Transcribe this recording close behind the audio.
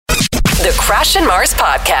The Crash and Mars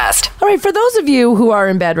Podcast. All right, for those of you who are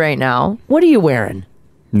in bed right now, what are you wearing?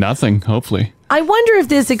 Nothing, hopefully. I wonder if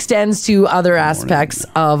this extends to other aspects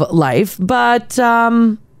of life, but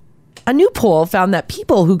a new poll found that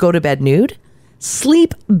people who go to bed nude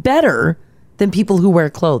sleep better than people who wear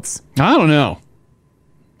clothes. I don't know.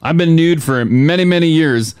 I've been nude for many, many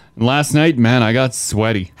years. And last night, man, I got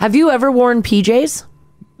sweaty. Have you ever worn PJs?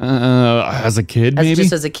 As a kid, maybe?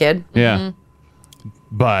 Just as a kid? Yeah. Mhm.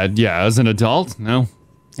 But yeah, as an adult, no.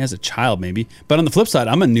 As a child, maybe. But on the flip side,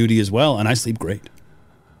 I'm a nudie as well, and I sleep great.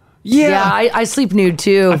 Yeah, I sleep nude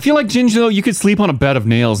too. I feel like, Ginger, though, you could sleep on a bed of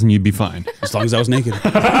nails and you'd be fine. As long as I was naked.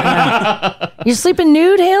 You sleeping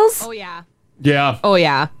nude, Hales? Oh, yeah. Yeah. Oh,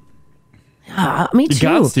 yeah. Me You too.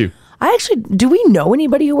 gots to. Do we know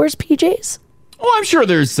anybody who wears PJs? Oh, I'm sure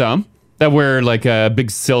there's some that wear like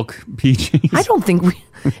big silk PJs. I don't think we...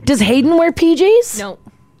 Does Hayden wear PJs? No.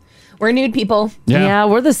 We're nude people. Yeah,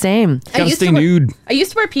 we're the same. Gotta stay nude. I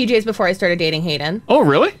used to wear PJs before I started dating Hayden. Oh,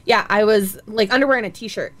 really? Yeah, I was like underwear and a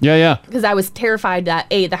t-shirt. Yeah, yeah. Because I was terrified that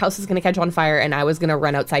the house was going to catch on fire and I was going to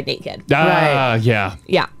run outside naked. Yeah.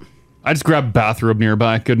 Yeah. I just grabbed a bathrobe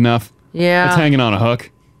nearby. Good enough. Yeah. It's hanging on a hook.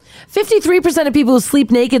 53% of people who sleep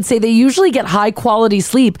naked say they usually get high quality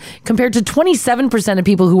sleep compared to 27% of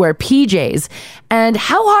people who wear PJs. And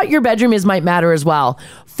how hot your bedroom is might matter as well.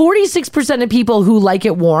 46% of people who like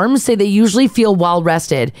it warm say they usually feel well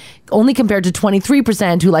rested, only compared to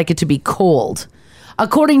 23% who like it to be cold.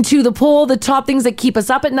 According to the poll, the top things that keep us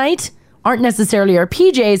up at night aren't necessarily our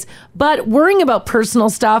PJs, but worrying about personal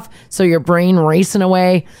stuff, so your brain racing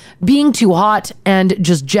away, being too hot, and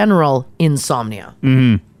just general insomnia.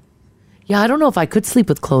 Mm-hmm. Yeah, I don't know if I could sleep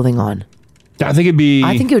with clothing on. I think it'd be...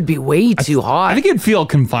 I think it would be way too hot. I think it'd feel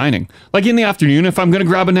confining. Like in the afternoon, if I'm going to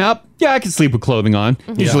grab a nap, yeah, I can sleep with clothing on.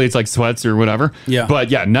 Usually it's like sweats or whatever. Yeah.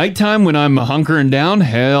 But yeah, nighttime when I'm hunkering down,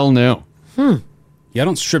 hell no. Yeah, I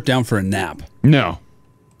don't strip down for a nap. No.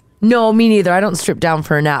 No, me neither. I don't strip down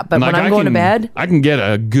for a nap, but Like, when I'm going to bed, I can get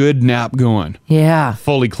a good nap going. Yeah.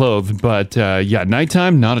 Fully clothed. But yeah,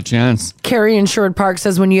 nighttime, not a chance. Carrie in Sherwood Park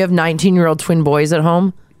says when you have 19-year-old twin boys at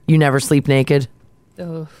home, you never sleep naked.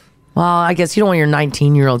 Ugh. Well, I guess you don't want your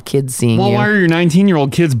 19-year-old kids seeing Well, you. why are your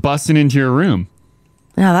 19-year-old kids busting into your room?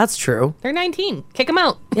 Yeah, that's true. They're 19. Kick them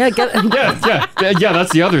out. Yeah, yeah,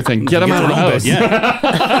 that's the other thing. Get them out of the house.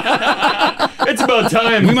 It's about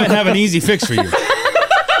time. We might have an easy fix for you.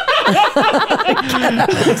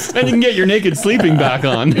 And you can get your naked sleeping back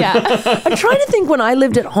on. Yeah. I'm trying to think when I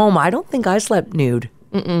lived at home, I don't think I slept nude.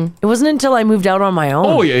 It wasn't until I moved out on my own.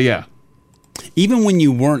 Oh, yeah. Even when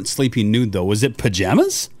you weren't sleeping nude, though, was it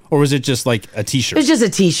pajamas? Or was it just like a t-shirt? It's just a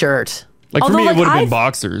t-shirt. Like, for me, it would have been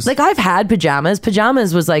boxers. Like, I've had pajamas.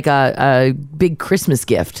 Pajamas was like a big Christmas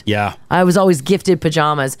gift. Yeah. I was always gifted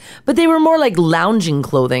pajamas, but they were more like lounging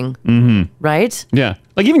clothing, Mm-hmm. right? Yeah.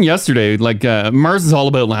 Like, even yesterday, like, Mars is all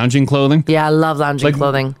about lounging clothing. Yeah, I love lounging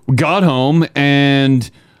clothing. Got home,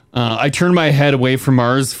 and I turned my head away from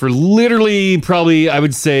Mars for literally probably, I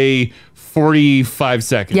would say, 45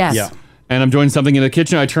 seconds. Yes. Yeah. And I'm doing something in the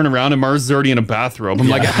kitchen. I turn around and Mars is already in a bathrobe. I'm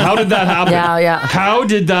like, how did that happen? Yeah. How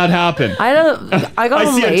did that happen? I got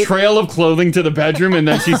home see late. a trail of clothing to the bedroom, and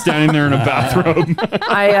then she's standing there in a bathrobe.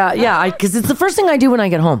 Because it's the first thing I do when I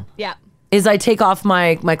get home. Yeah. Is I take off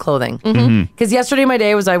my clothing. Mhm. Because yesterday my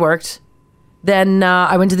day was I worked, then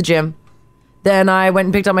I went to the gym, then I went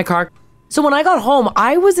and picked up my car. So when I got home,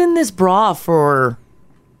 I was in this bra for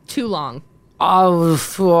too long.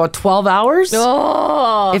 For 12 hours?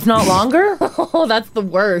 Oh. If not longer? Oh, that's the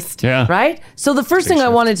worst. Yeah. Right? So the first thing I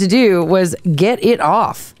wanted to do was get it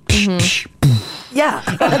off. Yeah.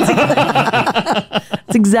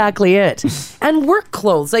 That's exactly it. And work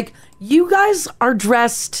clothes. Like, you guys are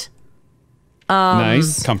dressed...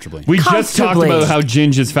 Nice. Comfortably. We just talked about how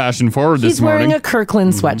Ginge is fashion forward this He's wearing morning. a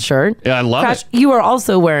Kirkland sweatshirt. Yeah, I love Crash, it. you are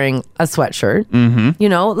also wearing a sweatshirt. Mm-hmm. You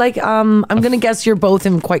know, like, I'm going to guess you're both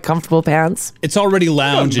in quite comfortable pants. It's already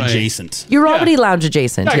lounge adjacent. You're already lounge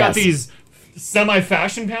adjacent, I got yes. these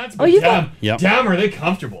semi-fashion pants, but Oh, you got- damn, are they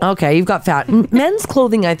comfortable? Okay, you've got fat. Men's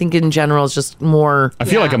clothing, I think, in general, is just more. I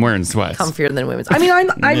feel like I'm wearing sweats. Comfier than women's. I mean,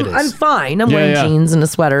 I'm fine. I'm Yeah, wearing yeah. jeans and a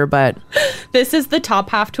sweater, but This is the top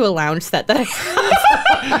half to a lounge set that I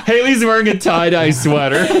have. Haley's wearing a tie-dye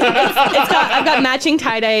sweater. I've got matching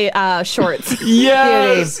tie-dye shorts.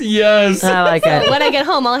 Yes, yes. I like it. When I get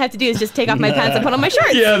home, all I have to do is just take off my pants and put on my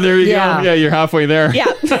shorts. Yeah, there you Yeah. go. Yeah, you're halfway there.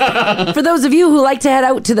 Yeah. For those of you who like to head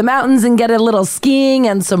out to the mountains and get a little skiing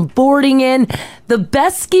and some boarding in, the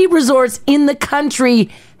best ski resorts in the country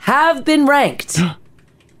have been ranked.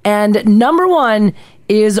 And number one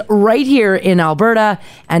is right here in Alberta,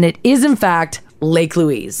 and it is in fact Lake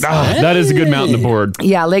Louise. That is a good mountain to board.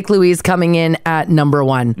 Yeah, Lake Louise coming in at number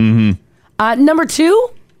 1. Number 2,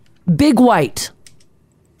 Big White.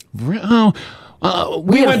 Oh,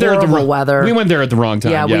 we had went there at the horrible weather. We went there at the wrong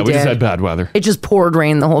time. Yeah, Yeah, we we just did. had bad weather. It just poured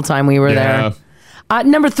rain the whole time we were Yeah. there.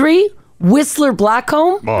 Number 3, Whistler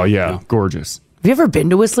Blackcomb. Oh yeah, gorgeous. Have you ever been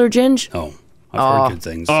to Whistler, Ginge? Oh, I've heard good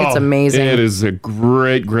things. It's amazing. It is a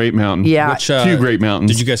great mountain. Yeah. Which, Two great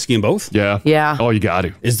mountains. Did you guys ski in both? Yeah. Yeah. Oh, you got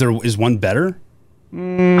to. Is one better?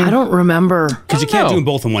 I don't remember. Because you can't do them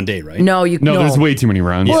both in one day, right? No, you No, there's way too many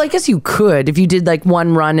runs. Well, I guess you could if you did like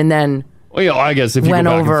one run and then Well, yeah, I guess if you went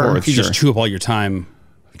go back over. and forth, If you sure. just chew up all your time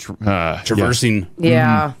traversing.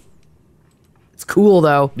 yeah. It's cool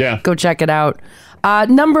though. Yeah. Go check it out.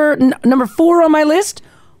 Number 4 on my list,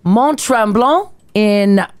 Mont Tremblant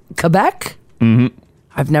in Quebec.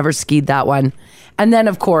 I've never skied that one. And then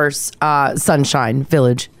of course, Sunshine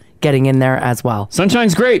Village getting in there as well.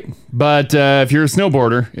 Sunshine's great, but if you're a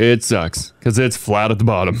snowboarder, it sucks because it's flat at the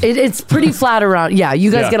bottom. It's pretty flat around. Yeah,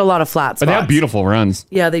 you guys Yeah. get a lot of flat But spots. they have beautiful runs.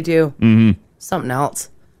 Yeah, they do. Something else.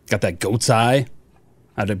 Got that goat's eye.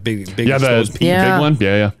 Had a big Yeah, the exposed peak. Yeah. big one.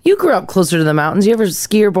 Yeah. You grew up closer to the mountains. You ever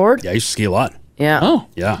ski or board? Yeah, I used to ski a lot. Yeah. Oh,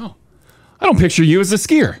 Yeah. I don't picture you as a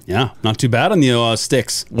skier. Yeah, not too bad on the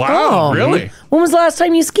sticks. Wow, Oh. really? When was the last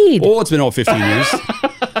time you skied? Oh, it's been over 15 years.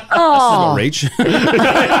 Oh, Rach.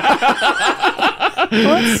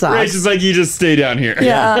 that sucks. It's just like you just stay down here.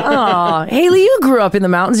 Yeah. Oh, Haley, you grew up in the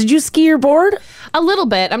mountains. Did you ski or board? A little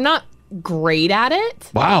bit. I'm not great at it.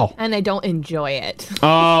 Wow. And I don't enjoy it.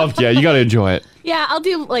 Oh, yeah, you got to enjoy it. Yeah, I'll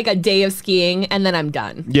do like a day of skiing and then I'm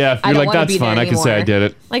done. Yeah, I you're don't like, wanna that's be there fun. I can say I anymore. did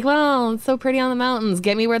it. Like, well, it's so pretty on the mountains.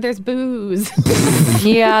 Get me where there's booze.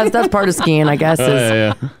 Yeah, that's part of skiing, I guess, is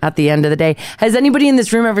yeah. at the end of the day. Has anybody in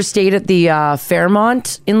this room ever stayed at the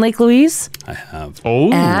Fairmont in Lake Louise? I have.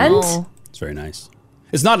 Oh, And Oh. It's very nice.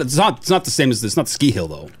 It's not the same as it's not the ski hill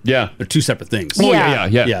though. yeah. They're two separate things. Oh, Yeah.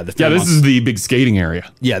 yeah. Yeah, the This Fairmont's- is the big skating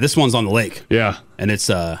area. Yeah, this one's on the lake. Yeah. And it's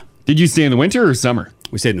Did you stay in the winter or summer?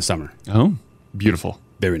 we stayed in the summer. Oh, beautiful.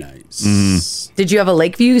 Very nice. did you have a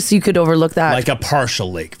lake view so you could overlook that? Like a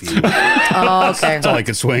partial lake view. oh, okay. That's all I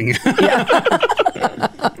could swing.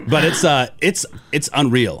 But it's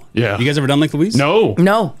unreal. Yeah. You guys ever done Lake Louise? No.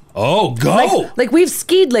 No. Oh, go. Like we've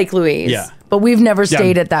skied Lake Louise. Yeah. But we've never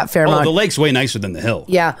stayed at that Oh, Fairmont. the lake's way nicer than the hill.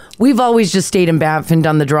 Yeah. We've always just stayed in Banff and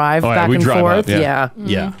done the drive Oh, yeah, back we and drive forth. up, yeah. Yeah. Yeah.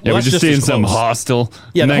 Yeah, Well, we that's just stay as in some close. hostel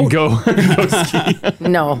Yeah, and the then whole- go ski.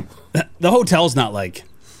 No. The hotel's not like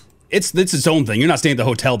it's its own thing. You're not staying at the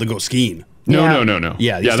hotel to go skiing. No, Yeah. no.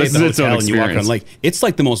 Yeah, you stay this at the is its own hotel and you walk experience. on lake. It's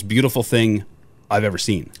like the most beautiful thing I've ever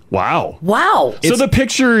seen. Wow. Wow. So the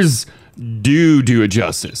pictures do it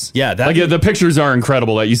justice. Yeah, that- the pictures are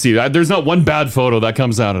incredible that you see. There's not one bad photo that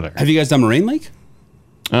comes out of there. Have you guys done Moraine Lake?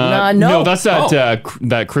 No. No, that's that Oh.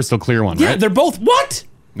 that crystal clear one, Yeah, right? they're both what?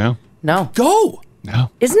 No, No. Go. no.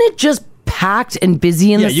 Isn't it just packed and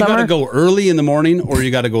busy in Yeah, the you summer? got to go early in the morning or you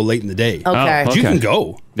got to go late in the day. Okay. Oh, But you okay. can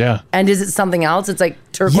go. Yeah. And is it something else? It's like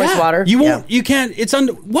turquoise water? You Yeah. won't. You can't. It's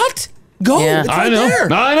under what? Go. Yeah. It's I right know.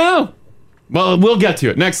 there. I know. Well, we'll get to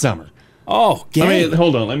it next summer. Oh, Let gang. me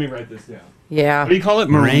hold on. Let me write this down. Yeah. What do you call it?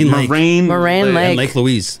 Moraine Lake. Moraine And Lake. Lake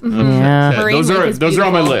Louise. Yeah. Okay, Moraine those Lake are is those are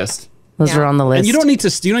on my beautiful. list. Those Yeah. are on the list. And you don't need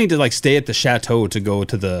to like stay at the chateau to go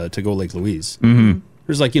to go Lake Louise. Mm-hmm.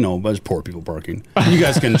 There's like there's poor people parking. You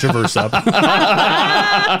guys can traverse up. But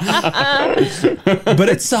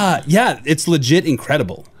it's legit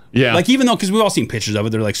incredible. Yeah. Like even though because we've all seen pictures of it,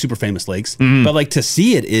 they're like super famous lakes. But like to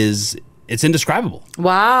see it's indescribable.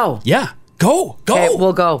 Wow. Yeah. Go. Okay,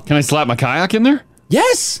 we'll go. Can I slap my kayak in there?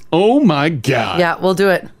 Yes. Oh my god. Yeah, we'll do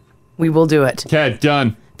it. We will do it. Okay,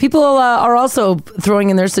 done. People are also throwing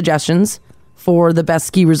in their suggestions for the best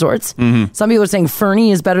ski resorts. Some people are saying Fernie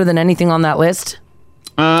is better than anything on that list.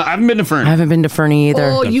 I haven't been to Fern. I haven't been to Fernie either.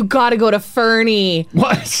 Oh, you gotta go to Fernie.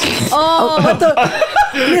 What?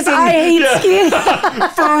 Because I hate skiing.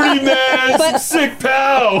 Fernie, man. But- Sick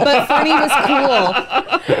pal. But Fernie was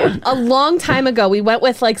cool. A long time ago, we went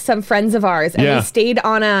with like some friends of ours and Yeah. we stayed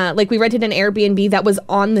on we rented an Airbnb that was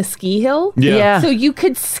on the ski hill. Yeah. Yeah. So you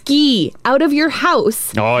could ski out of your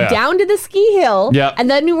house Oh, yeah. down to the ski hill. Yeah. And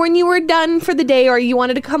then when you were done for the day or you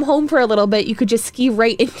wanted to come home for a little bit, you could just ski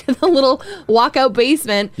right into the little walkout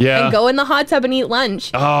basement Yeah. and go in the hot tub and eat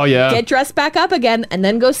lunch. Oh yeah. Get dressed back up again and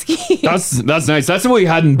then go ski. That's nice. That's what we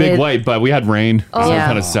had in Big It- White, but we had rain. So Yeah. it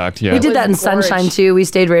kind of sucked. Yeah. We did that in was gorge. Sunshine too. We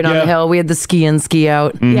stayed right on Yeah. the hill. We had the ski in, ski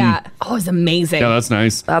out. Yeah. Oh, it was amazing. Yeah, that's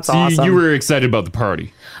nice. That's So awesome. You were excited about the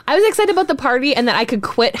party. I was excited about the party and that I could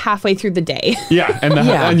quit halfway through the day. Yeah,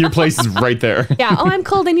 and your place is right there. Yeah. Oh, I'm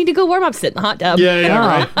cold. I need to go warm up. Sit in the hot tub.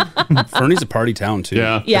 Yeah, right. Fernie's a party town too.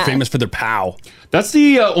 Yeah. They're famous for their pow. That's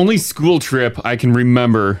the only school trip I can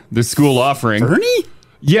remember the school offering. Fernie?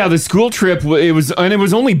 Yeah, the school trip. It was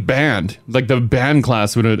only band. Like the band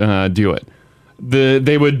class would do it.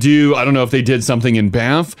 They would do. I don't know if they did something in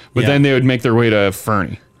Banff, but then they would make their way to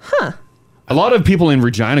Fernie. Huh. A lot of people in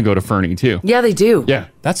Regina go to Fernie too. Yeah, they do. Yeah.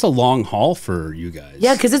 That's a long haul for you guys.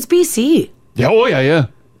 Yeah, because it's BC. Yeah. Oh yeah. Yeah.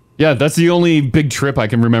 Yeah. That's the only big trip I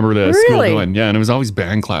can remember the school Really? doing. Yeah, and it was always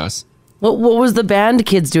band class. What was the band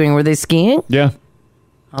kids doing? Were they skiing? Yeah.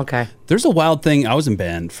 Okay. There's a wild thing. I was in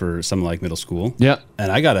band for something like middle school. Yeah.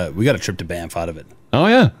 And we got a trip to Banff out of it. Oh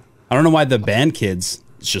yeah. I don't know why the band kids,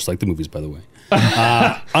 it's just like the movies, by the way.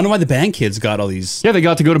 I don't know why the band kids got all these. Yeah, they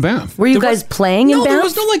got to go to Banff. Were you guys playing in No, there Banff?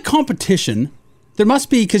 was no like competition. There must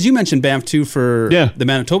be, because you mentioned Banff too for the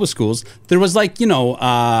Manitoba schools. There was like,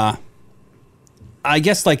 I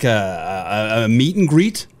guess like a meet and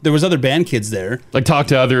greet. There was other band kids there. Like talk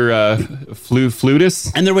to other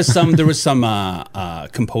flutists. And there was some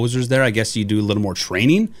composers there. I guess you do a little more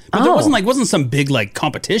training. But there wasn't some big like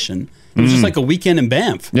competition. It was just like a weekend in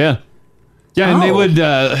Banff. Yeah. Yeah, and they would,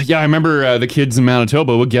 I remember the kids in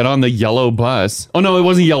Manitoba would get on the yellow bus. Oh, no, it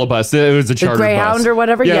wasn't a yellow bus. It was a chartered Greyhound bus. or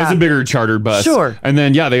whatever? Yeah, it Yeah. was a bigger chartered bus. Sure. And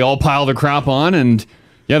then, they all pile their crap on and,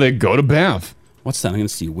 they go to Banff. What's that? I'm going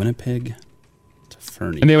to see Winnipeg to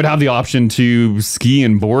Fernie. And they would have the option to ski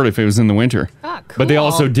and board if it was in the winter. Ah, cool. But they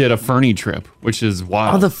also did a Fernie trip, which is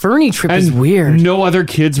wild. Oh, the Fernie trip is And weird. no other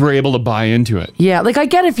kids were able to buy into it. Yeah, like I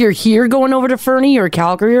get if you're here going over to Fernie or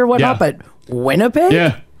Calgary or whatnot, but Winnipeg?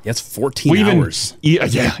 Yeah. Yeah, it's 14 hours.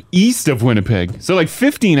 East of Winnipeg. So like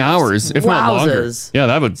 15 hours, if not longer. Wowzers. Yeah,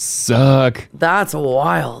 that would suck. That's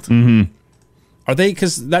wild. Mm-hmm. Are they,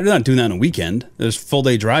 because they're not doing that on a weekend. There's full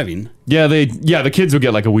day driving. Yeah, the kids would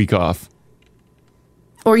get like a week off.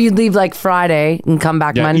 Or you'd leave like Friday and come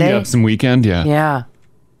back Monday. Eat up some weekend, Yeah.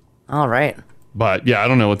 All right. But I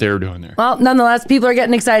don't know what they were doing there. Well, nonetheless, people are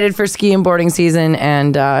getting excited for ski and boarding season,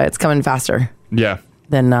 and it's coming faster Yeah.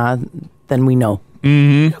 than we know.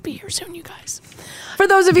 Mm-hmm. It'll be here soon, you guys. For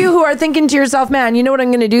those of you who are thinking to yourself, man, you know what I'm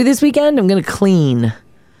going to do this weekend? I'm going to clean.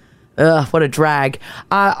 Ugh, what a drag.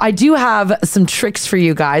 I do have some tricks for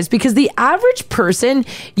you guys because the average person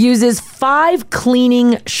uses 5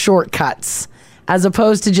 cleaning shortcuts as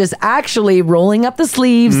opposed to just actually rolling up the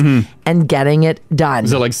sleeves and getting it done.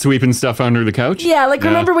 Is it like sweeping stuff under the couch? Yeah, like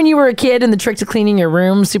remember when you were a kid and the trick to cleaning your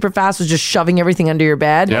room super fast was just shoving everything under your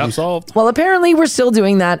bed? Yeah. Solved. Well, apparently we're still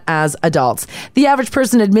doing that as adults. The average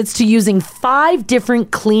person admits to using 5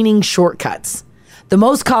 different cleaning shortcuts. The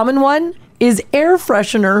most common one is air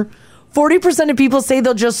freshener. 40% of people say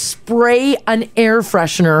they'll just spray an air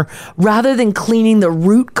freshener rather than cleaning the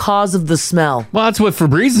root cause of the smell. Well, that's what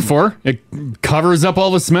Febreze is for. It covers up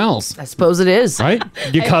all the smells. I suppose it is. Right?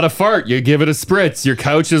 You cut a fart, you give it a spritz. Your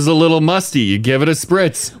couch is a little musty, you give it a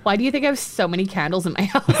spritz. Why do you think I have so many candles in my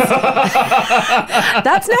house?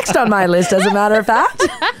 That's next on my list, as a matter of fact.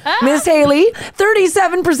 Miss Haley,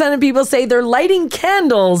 37% of people say they're lighting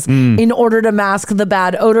candles in order to mask the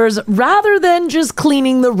bad odors rather than just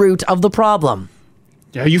cleaning the root of the problem.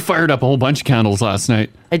 Yeah, you fired up a whole bunch of candles last night.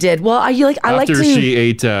 I did. Well, I like after to. she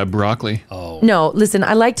ate broccoli. Oh, No, listen,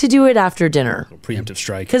 I like to do it after dinner preemptive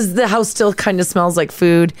strike. because the house still kind of smells like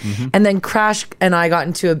food. And then Crash and I got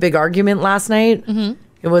into a big argument last night.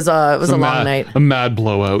 It was a long night. A mad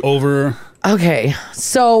blowout. Over. Okay,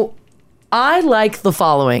 so I like the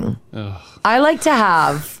following. I like to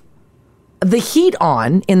have the heat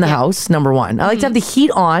on in the house, number one. I like to have the heat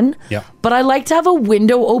on, but I like to have a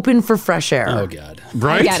window open for fresh air. Oh, God.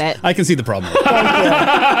 Right? I get it. I can see the problem.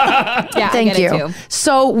 Yeah, Thank I get you. it too.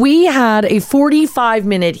 So we had a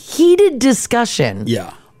 45-minute heated discussion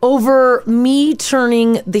Yeah. over me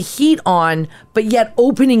turning the heat on, but yet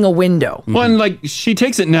opening a window. Well, and like she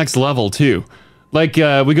takes it next level too. Like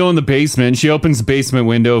we go in the basement. She opens the basement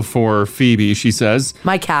window for Phoebe, she says.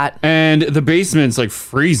 My cat. And the basement's like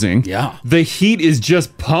freezing. Yeah. The heat is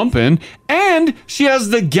just pumping. And she has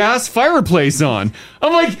the gas fireplace on.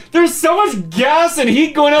 I'm like, there's so much gas and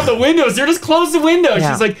heat going out the windows. They're just close the window.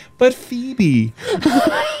 Yeah. She's like, but Phoebe.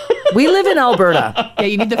 We live in Alberta. Yeah,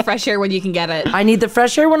 you need the fresh air when you can get it. I need the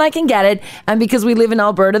fresh air when I can get it. And because we live in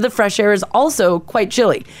Alberta, the fresh air is also quite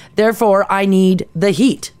chilly. Therefore, I need the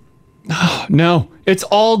heat. No, it's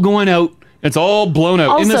all going out It's all blown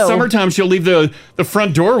out. In the Also- summertime, she'll leave the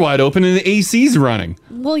front door wide open and the AC's running.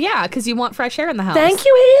 Well, yeah, because you want fresh air in the house. Thank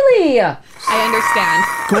you, Haley. I understand.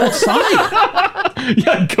 Go outside.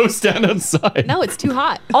 Yeah, go stand outside. No, it's too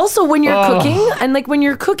hot. Also, when you're Oh. cooking, and like when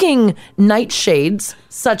you're cooking nightshades,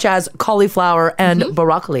 such as cauliflower and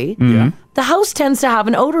broccoli, the house tends to have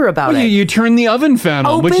an odor about Well, it. you turn the oven fan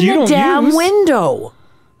on, Open which you the don't damn use. window.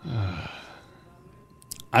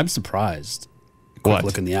 I'm surprised. What?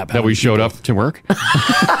 Look in the app. That we showed up to work?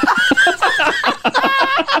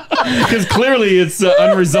 Because clearly it's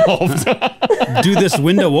unresolved. Do this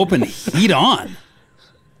window open, heat on.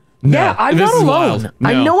 No, Yeah, I'm this not is alone. wild.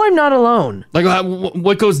 I No. know I'm not alone. Like,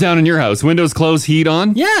 what goes down in your house? Windows closed, heat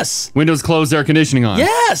on? Yes. Windows closed, air conditioning on?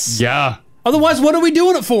 Yes. Yeah, Otherwise, what are we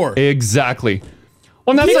doing it for? exactly.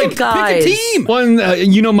 Well, that's You like guys. Pick a team. one.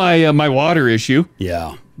 You know my water issue.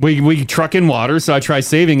 Yeah. We truck in water, so I try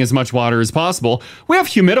saving as much water as possible. We have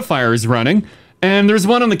humidifiers running, and there's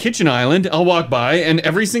one on the kitchen island. I'll walk by, and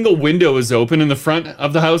every single window is open in the front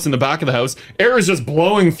of the house and the back of the house. Air is just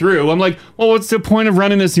blowing through. I'm like, well, what's the point of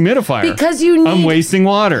running this humidifier? Because you I'm need- wasting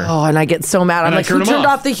water. Oh, and I get so mad. I'm And I like, turn who 'em turned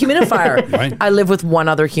off. off the humidifier? Right. I live with one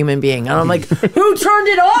other human being. And I'm like, who turned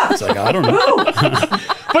it off? It's like, I don't know.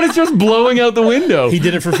 But it's just blowing out the window. He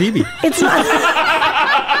did it for Phoebe. It's not.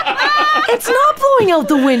 It's not blowing out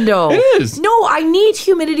the window. It is. No, I need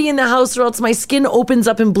humidity in the house, or else my skin opens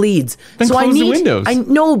up and bleeds. Then so I close the need windows. I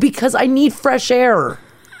know, because I need fresh air.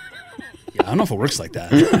 Yeah, I don't know if it works like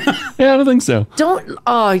that. Yeah, I don't think so. Don't.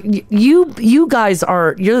 You guys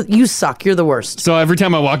are. You suck. You're the worst. So every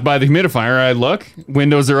time I walk by the humidifier, I look,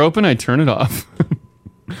 windows are open, I turn it off.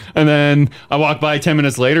 And then I walk by 10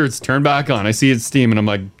 minutes later, it's turned back on. I see it's steam, and I'm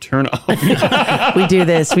like, turn off. We do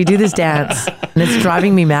this. We do this dance, and it's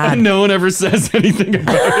driving me mad. No one ever says anything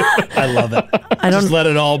about it. I love it. I don't. Just let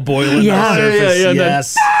it all boil in Yeah. the surface. Yeah,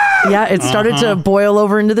 Yes. Yeah, it started to boil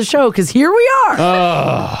over into the show because here we are.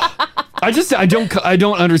 I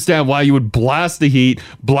don't understand why you would blast the heat,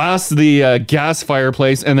 blast the gas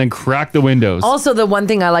fireplace, and then crack the windows. Also, the one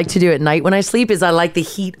thing I like to do at night when I sleep is I like the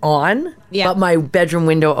heat on, Yeah. but my bedroom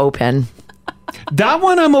window open. That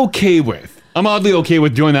one I'm okay with. I'm oddly okay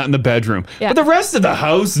with doing that in the bedroom. Yeah. But the rest of the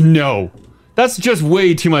house, no. That's just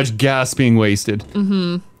way too much gas being wasted.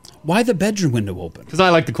 Why the bedroom window open? Because I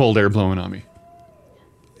like the cold air blowing on me.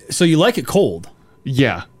 So you like it cold.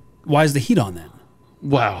 Yeah. Why is the heat on then?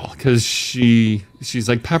 Wow. Because she's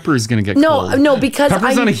like, Pepper's going to get No, cold. no, because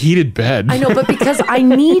Pepper's on a heated bed. I know, but because I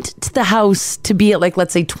need the house to be at, like,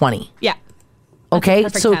 let's say 20. Yeah. Okay,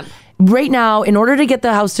 perfect so temp. right now, in order to get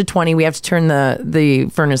the house to 20, we have to turn the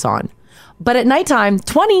furnace on. But at nighttime,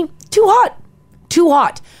 20, too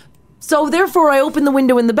hot. So therefore, I open the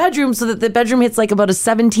window in the bedroom so that the bedroom hits like about a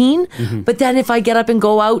 17. But then if I get up and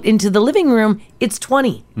go out into the living room, it's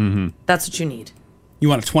 20. That's what you need. You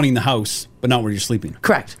want a 20 in the house, but not where you're sleeping.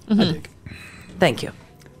 Correct. I dig. Thank you.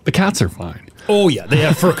 The cats are fine. Oh, yeah. They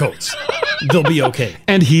have fur coats. They'll be okay.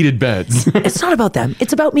 And heated beds. It's not about them.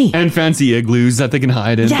 It's about me. And fancy igloos that they can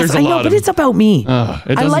hide in. Yes, There's a I know, lot but of... it's about me. it I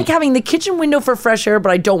doesn't- like having the kitchen window for fresh air,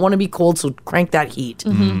 but I don't want to be cold, so crank that heat.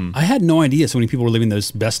 I had no idea so many people were living this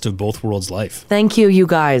best of both worlds life. Thank you, you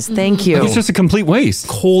guys. Thank you. It's just a complete waste.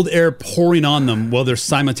 Cold air pouring on them while they're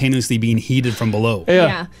simultaneously being heated from below.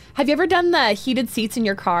 Yeah. Have you ever done the heated seats in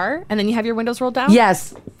your car and then you have your windows rolled down?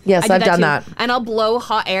 Yes, I I've do done too. that. And I'll blow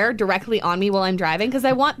hot air directly on me while I'm driving because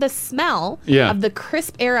I want the smell Yeah. of the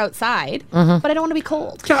crisp air outside, but I don't want to be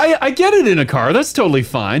cold. Yeah, I get it in a car. That's totally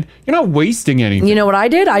fine. You're not wasting anything. You know what I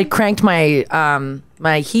did? I cranked my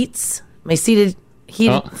my heats, my seated heat.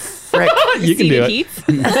 Oh. Frick. You can do Seated it. heats.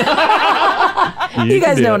 You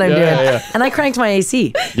guys know what I'm doing. Yeah. And I cranked my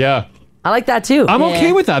AC. Yeah. I like that too. I'm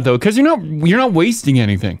okay with that though, because you're not wasting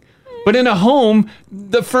anything. But in a home,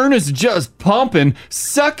 the furnace just pumping,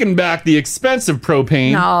 sucking back the expensive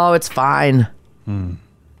propane. No, it's fine.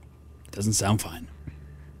 Doesn't sound fine.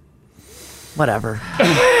 Whatever.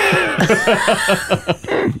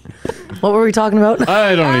 What were we talking about?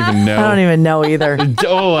 I don't even know. I don't even know either.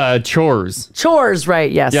 Chores. Chores,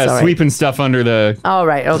 right? Yes. Yeah, all right. sweeping stuff under the Oh,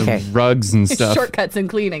 right. Okay. rugs and stuff. Shortcuts and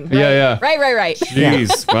cleaning. Right? Yeah. Right.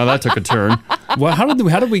 Jeez. Well, that took a turn. Well, how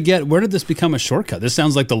did we get? Where did this become a shortcut? This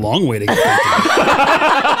sounds like the long way to get.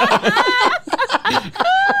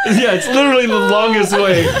 Yeah, it's literally the longest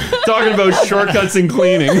way. Talking about shortcuts and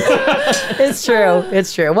cleaning. It's true.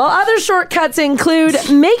 It's true. Well, other shortcuts include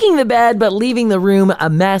making the bed but leaving the room a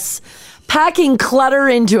mess, packing clutter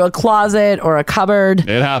into a closet or a cupboard.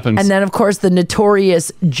 It happens. And then, of course, the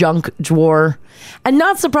notorious junk drawer. And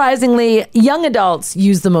not surprisingly, young adults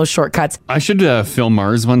use the most shortcuts. I should film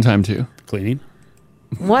Mars one time too. Cleaning.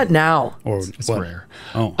 What now? Or It's what? rare.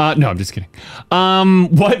 Oh. No, I'm just kidding.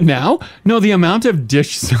 What now? No, the amount of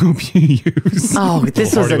dish soap you use. Oh,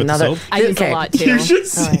 this was Party with the another. soap? I use a lot too. You should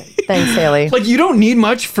see. Thanks, Haley. Like, you don't need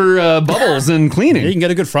much for bubbles and cleaning. Yeah, you can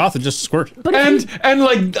get a good froth and just squirt. And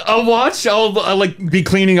like I'll like be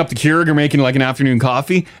cleaning up the Keurig or making like an afternoon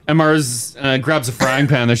coffee, and Mars grabs a frying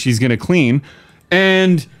pan that she's gonna clean,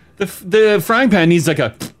 and the frying pan needs like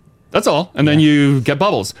a, that's all, and then you get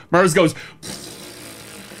bubbles. Mars goes,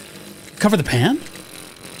 Cover the pan?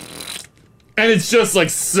 and it's just like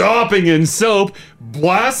sopping in soap.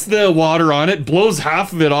 Blasts the water on it, blows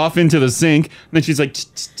half of it off into the sink, and then she's like,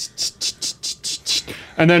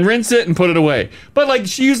 and then rinse it and put it away. But like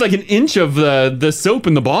she used like an inch of the soap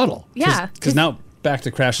in the bottle. Yeah. Because now back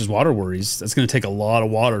to Crash's water worries. That's going to take a lot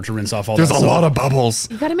of water to rinse off all There's that a soap. lot of bubbles.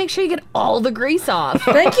 You got to make sure you get all the grease off.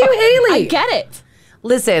 Thank you, Haley. I get it.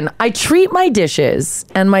 Listen, I treat my dishes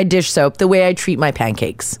and my dish soap the way I treat my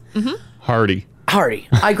pancakes. Hardy. Hardy.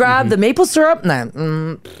 I grab the maple syrup and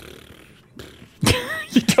then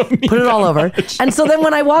put it all over. And so then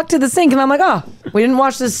when I walk to the sink and I'm like, oh, we didn't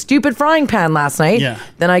wash this stupid frying pan last night. Yeah.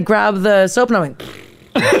 Then I grab the soap and I'm like,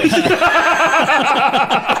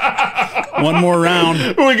 One more round.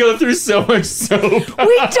 We go through so much soap.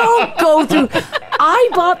 we don't go through. I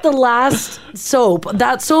bought the last soap,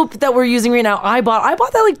 that soap that we're using right now. I bought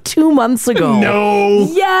that like 2 months ago. No.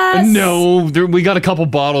 Yes. No. We got a couple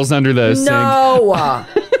bottles under the sink. No.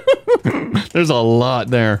 There's a lot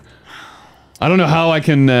there. I don't know how I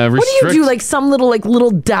can restrict. What do you do? Like some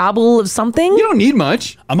little dabble of something? You don't need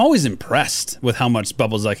much, I'm always impressed with how much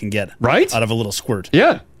bubbles I can get right? out of a little squirt.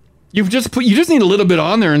 Yeah. You just need a little bit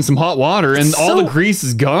on there and some hot water, and all the grease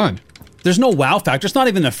is gone. There's no wow factor. It's not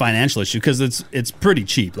even a financial issue because it's pretty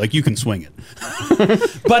cheap. Like you can swing it.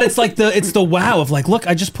 But it's like the wow of like, look,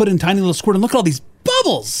 I just put in tiny little squirt and look at all these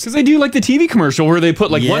bubbles. Because they do like the TV commercial where they put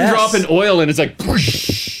like one Yes. drop in oil and it's like,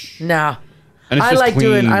 whoosh, No. and it's I just like clean.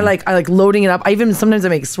 doing. I like loading it up. I even sometimes I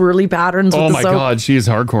make swirly patterns. Oh with my the soap. God, she is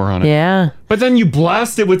hardcore on it. Yeah. But then you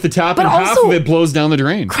blast it with the tap, But and half also- of it blows down the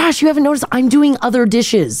drain. Crash, you haven't noticed I'm doing other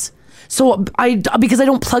dishes. So because I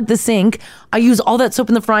don't plug the sink, I use all that soap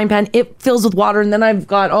in the frying pan. It fills with water, and then I've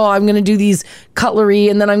got I'm gonna do these cutlery,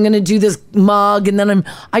 and then I'm gonna do this mug, and then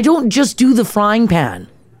I don't just do the frying pan.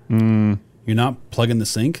 You're not plugging the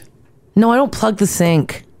sink? No, I don't plug the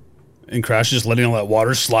sink. And Crash is just letting all that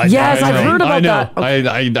water slide Yes, down. I've heard about I know.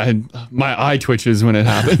 that. My eye twitches when it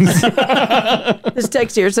happens. This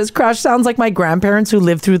text here says Crash sounds like my grandparents who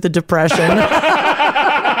lived through the Depression.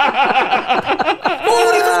 Oh, what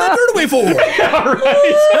are you throwing that dirt away for?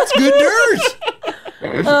 That's good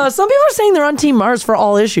dirt. Some people are saying they're on Team Mars for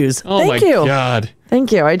all issues. Oh Thank my you. God.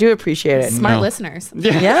 Thank you. I do appreciate it. Smart No. listeners.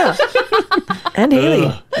 Yeah. And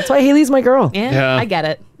Haley. That's why Haley's my girl. Yeah, I get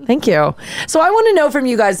it. Thank you. So I want to know from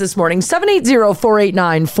you guys this morning,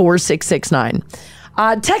 780-489-4669.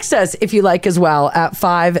 Text us if you like as well at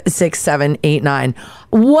 56789.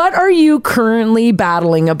 What are you currently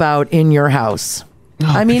battling about in your house?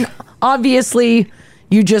 I mean, obviously,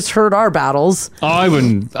 you just heard our battles. Oh,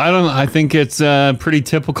 I think it's a pretty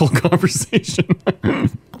typical conversation.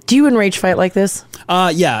 Do you and Rach fight like this?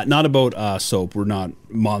 Yeah, not about soap. We're not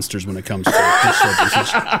monsters when it comes to dish soap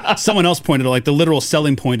usage. Someone else pointed out, like, the literal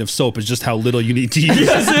selling point of soap is just how little you need to use.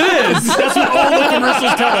 Yes, it is. That's what all the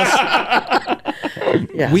commercials tell us.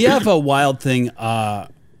 Yeah. We have a wild thing.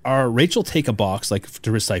 Our Rachel take a box, like to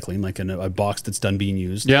recycling, like a box that's done being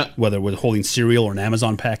used, Yeah. whether with holding cereal or an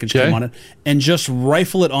Amazon package Okay. came on it, and just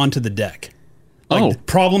rifle it onto the deck. Like, Oh.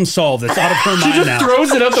 problem solved. It's out of her She mind just now.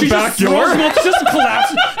 throws it out the She back just throws door. them out. She doesn't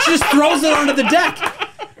collapse. She just throws it onto the deck.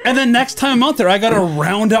 And then next time I'm out there, I got to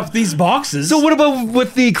round up these boxes. So what about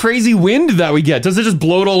with the crazy wind that we get? Does it just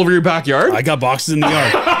blow it all over your backyard? I got boxes in the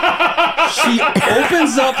yard. She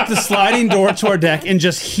opens up the sliding door to our deck and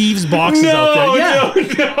just heaves boxes out there. Yeah.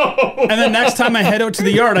 no. And then next time I head out to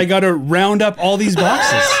the yard, I got to round up all these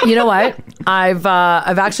boxes. You know what? I've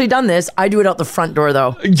actually done this. I do it out the front door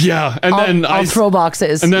though. Yeah, and then I'll throw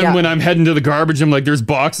boxes. And then Yeah. when I'm heading to the garbage, I'm like, "There's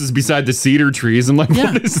boxes beside the cedar trees." I'm like,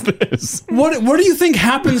 Yeah. "What is this?" What do you think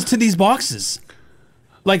happens to these boxes?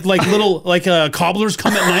 Like little cobblers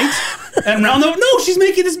come at night and round them. No, she's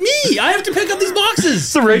making this me. I have to pick up these boxes.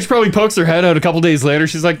 So Rach probably pokes her head out a couple days later.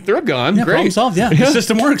 She's like, "They're gone. Yeah, problem Great." solved. Yeah, the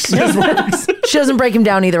system works. It works. She doesn't break them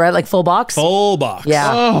down either, right? Like full box. Full box.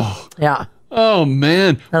 Yeah. Oh, Yeah. oh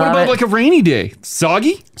man. What love about it. like a rainy day?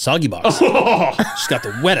 Soggy? Soggy box. She's got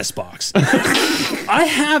the wettest box. I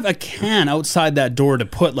have a can outside that door to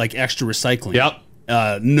put like extra recycling.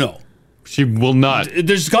 Yep. No. She will not.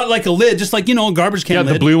 There's got like a lid, just like, a garbage can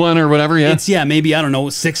lid. The blue one or whatever, yeah. It's, maybe, I don't know,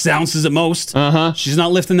 6 ounces at most. She's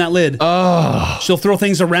not lifting that lid. Oh. She'll throw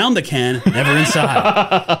things around the can, never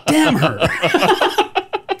inside. Damn her.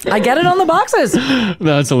 I get it on the boxes.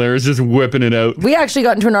 That's hilarious, just whipping it out. We actually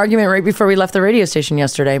got into an argument right before we left the radio station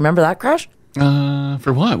yesterday. Remember that, Crash?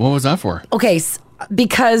 For what? What was that for? Okay,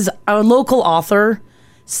 because a local author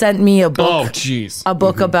sent me a book. Oh, jeez. A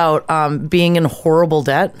book about being in horrible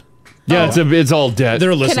debt. Yeah, it's all debt. They're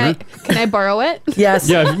a listener. Can I borrow it? Yes.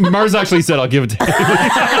 Yeah, Mars actually said I'll give it to you.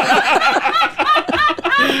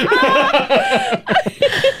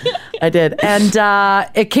 I did. And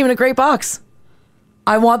it came in a great box.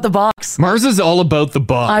 I want the box. Mars is all about the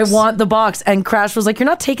box. I want the box. And Crash was like, you're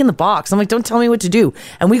not taking the box. I'm like, don't tell me what to do.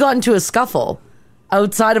 And we got into a scuffle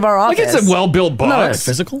outside of our office. Like it's a well-built box. No,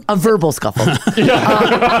 physical? A verbal scuffle.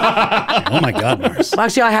 Oh my God, Mars. Well,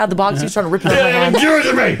 actually, I had the box. He was trying to rip it out of my hand. Give it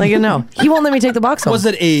to me. Like, no. He won't let me take the box home. Was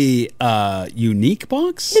it a unique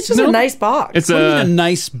box? It's just a nice box. It's What do you mean a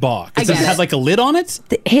nice box. Does it have like a lid on it?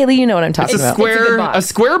 Haley, you know what I'm talking It's a about. square, box. a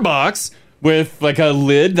square box with like a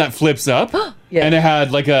lid that flips up. Yeah. And it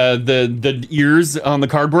had like the ears on the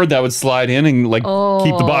cardboard that would slide in and like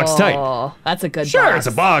keep the box tight. Oh, that's a good Sure, box.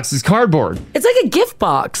 it's a box. It's cardboard. It's like a gift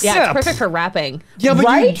box. Yeah, Yeah. it's perfect for wrapping. Yeah, but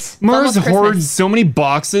Right? Mars Almost hoards Christmas. so many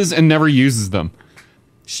boxes and never uses them.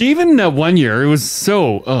 She even one year it was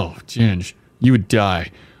so Ginge, you would die.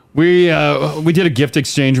 We did a gift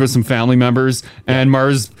exchange with some family members, and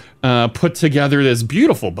Mars put together this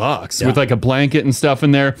beautiful box with like a blanket and stuff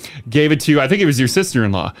in there. Gave it to, I think it was your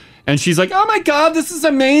sister-in-law, and she's like, "Oh my God, this is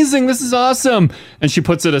amazing! This is awesome!" And she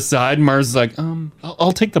puts it aside. And Mars is like,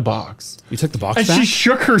 I'll take the box." You took the box And back? she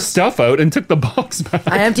shook her stuff out and took the box back.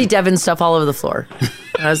 I emptied Devin's stuff all over the floor.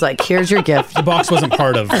 And I was like, here's your gift. The box wasn't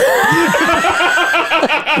part of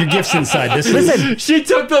your gift's inside. Listen, She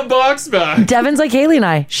took the box back. Devin's like Haley and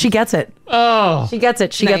I. She gets it. Oh She gets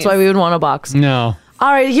it. She gets Nice. why we would want a box. no.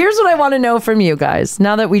 All right, here's what I want to know from you guys.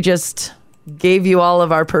 Now that we just gave you all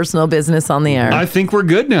of our personal business on the air. I think we're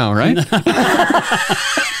good now, right?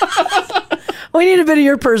 We need a bit of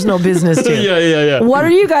your personal business too. Yeah. What are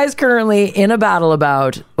you guys currently in a battle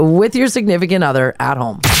about with your significant other at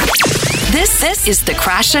home? This is the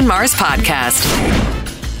Crash and Mars podcast.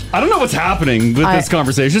 I don't know what's happening with this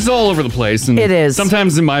conversation. It's all over the place. And It is.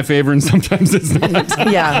 Sometimes in my favor and sometimes it's not.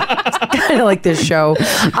 Yeah, it's kind of like this show.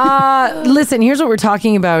 Listen, here's what we're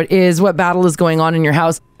talking about is what battle is going on in your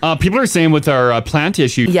house. People are saying with our plant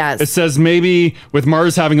issue, Yes. it says maybe with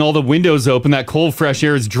Mars having all the windows open, that cold, fresh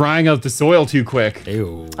air is drying out the soil too quick.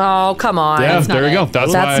 Ew. Oh, come on. Yeah, not there we go. it.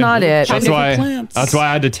 That's Not it. That's Tend why. to the plants. That's why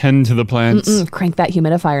I had to tend to the plants. Crank that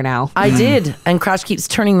humidifier now. I did, and Crash keeps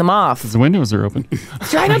turning them off. The windows are open.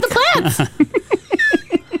 Drying out the plants.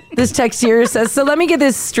 This text here says, so let me get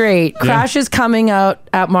this straight. Crash is coming out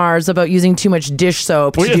at Mars about using too much dish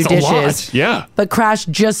soap Well, to do it's a dishes. lot. Yeah. But Crash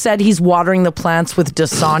just said he's watering the plants with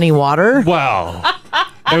Dasani water. Wow.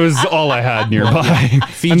 It was all I had nearby.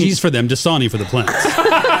 Fiji's for them, Dasani for the plants.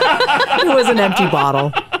 It was an empty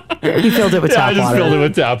bottle. He filled it with Yeah, tap I just water. filled it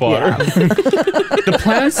with tap water.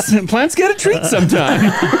 The plants get a treat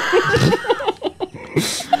sometime.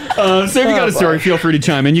 So if you got a story, feel free to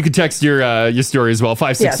chime in. You can text your story as well,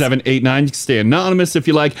 56789. You can stay anonymous if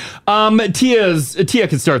you like. Tia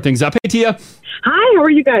can start things up. Hey, Tia. Hi, how are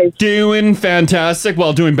you guys? Doing fantastic.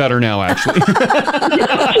 Well, doing better now, actually.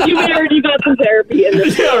 You already got some therapy in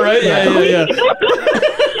this. Yeah, right? Yeah.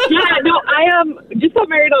 Yeah, no, I just got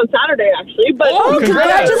married on Saturday, actually. But Oh,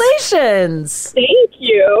 congrats. Congratulations. thank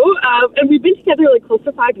you. And we've been together like close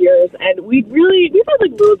to 5 years, and we've had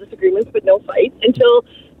like little disagreements, but no fights until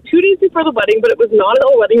 2 days before the wedding. But it was not at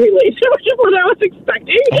all wedding related, which is what I was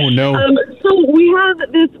expecting. Oh, no. So we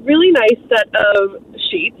have this really nice set of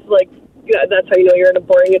sheets, like. Yeah, that's how you know you're an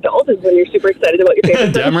boring adult, is when you're super excited about your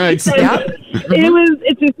favorite. Damn right. And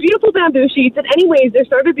it's this beautiful bamboo sheets. And anyways, there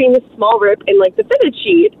started being this small rip in like the fitted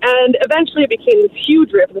sheet, and eventually it became this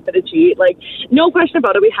huge rip in the fitted sheet. Like, no question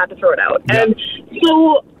about it, we had to throw it out. Yeah. And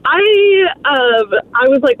so I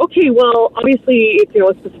was like, okay, well, obviously it's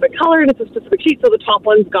a specific color and it's a specific sheet, so the top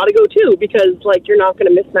one's got to go too, because like you're not going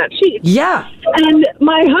to mismatch sheets. Yeah. And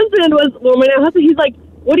my husband he's like,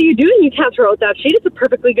 what are you doing? You can't throw out that sheet. It's a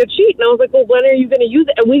perfectly good sheet. And I was like, well, when are you going to use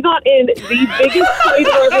it? And we got in the biggest fight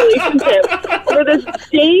of our relationship over this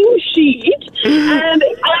dang sheet. And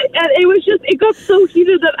it was just, it got so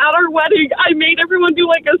heated that at our wedding, I made everyone do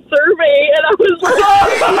like a survey. And I was like,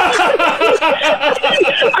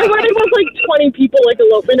 our wedding was like 20 people, like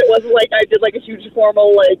elopement. It wasn't like I did like a huge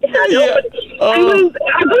formal like handout. I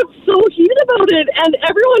got so heated about it. And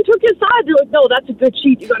everyone took his side. They're like, no, that's a good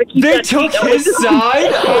sheet. You got to keep They that took sheet. his side?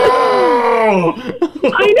 I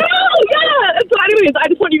know, yeah. So anyways, I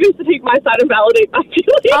just want you guys to take my side and validate my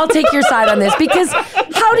feelings. I'll take your side on this because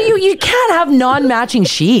how do you can't have non-matching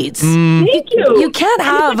sheets. Thank you. You can't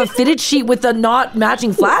have a fitted sheet with a not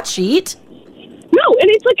matching flat sheet. No,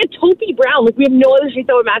 and it's like a taupey brown. Like, we have no other sheets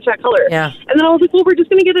that would match that color. Yeah. And then I was like, well, we're just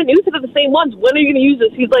going to get a new set of the same ones. When are you going to use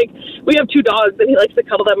this? He's like, we have 2 dogs, and he likes to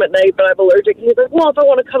cuddle them at night, but I'm allergic. And he's like, well, if I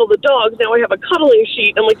want to cuddle the dogs, now I have a cuddling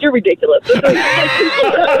sheet. I'm like, you're ridiculous.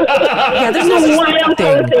 Yeah, there's no wild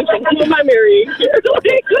conversation. Who am I marrying here?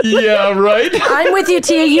 Yeah, right? I'm with you,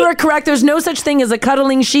 Tia. You are correct. There's no such thing as a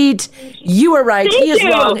cuddling sheet. You are right. Thank He is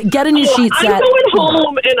you. wrong. Get a new sheet I'm set. going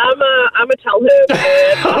home, and I'm a tell him.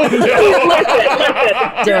 Listen.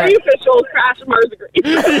 Very official. Crash and Mars agree.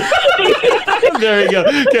 There you go.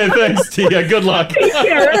 Okay, thanks, Tia. Good luck. Take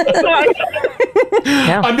care. Bye.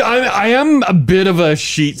 I am a bit of a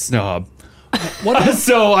sheet snob.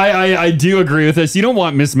 So I do agree with this. You don't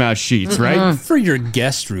want mismatched sheets, right? For your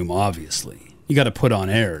guest room, obviously. You got to put on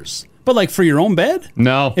airs. But like for your own bed?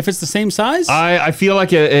 No. If it's the same size? I feel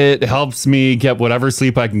like it helps me get whatever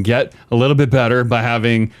sleep I can get a little bit better by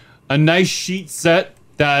having a nice sheet set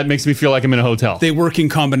that makes me feel like I'm in a hotel. They work in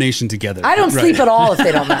combination together. I don't sleep at all if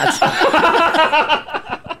they don't match.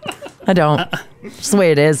 I don't. It's the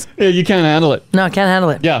way it is. Yeah, you can't handle it. No, I can't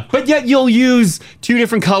handle it. Yeah, but yet you'll use 2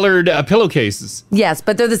 different colored pillowcases. Yes,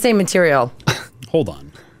 but they're the same material. Hold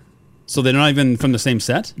on. So they're not even from the same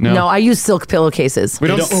set? No, I use silk pillowcases. We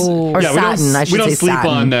don't, or satin, I should we don't say sleep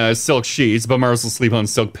satin. on silk sheets, but Mars will sleep on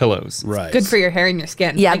silk pillows. Right. Good for your hair and your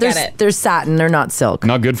skin. Yeah, I get it. there's satin. They're not silk.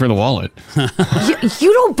 Not good for the wallet.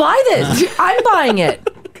 You don't buy this. I'm buying it.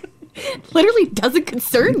 Literally doesn't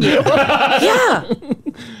concern you. Yeah.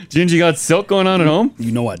 Gingy got silk going on at home?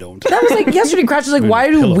 You know I don't. That was like yesterday. Crash was like, why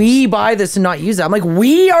do we buy this and not use it? I'm like,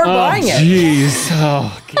 we are buying it. Jeez.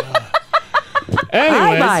 Oh, God.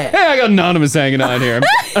 Anyways, buy it. hey, I got Anonymous hanging on here.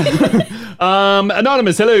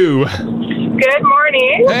 Anonymous, hello. Good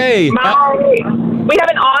morning. Hey. We have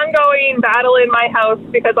an ongoing battle in my house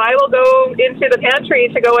because I will go into the pantry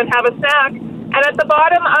to go and have a snack, and at the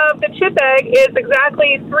bottom of the chip bag is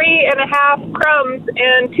exactly 3.5 crumbs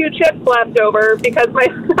and 2 chips left over because my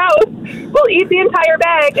spouse will eat the entire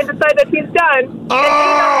bag and decide that he's done.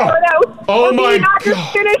 Oh my not God.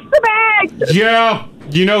 just finish the bag. Yeah.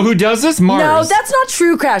 You know who does this? Mars. No, that's not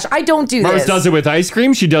true, Crash. I don't do Mars this. does it with ice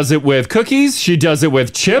cream. She does it with cookies. She does it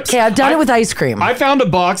with chips. Okay, I've done it with ice cream. I found a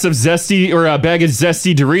box of zesty or a bag of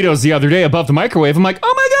zesty Doritos the other day above the microwave. I'm like,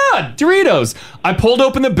 oh my God, Doritos. I pulled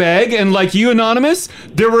open the bag and like you, Anonymous,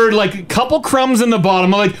 there were like a couple crumbs in the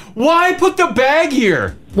bottom. I'm like, why put the bag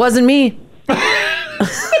here? Wasn't me.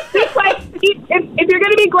 Just like, if you're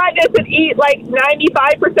going to be gluttonous and eat like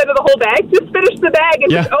 95% of the whole bag, just finish the bag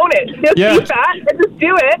and just own it. Just eat that and just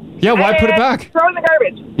do it. Yeah, why put it back? Throw in the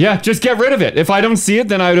garbage. Yeah, just get rid of it. If I don't see it,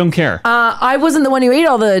 then I don't care. I wasn't the one who ate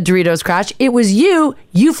all the Doritos, Crash. It was you.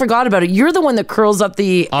 You forgot about it. You're the one that curls up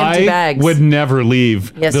the empty bags. I would never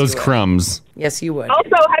leave Yes, those you would. crumbs. Yes, you would. Also,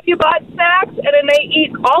 have you bought snacks and then they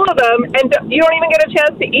eat all of them and you don't even get a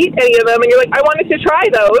chance to eat any of them and you're like, I wanted to try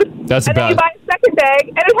those. That's and then you bad. buy a second bag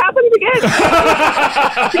and it happens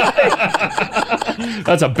again.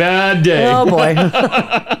 That's a bad day. Oh, boy.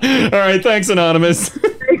 All right, thanks, Anonymous.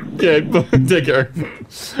 Okay, take care.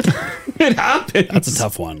 It happens. That's a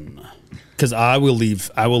tough one. Because I will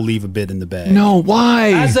leave a bit in the bag. No,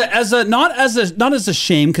 why? Not as a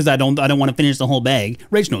shame because I don't want to finish the whole bag.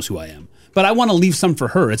 Rach knows who I am. But I want to leave some for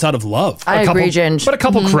her. It's out of love. I agree, Ginge. But a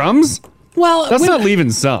couple crumbs? Well, That's not leaving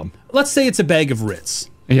some. Let's say it's a bag of Ritz.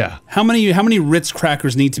 Yeah. How many Ritz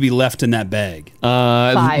crackers need to be left in that bag?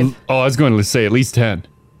 5. Oh, I was going to say at least 10.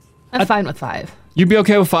 I'm fine with 5. You'd be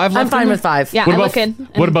okay with 5 left? I'm fine with 5. Yeah, What I about, look in.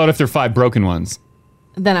 what about if they're 5 broken ones?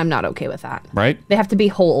 Then I'm not okay with that. Right? They have to be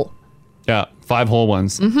whole. Yeah, 5 whole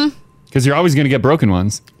ones. Mm-hmm. Because you're always going to get broken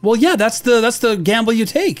ones. Well, yeah, that's the gamble you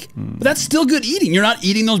take. But that's still good eating. You're not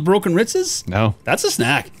eating those broken Ritzes? No. That's a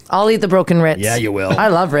snack. I'll eat the broken Ritz. Yeah, you will. I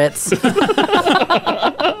love Ritz. Lynette,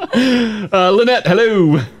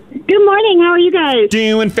 hello. Good morning. How are you guys?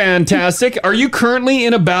 Doing fantastic. Are you currently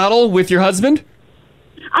in a battle with your husband?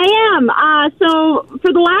 I am. So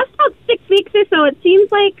for the last about 6 weeks or so, it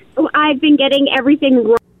seems like I've been getting everything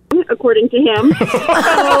wrong, according to him.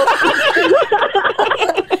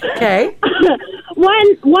 Okay.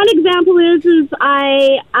 One example is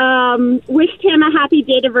I wished him a happy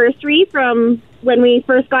date-iversary from when we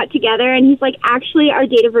first got together, and he's like, actually, our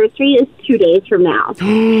date-iversary is 2 days from now.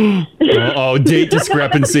 Oh, date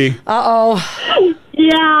discrepancy. Uh-oh.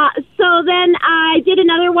 Yeah, so then I did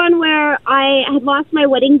another one where I had lost my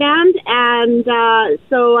wedding band, and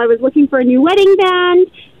so I was looking for a new wedding band,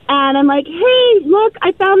 and I'm like, hey, look,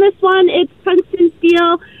 I found this one. It's tungsten steel.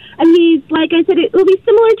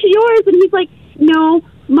 And he's like, no,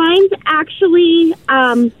 mine's actually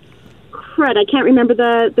crud. I can't remember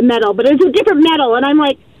the metal, but it's a different metal. And I'm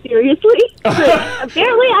like, seriously?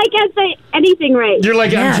 Apparently, I can't say anything right. You're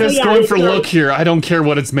like, I'm just going for look here. I don't care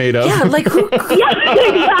what it's made of. Yeah, like who? Yeah,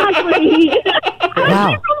 exactly.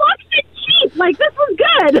 Wow. Looks cheap. Like, this was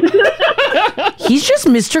good. He's just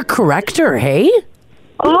Mr. Corrector, hey?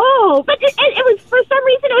 Oh, but it was, for some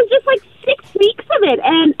reason, it was just like 6 weeks of it.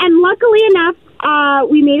 And luckily enough,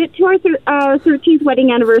 we made it to our 13th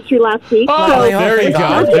wedding anniversary last week. Oh, so there you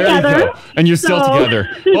go. There you go. And you're still together.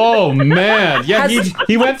 Oh, man. Yeah,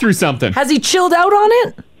 he went through something. Has he chilled out on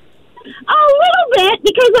it? A little bit,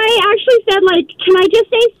 because I actually said, like, can I just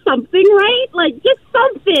say something right? Like, just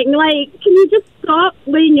something. Like, can you just stop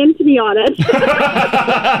laying into me on it? It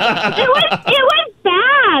was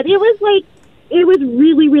bad. It was like, it was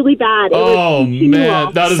really, really bad. Oh,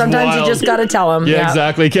 man. That is Sometimes wild. you just got to tell him. Yeah,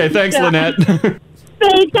 exactly. Okay, thanks, Lynette.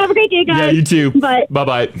 Thanks. Have a great day, guys. Yeah, you too. Bye.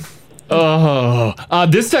 Bye-bye. Oh,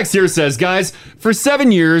 this text here says, guys, for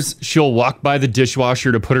 7 years, she'll walk by the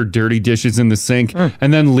dishwasher to put her dirty dishes in the sink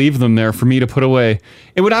and then leave them there for me to put away.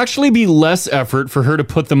 It would actually be less effort for her to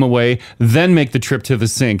put them away, then make the trip to the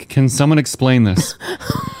sink. Can someone explain this?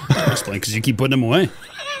 Explain, because you keep putting them away.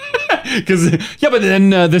 But then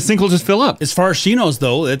the sink will just fill up. As far as she knows,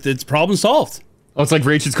 though, it's problem solved. Oh, it's like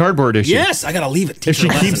Rachel's cardboard issue. Yes, I gotta leave it. If she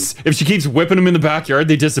keeps whipping them in the backyard,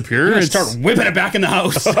 they disappear. And start whipping it back in the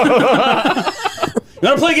house. You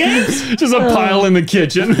wanna play games? Just a pile in the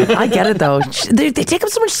kitchen. I get it though. They take up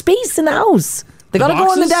so much space in the house. They gotta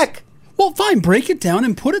go on the deck. Well, fine. Break it down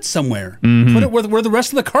and put it somewhere. Mm-hmm. Put it where the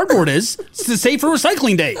rest of the cardboard is. To save for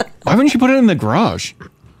recycling day. Why wouldn't you put it in the garage?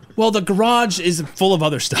 Well, the garage is full of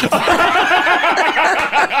other stuff.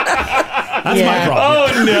 That's my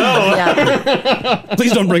problem. Oh, no.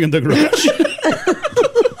 Please don't bring in the garage.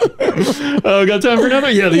 Oh, got time for another?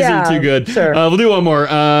 Yeah, these are too good. Sure. We'll do one more.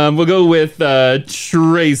 We'll go with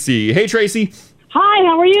Tracy. Hey, Tracy. Hi,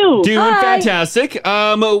 how are you? Doing fantastic.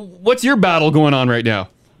 What's your battle going on right now?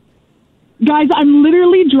 Guys, I'm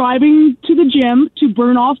literally driving to the gym to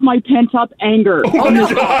burn off my pent-up anger. Oh, no.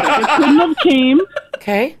 I couldn't have came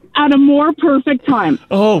at a more perfect time.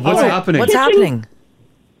 Oh, what's happening? What's happening?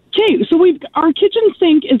 Okay, so our kitchen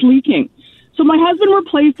sink is leaking. So my husband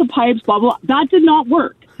replaced the pipes, blah, blah, blah. That did not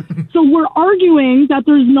work. So we're arguing that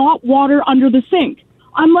there's not water under the sink.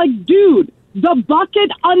 I'm like, dude, the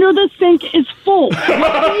bucket under the sink is full.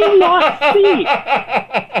 What do you not see?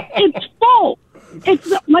 It's full.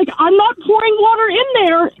 It's like, I'm not pouring water in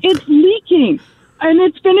there. It's leaking. And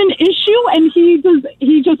it's been an issue, and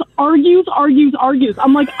he just argues.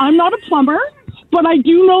 I'm like, I'm not a plumber, but I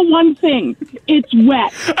do know one thing. It's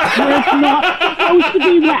wet. Where it's not supposed to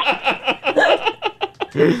be wet.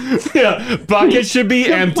 Yeah, bucket should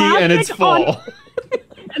be empty and it's full.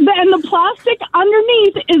 And the plastic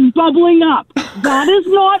underneath is bubbling up. That is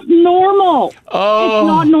not normal. Oh. It's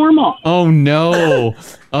not normal. Oh, no.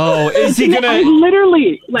 Oh, is he going I to...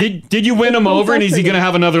 literally... Did you win him over, and is he going to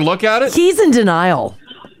have another look at it? He's in denial.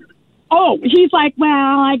 Oh, he's like, well,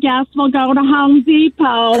 I guess we'll go to Home Depot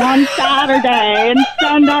on Saturday and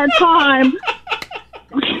spend our time.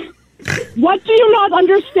 What do you not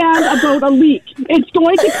understand about a leak? It's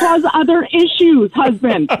going to cause other issues,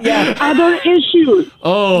 husband. Yeah. Other issues.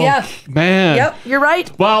 Oh, Yeah. man. Yep, you're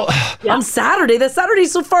right. Well, On Saturday. That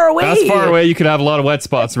Saturday's so far away. that's far away. You could have a lot of wet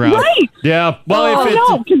spots around. Right. Yeah. Well, Oh,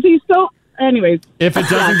 no, because he's so... Anyways. if it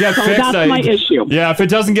doesn't get so fixed, that's my issue. Yeah, if it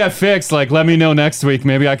doesn't get fixed, like, let me know next week.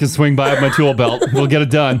 Maybe I can swing by with my tool belt. We'll get it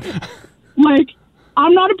done. Like,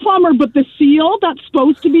 I'm not a plumber, but the seal that's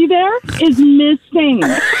supposed to be there is missing.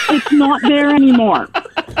 It's not there anymore. All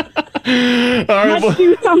right, Let's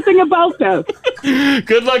do something about this.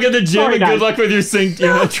 good luck at the gym. Sorry, and good guys. luck with your sink,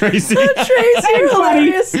 Tracy. Tracy, you're Thanks, buddy.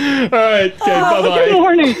 hilarious. All right. Okay, bye-bye. Good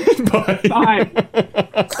morning. Bye.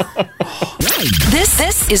 Bye.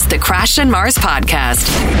 This is the Crash and Mars podcast.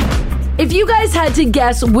 If you guys had to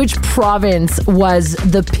guess which province was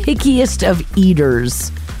the pickiest of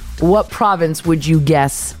eaters, what province would you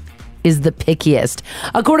guess is the pickiest?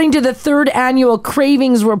 According to the 3rd annual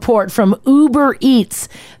Cravings report from Uber Eats,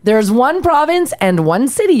 there's one province and one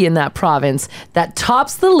city in that province that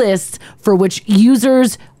tops the list for which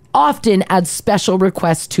users often add special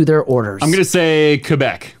requests to their orders. I'm going to say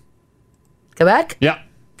Quebec. Quebec? Yeah.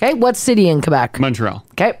 Okay, what city in Quebec? Montreal.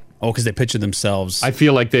 Okay. Oh, because they picture themselves. I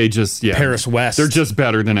feel like they just, Paris West. They're just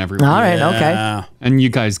better than everyone. All right, okay. And you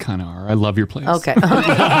guys kind of are. I love your place. Okay.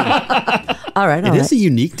 All right, It is a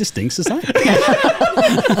unique, distinct society.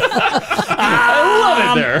 I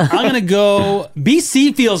love it there. I'm going to go...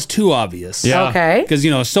 BC feels too obvious. Yeah. Okay.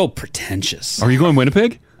 Because, so pretentious. Are you going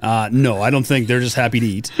Winnipeg? No, I don't think they're just happy to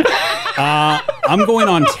eat. I'm going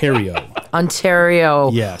Ontario.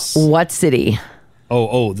 Ontario. Yes. What city?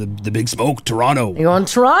 The big smoke, Toronto. You're going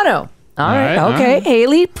Toronto. All right. Okay.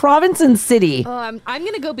 Haley, province and city. I'm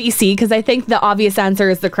going to go BC because I think the obvious answer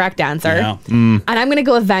is the correct answer. Yeah. And I'm going to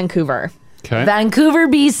go with Vancouver. Okay. Vancouver,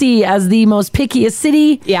 BC as the most pickiest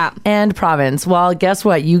city and province. Well, guess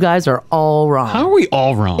what? You guys are all wrong. How are we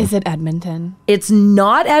all wrong? Is it Edmonton? It's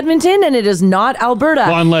not Edmonton and it is not Alberta.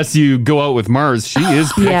 Well, unless you go out with Mars, she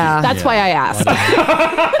is picky. Yeah. That's why I asked.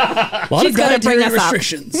 A lot She's of gonna bring dietary us up.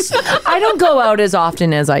 restrictions. I don't go out as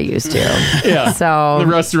often as I used to. Yeah. So The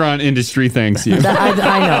restaurant industry thanks you.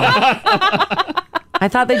 I know. I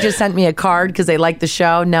thought they just sent me a card because they liked the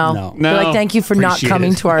show. No. They're like, thank you for not Appreciate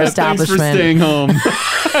coming it. to our establishment. Thanks for staying home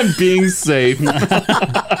and being safe.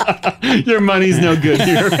 Your money's no good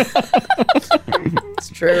here. It's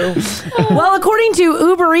true. Well, according to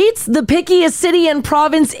Uber Eats, the pickiest city and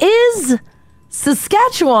province is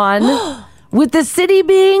Saskatchewan, with the city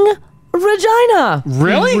being Regina.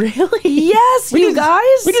 Really? Really? Yes, you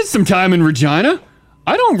guys. We did some time in Regina.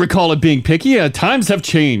 I don't recall it being picky. Times have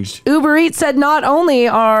changed. Uber Eats said not only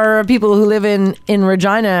are people who live in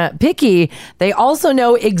Regina picky, they also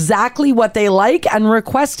know exactly what they like and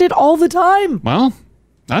request it all the time. Well,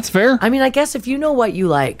 that's fair. I mean, I guess if you know what you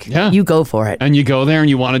like, Yeah. you go for it. And you go there and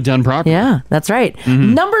you want it done properly. Yeah, that's right.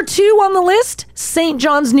 Number 2 on the list, St.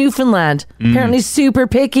 John's, Newfoundland. Apparently super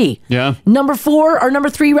picky. Yeah. Number 3,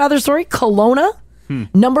 Kelowna.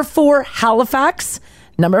 Number 4, Halifax.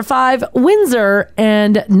 Number 5, Windsor.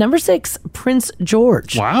 And number 6, Prince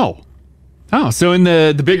George. Wow. Oh, so in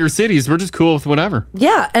the bigger cities, we're just cool with whatever.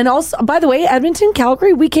 Yeah, and also, by the way, Edmonton,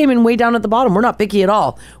 Calgary, we came in way down at the bottom. We're not picky at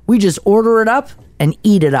all. We just order it up and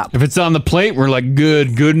eat it up. If it's on the plate, we're like,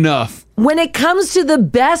 good enough. When it comes to the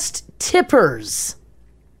best tippers,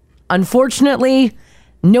 unfortunately,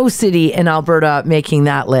 no city in Alberta making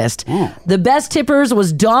that list. The best tippers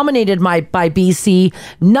was dominated by BC.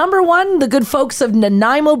 Number 1, the good folks of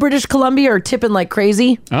Nanaimo, British Columbia are tipping like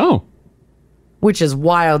crazy. Oh. Which is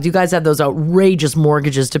wild. You guys have those outrageous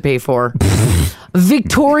mortgages to pay for.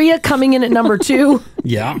 Victoria coming in at number 2.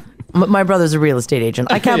 Yeah. My brother's a real estate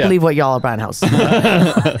agent. I can't Yeah. believe what y'all are buying house.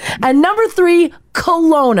 And number 3,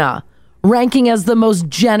 Kelowna, ranking as the most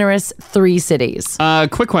generous 3 cities.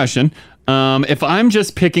 Quick question. If I'm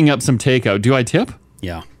just picking up some takeout, do I tip?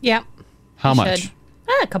 Yeah. Yep. How You much? should.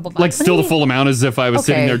 A couple bucks. Like still the full amount as if I was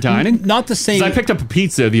sitting Okay. there dining? Not the same. 'Cause I picked up a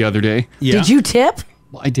pizza the other day. Yeah. Did you tip?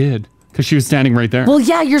 Well, I did. Because she was standing right there. Well,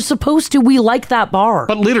 yeah, you're supposed to. We like that bar.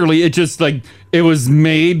 But literally, it just like, it was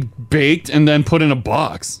made, baked, and then put in a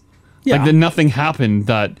box. Yeah. Like, then nothing happened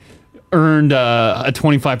that earned a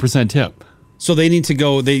 25% tip. So they need to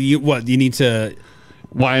go. You need to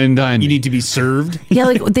wine and dine. You need to be served. Yeah,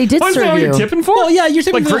 like they did What's that serve what you. you're tipping for? Well, yeah, you're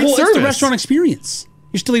tipping Like for the great whole. It's the service. restaurant experience.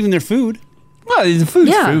 You're still eating their food. Well, the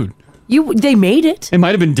food's Yeah. food. They made it. It might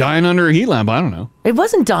have been dying under a heat lamp. I don't know. It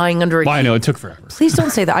wasn't dying under a Well, I know it took forever. Please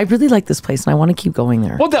don't say that. I really like this place and I want to keep going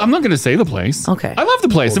there. Well, I'm not going to say the place. Okay. I love the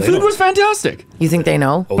place. The they food know. was fantastic. You think they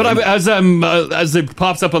know? But as it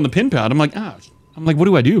pops up on the pin pad, I'm like, what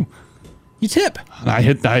do I do? You tip. I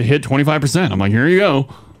hit 25%. I'm like, here you go.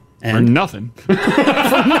 And or nothing.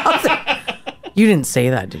 You didn't say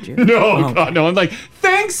that, did you? No, God, no. I'm like,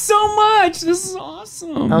 thanks so much. This is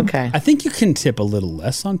awesome. Okay. I think you can tip a little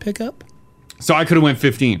less on pickup. So I could have went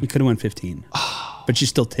 15. We could have went 15, but you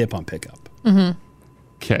still tip on pickup.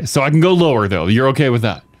 Okay, so I can go lower though. You're okay with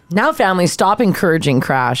that? Now, family, stop encouraging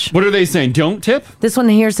Crash. What are they saying? Don't tip? This one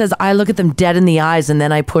here says, I look at them dead in the eyes and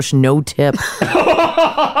then I push no tip.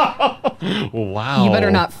 Wow. You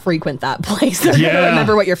better not frequent that place. They're Yeah. gonna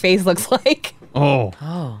remember what your face looks like. Oh.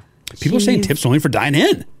 People are saying tips only for dine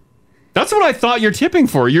in. That's what I thought you're tipping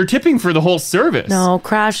for. You're tipping for the whole service. No,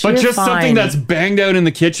 Crash, But you're just fine. something that's banged out in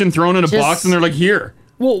the kitchen, thrown in a Just- box, and they're like, here.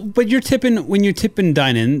 Well, but you're tipping when you tip in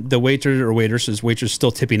dine in. The waiter or waitress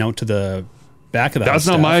still tipping out to the back of the house. That's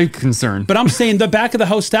not staff. my concern. But I'm saying the back of the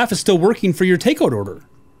house staff is still working for your takeout order.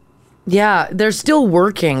 Yeah, they're still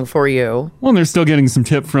working for you. Well, they're still getting some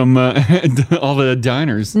tip from all the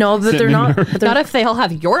diners. No, but sitting they're in not. there. but they're- Not if they all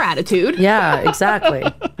have your attitude. Yeah, exactly.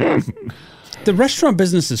 The restaurant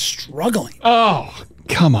business is struggling. Oh,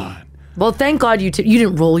 come on. Well, thank God you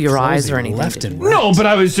didn't roll your eyes or anything. Left did and you? right. No, but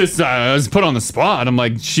I was just, I was put on the spot. I'm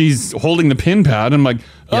like, she's holding the pin pad. I'm like,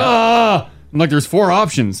 I'm like, there's 4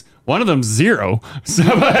 options. One of them's 0. So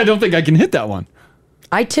I don't think I can hit that one.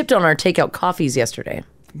 I tipped on our takeout coffees yesterday.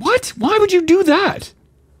 What? Why would you do that?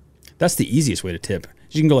 That's the easiest way to tip.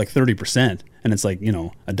 You can go like 30%, and it's like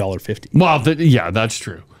 $1.50. Well, yeah, that's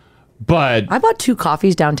true. But I bought 2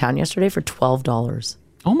 coffees downtown yesterday for $12.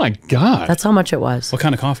 Oh my God. That's how much it was. What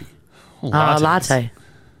kind of coffee? Latte.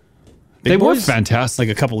 They were boys? fantastic.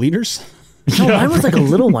 Like a couple liters? No, mine was like a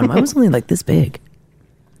little one. Mine was only like this big.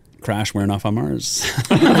 Crash wearing off on Mars.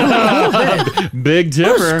 Big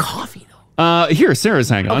tipper. Where's coffee though? Here, Sarah's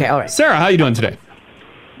hanging on. Okay, all right. Sarah, how you doing today?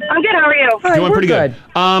 I'm good. How are you? Doing pretty good.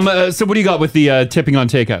 So what do you got with the tipping on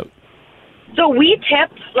takeout? So we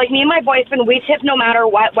tip, like me and my boyfriend, we tip no matter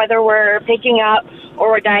what, whether we're picking up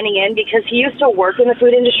or we're dining in, because he used to work in the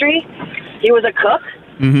food industry. He was a cook.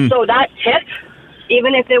 Mm-hmm. So that tip,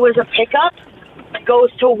 even if it was a pickup,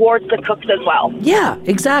 goes towards the cooks as well. Yeah,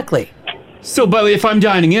 exactly. So, but if I'm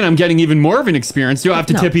dining in, I'm getting even more of an experience. Do I have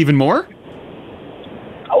to tip even more?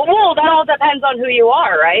 Well, that all depends on who you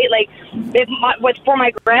are, right? Like, for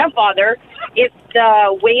my grandfather, if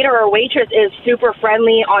the waiter or waitress is super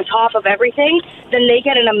friendly on top of everything, then they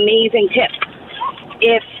get an amazing tip.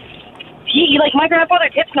 If my grandfather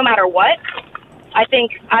tips no matter what. I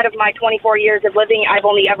think out of my 24 years of living, I've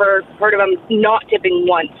only ever heard of him not tipping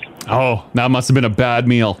once. Oh, that must have been a bad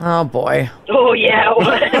meal. Oh boy. Oh yeah,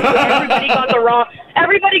 everybody got the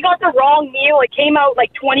wrong meal. It came out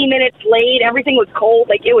like 20 minutes late. Everything was cold.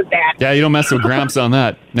 Like, it was bad. Yeah, you don't mess with Gramps on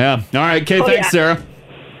that. Yeah. All right, okay, thanks, yeah. Sarah.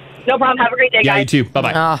 No problem. Have a great day, Yeah, guys. you too.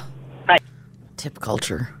 Bye-bye. Bye. Tip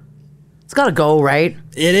culture. It's got to go, right?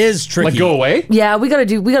 It is tricky. Like, go away? Yeah, we gotta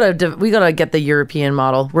get the European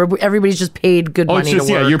model where everybody's just paid good money to work.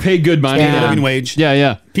 Yeah, you're paid good money. Yeah. Living wage.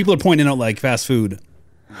 Yeah. People are pointing out like fast food.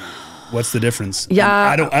 What's the difference? Yeah.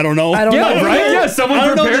 I don't know. I don't know. Right? Yeah, someone I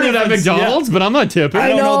don't know prepared the it at difference. McDonald's, but I'm not tipping. I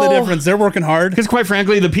don't know the difference. They're working hard. Because quite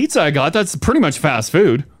frankly, the pizza I got, that's pretty much fast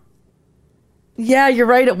food. Yeah, you're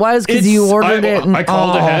right. It was because you ordered it. And, I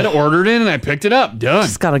called ahead, ordered it, and I picked it up. Done.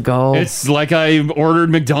 Just gotta go. It's like I ordered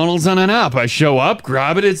McDonald's on an app. I show up,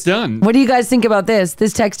 grab it, it's done. What do you guys think about this?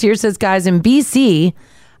 This text here says, guys, in BC,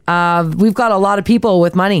 we've got a lot of people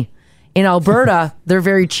with money. In Alberta, they're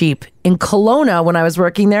very cheap. In Kelowna, when I was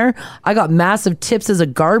working there, I got massive tips as a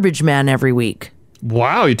garbage man every week.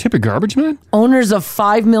 Wow, you tip a garbage man? Owners of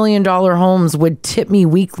 $5 million homes would tip me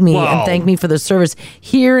weekly and thank me for the service.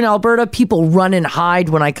 Here in Alberta, people run and hide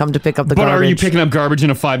when I come to pick up the garbage. But are you picking up garbage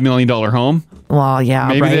in a $5 million home? Well, yeah,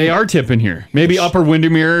 Maybe they are tipping here. Maybe Upper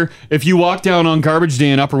Windermere, if you walk down on garbage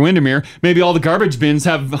day in Upper Windermere, maybe all the garbage bins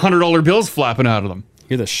have $100 bills flapping out of them.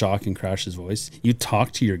 Hear the shock in Crash's voice. You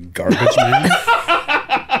talk to your garbage man?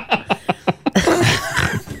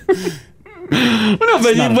 Well, no,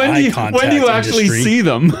 but when do you actually see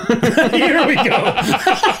them? Here we go.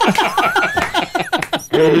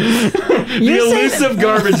 The elusive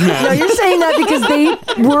garbage man. No, you're saying that because they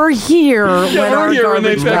were here when our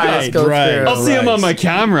garbage guys go through. I'll see them on my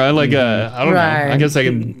camera. Like, I don't know. I guess I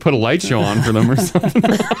can put a light show on for them or something.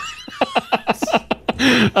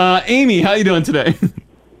 Amy, how you doing today?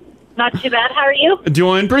 Not too bad. How are you?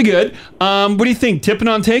 Doing pretty good. What do you think? Tipping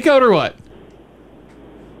on takeout or what?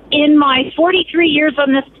 In my 43 years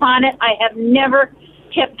on this planet, I have never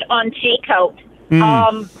tipped on takeout.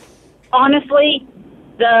 Honestly,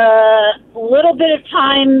 the little bit of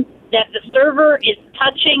time that the server is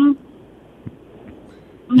touching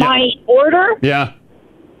my order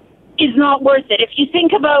is not worth it. If you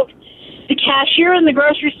think about the cashier in the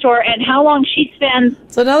grocery store and how long she spends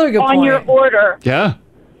on your order, I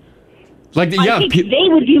think they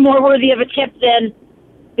would be more worthy of a tip than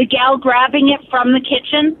the gal grabbing it from the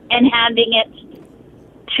kitchen and handing it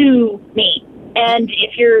to me. And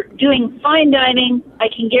if you're doing fine dining, I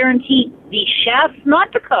can guarantee the chefs,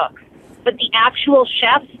 not the cooks, but the actual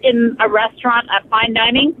chefs in a restaurant at fine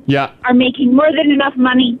dining are making more than enough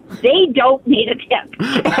money. They don't need a tip.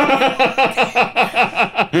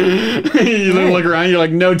 You look around, you're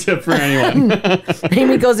like, no tip for anyone.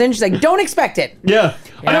 Amy goes in, she's like, don't expect it.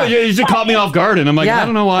 I know, you just caught me off guard, and I'm like, I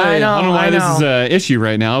don't know why. I don't know why this is an issue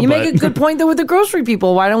right now. You make a good point though with the grocery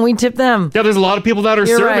people. Why don't we tip them? Yeah, there's a lot of people that are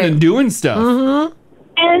serving and doing stuff. Mm-hmm.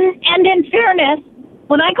 And in fairness,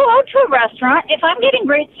 when I go out to a restaurant, if I'm getting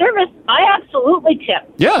great service, I absolutely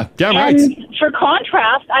tip. Yeah, damn right. And for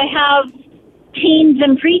contrast, I have teens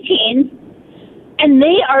and preteens, and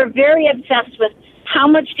they are very obsessed with how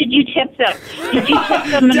much did you tip them? Did you tip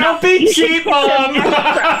them enough? Don't be cheap, Mom!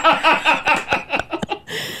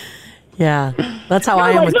 Yeah, that's how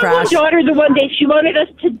I am with Crash. My daughter, the one day, she wanted us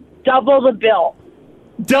to double the bill.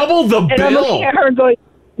 Double the bill? And I'm looking at her going,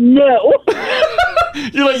 no.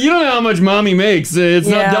 You're like, you don't know how much Mommy makes. It's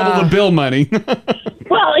not double the bill money.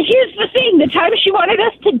 Well, here's the thing. The time she wanted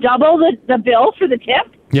us to double the bill for the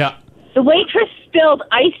tip, The waitress spilled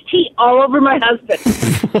iced tea all over my husband.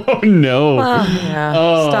 Oh, no. Well, yeah,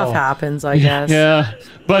 Oh. stuff happens, I guess. Yeah,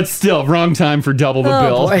 but still, wrong time for double the Oh,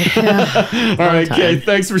 bill. boy. All right, Kay,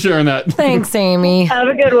 thanks for sharing that. Thanks, Amy. Have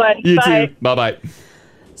a good one. You Bye. too. Bye-bye.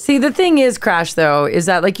 See, the thing is, Crash, though, is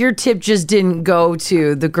that like your tip just didn't go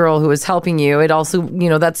to the girl who was helping you. It also,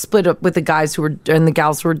 that split up with the guys who were and the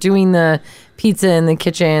gals who were doing the pizza in the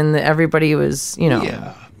kitchen. Everybody was,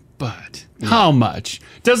 Yeah, but how much?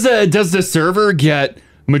 Does the server get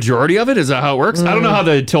majority of it? Is that how it works? I don't know how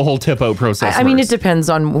the whole tip out process I mean, works. it depends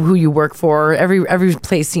on who you work for. Every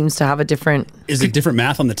place seems to have a different. Is it different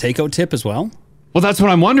math on the takeout tip as well? Well, that's what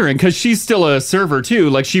I'm wondering, because she's still a server too.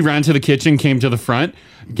 Like, she ran to the kitchen, came to the front,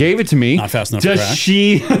 gave it to me. Not fast enough Does to crash.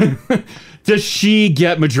 she does she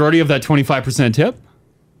get majority of that 25% tip?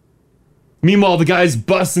 Meanwhile, the guys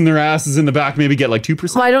busting their asses in the back maybe get like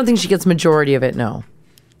 2%. Well, I don't think she gets majority of it. No.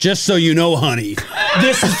 Just so you know, honey,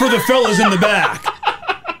 this is for the fellas in the back.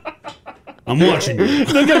 I'm watching you.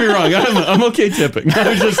 Don't get me wrong. I'm okay tipping. I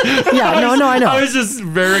was just I know. I was just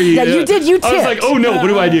very. Yeah, you did. You tipped. I was like, oh no, what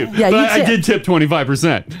do I do? Yeah, but you I did tip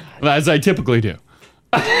 25%, as I typically do.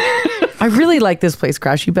 I really like this place,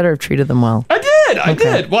 Crash. You better have treated them well. I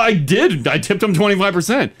did. Well, I did. I tipped them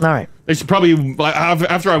 25%. All right. They should probably,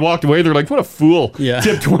 after I walked away, they're like, what a fool. Yeah.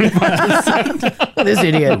 Tip 25%. This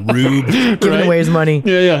idiot. Rube. Giving away his money.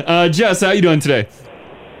 Yeah. Jess, how you doing today?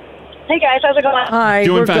 Hey guys, how's it going? Hi.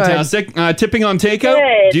 Doing we're good. fantastic. Tipping on takeout?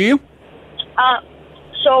 Good. Do you?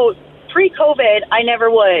 So pre-COVID, I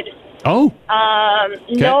never would. Oh.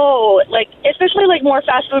 No, like especially like more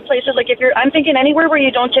fast food places. Like I'm thinking anywhere where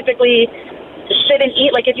you don't typically sit and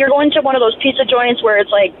eat. Like if you're going to one of those pizza joints where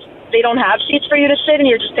it's like they don't have seats for you to sit and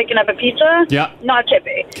you're just picking up a pizza. Yeah. Not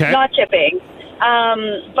tipping. Okay. Not tipping.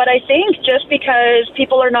 But I think just because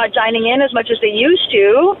people are not dining in as much as they used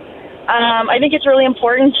to, I think it's really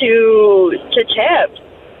important to tip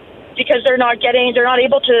because they're not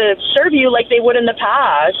able to serve you like they would in the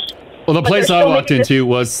past. Well, the But place they're I still walked making into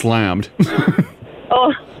was slammed.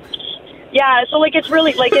 Oh, yeah. So, like, it's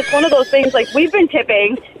really, like, it's one of those things, like, we've been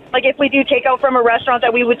tipping. Like, if we do takeout from a restaurant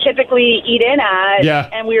that we would typically eat in at, Yeah.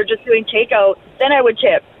 and we were just doing takeout, then I would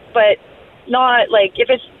tip. But not, like, if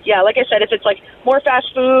it's, yeah, like I said, if it's, like, more fast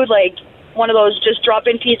food, like, one of those just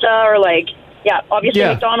drop-in pizza or, like, yeah, obviously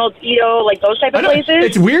Yeah. McDonald's, Edo, like, those type I of know, places.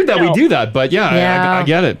 it's weird that we no. do that, but yeah, Yeah. I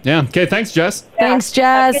get it. Yeah. Okay, thanks, Jess. Thanks,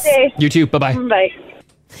 Have a Jess. good day. You too. Bye-bye. Bye.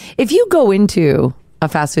 If you go into a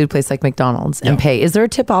fast food place like McDonald's and pay, is there a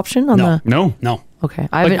tip option on the? No. Okay,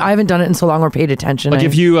 I haven't done it in so long or paid attention. Like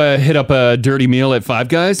if you hit up a dirty meal at Five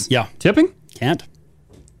Guys, tipping? Can't.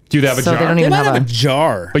 Do they have a So jar? they don't even They might have have a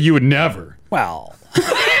jar. But you would never. Well,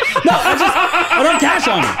 I don't have cash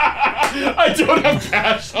on me. I don't have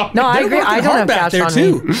cash on No, I They're agree. working I don't hard have back cash there on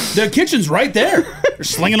too. me. The kitchen's right there. They're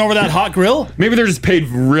slinging over that hot grill. Maybe they're just paid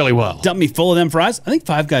really well. Dump me full of them fries. I think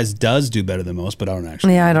Five Guys does do better than most, but I don't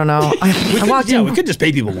actually. Yeah, I don't know. We could just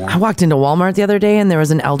pay people more. I walked into Walmart the other day and there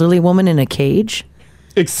was an elderly woman in a cage.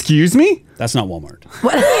 Excuse me? That's not Walmart.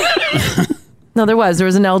 No, there was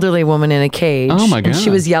an elderly woman in a cage. Oh, my And she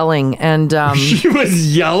God. was yelling and She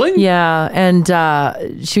was yelling? yeah,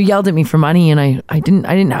 and she yelled at me for money and I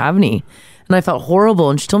didn't have any. And I felt horrible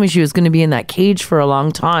and she told me she was going to be in that cage for a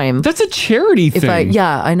long time. That's a charity thing.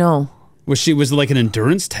 Yeah, I know. Was it like an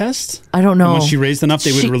endurance test? I don't know. And when she raised enough,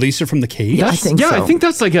 they would She- release her from the cage? Yeah, I think Yeah, so. I think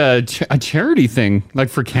that's like a charity thing, like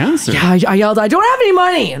for cancer. Yeah, I yelled, I don't have any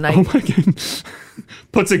money. And I, Oh my God.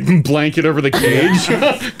 Puts a blanket over the cage.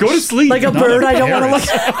 Go to sleep. like a bird, I don't want to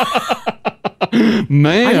look at.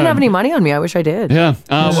 Man. I didn't have any money on me. I wish I did. Yeah.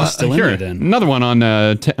 she's still in here, there then. another one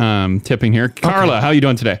on tipping here. Carla, how you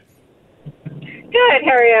doing today? Good.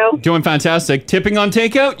 How are you? Doing fantastic. Tipping on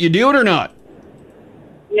takeout? You do it or not?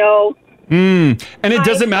 No. And it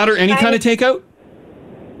doesn't matter any kind of takeout?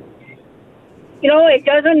 You know, it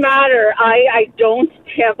doesn't matter. I don't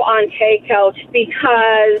tip on takeout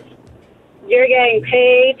because you're getting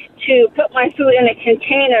paid to put my food in a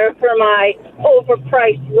container for my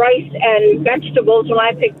overpriced rice and vegetables when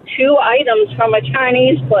I pick 2 items from a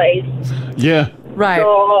Chinese place. Yeah. Right.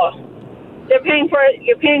 So you're paying for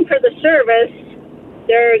the service.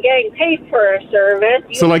 They're getting paid for a service.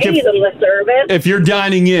 You So, like, pay them the service. If you're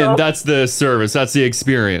dining in, So- that's the service. That's the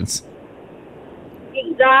experience.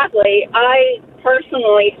 Exactly. I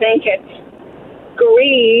personally think it's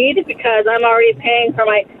greed because I'm already paying for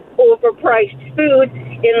my overpriced food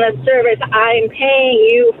in the service I'm paying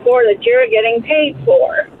you for that you're getting paid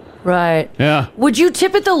for. Right. Yeah. Would you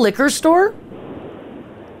tip at the liquor store?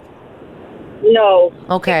 No.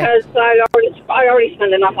 Okay. Because I already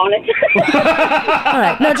spent enough on it. All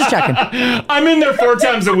right. No, just checking. I'm in there 4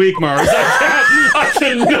 times a week, Mars. I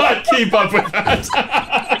cannot keep up with that.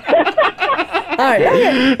 All right.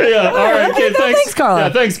 Yeah. All right. Okay. Thanks, Carla. Yeah.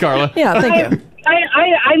 Thanks, Carla. Yeah. Thank you.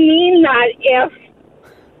 I mean that if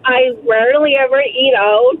I rarely ever eat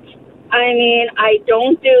out. I mean, I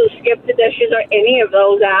don't do Skip the Dishes or any of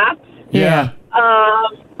those apps. Yeah.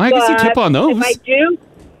 I guess you tip on those. If I do,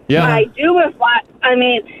 Yeah. I do. I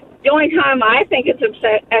mean, the only time I think it's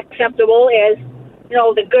acceptable is,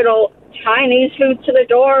 the good old Chinese food to the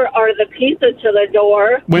door or the pizza to the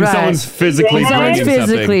door. When someone's physically bringing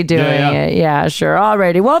physically something. doing Yeah. it. Yeah, sure.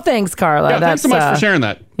 Alrighty. Well, thanks, Carla. Yeah, thanks so much for sharing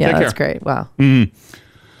that. Yeah, Take that's care. great. Wow. Mm.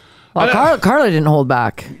 Well, Carla didn't hold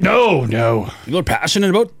back. No. People are passionate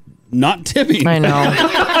about not tipping. I know.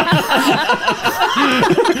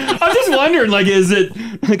 I'm just wondering, is it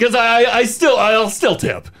because I'll still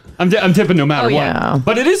tip. I'm tipping no matter yeah. what.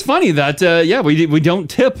 But it is funny that we don't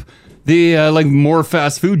tip the more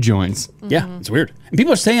fast food joints. Yeah, it's weird. And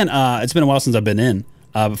people are saying it's been a while since I've been in,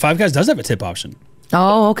 but Five Guys does have a tip option.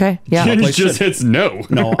 Oh, okay. Yeah. It just hits no.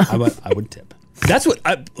 No, I would tip. That's what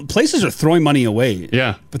places are throwing money away.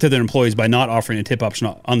 Yeah, but to their employees by not offering a tip option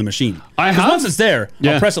on the machine. I have once it's there,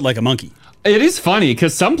 I'll press it like a monkey. It is funny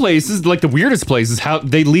because some places, like the weirdest places, how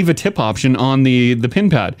they leave a tip option on the pin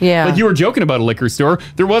pad. Yeah. Like you were joking about a liquor store.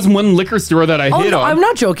 There was one liquor store that I hit no, on. I'm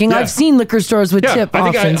not joking. Yeah. I've seen liquor stores with tip I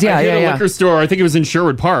think options. I hit a yeah. liquor store. I think it was in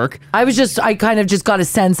Sherwood Park. I kind of just got a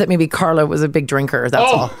sense that maybe Carla was a big drinker. That's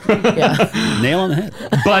all. Nail on the head.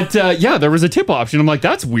 But there was a tip option. I'm like,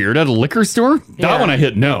 that's weird at a liquor store. That Yeah. one I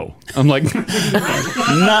hit no. I'm like,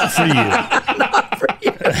 not for you. Not for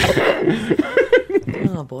you.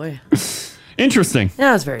 Oh boy. Interesting.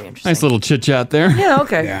 Yeah, it's very interesting. Nice little chit chat there. Yeah.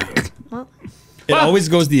 Okay. It always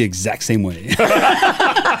goes the exact same way.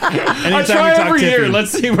 I try every year.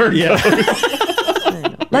 Let's see where it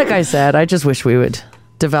goes. Like I said, I just wish we would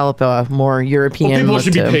develop a more European. People look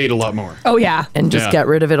should be to- paid a lot more. Oh yeah. and just get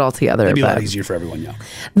rid of it altogether. It'd be a lot but- easier for everyone, yeah.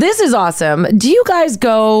 This is awesome. Do you guys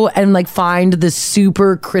go and find the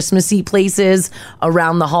super Christmassy places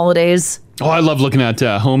around the holidays? Oh, I love looking at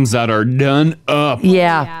homes that are done up.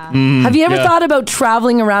 Yeah. Mm, Have you ever yeah. thought about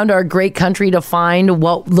traveling around our great country to find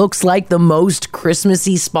what looks like the most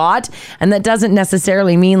Christmassy spot? And that doesn't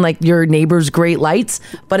necessarily mean your neighbor's great lights,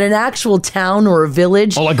 but an actual town or a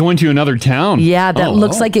village. Oh, like going to another town. Yeah, that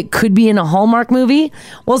looks like it could be in a Hallmark movie.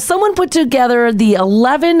 Well, someone put together the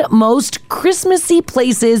 11 most Christmassy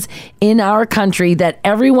places in our country that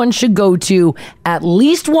everyone should go to at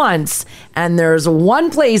least once. And there's one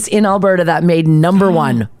place in Alberta that made number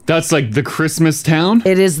one. That's like the Christmas town?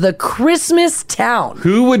 It is the Christmas town.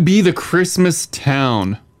 Who would be the Christmas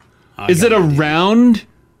town? Is it around?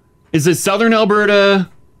 Is it southern Alberta?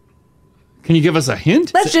 Can you give us a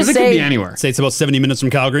hint? Let's just it say- could be anywhere. Say it's about 70 minutes from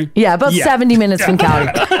Calgary. Yeah, about 70 minutes from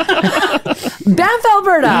Calgary. Banff,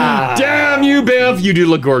 Alberta. Damn you, Banff. You do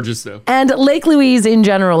look gorgeous, though. And Lake Louise in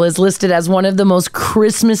general is listed as one of the most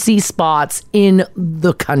Christmassy spots in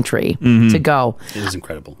the country to go. It is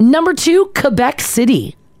incredible. Number 2, Quebec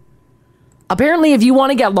City. Apparently, if you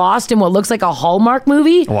want to get lost in what looks like a Hallmark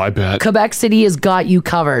movie, Oh, I bet. Quebec City has got you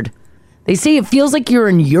covered. They say it feels like you're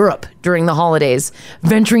in Europe during the holidays,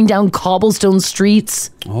 venturing down cobblestone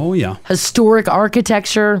streets, Oh, yeah. historic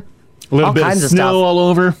architecture, A little all bit kinds of of snow stuff. all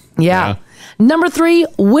over. Yeah. Number 3,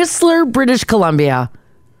 Whistler, British Columbia.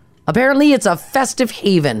 Apparently, it's a festive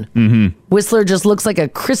haven. Mm-hmm. Whistler just looks like a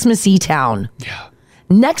Christmassy town. Yeah.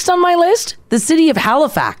 Next on my list, the city of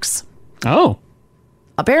Halifax. Oh.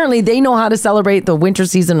 Apparently, they know how to celebrate the winter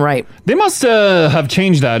season right. They must have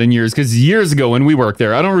changed that in years, because years ago when we worked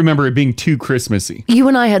there, I don't remember it being too Christmassy. You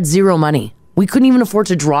and I had zero money. We couldn't even afford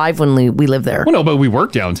to drive when we lived there. Well, no, but we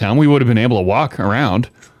worked downtown. We would have been able to walk around.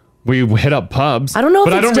 We hit up pubs. I don't know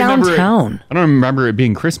if but it's downtown. I don't remember it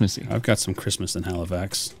being Christmassy. I've got some Christmas in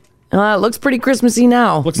Halifax. It looks pretty Christmassy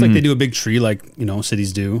now. Looks like they do a big tree like,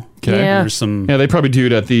 cities do. Okay. Yeah. There's some Yeah, they probably do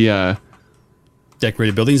it at the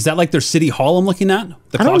decorated buildings. Is that like their city hall I'm looking at?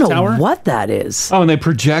 The I don't clock know tower? what that is. Oh, and they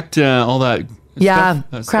project all that. Yeah,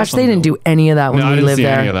 stuff, Crash, stuff they on didn't the do any of that when No, I we didn't lived see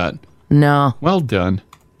there. any of that. No. Well done.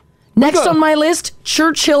 Next on my list,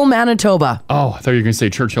 Churchill, Manitoba. Oh, I thought you were going to say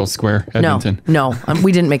Churchill Square, Edmonton. No,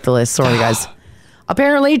 we didn't make the list. Sorry, guys.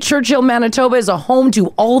 Apparently, Churchill, Manitoba is a home to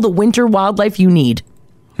all the winter wildlife you need.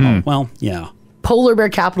 Well, yeah. Polar bear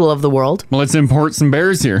capital of the world. Well, let's import some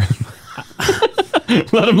bears here. Let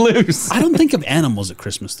them loose. I don't think of animals at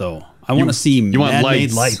Christmas, though. I want to see You want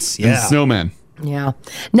man-made lights, lights. and Yeah. snowmen. Yeah.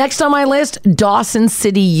 Next on my list, Dawson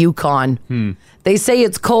City, Yukon. They say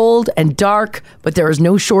it's cold and dark, but there is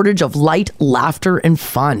no shortage of light, laughter, and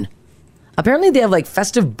fun. Apparently they have like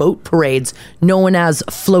festive boat parades known as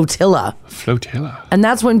flotilla. Flotilla. And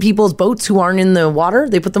that's when people's boats who aren't in the water,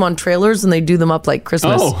 they put them on trailers and they do them up like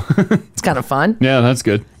Christmas. Oh. It's kind of fun. Yeah, that's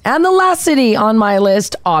good. And the last city on my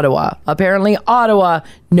list, Ottawa. Apparently Ottawa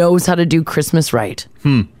knows how to do Christmas right.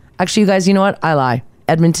 Actually, you guys, you know what? I lie.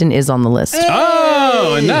 Edmonton is on the list.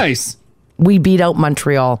 Oh, nice. We beat out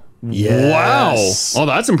Montreal. Yes. Wow. Oh,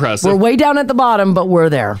 that's impressive. We're way down at the bottom, but we're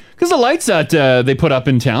there. Because the lights that they put up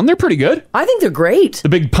in town, they're pretty good. I think they're great. The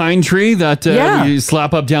big pine tree that you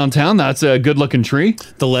slap up downtown, that's a good-looking tree.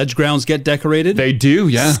 The ledge grounds get decorated. They do,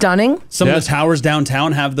 yeah. Stunning. Some of the towers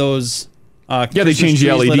downtown have those. They change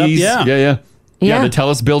the LEDs. Yeah, the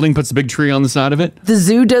TELUS building puts a big tree on the side of it. The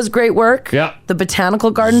zoo does great work. Yeah. The botanical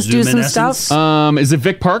gardens do some stuff. Is it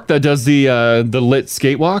Vic Park that does the lit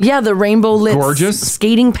skate walk? Yeah, the rainbow lit Gorgeous.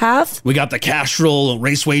 skating path. We got the Castrol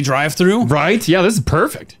Raceway drive-through. Right? Yeah, this is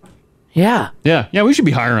perfect. Yeah. Yeah, we should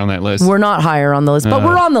be higher on that list. We're not higher on the list, but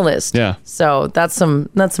we're on the list. Yeah. So that's some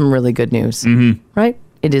really good news. Right?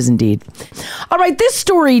 It is indeed. All right, this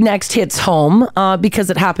story next hits home because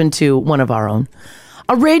it happened to one of our own.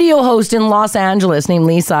 A radio host in Los Angeles named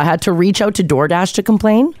Lisa had to reach out to DoorDash to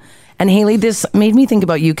complain. And Haley, this made me think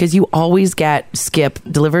about you because you always get Skip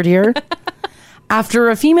delivered here. After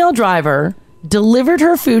a female driver delivered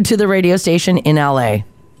her food to the radio station in LA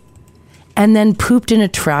and then pooped in a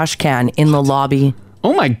trash can in the lobby.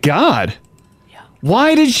 Oh my God. Yeah.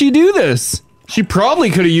 Why did she do this? She probably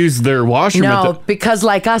could have used their washroom. No, because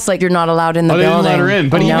like us, like you're not allowed in the building. They didn't let her in.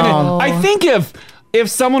 But I think if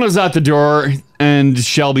someone was at the door and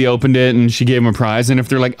Shelby opened it and she gave him a prize, and if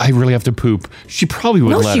they're like, I really have to poop, she probably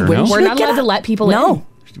would let her know. We're not allowed to let people in.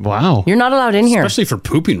 Wow. You're not allowed in here. Especially for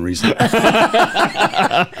pooping reasons.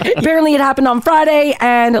 Apparently it happened on Friday,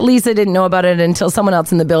 and Lisa didn't know about it until someone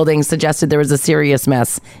else in the building suggested there was a serious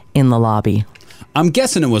mess in the lobby. I'm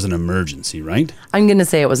guessing it was an emergency, right? I'm going to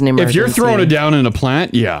say it was an emergency. If you're throwing it down in a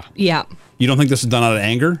plant, yeah. Yeah. You don't think this was done out of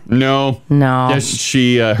anger? No.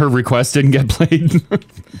 Yeah, her request didn't get played.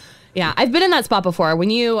 Yeah, I've been in that spot before. When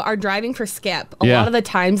you are driving for Skip, a lot of the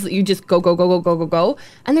times that you just go,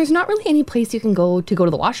 and there's not really any place you can go to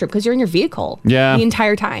the washroom because you're in your vehicle the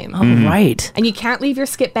entire time. Oh, right. And you can't leave your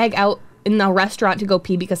Skip bag out in the restaurant to go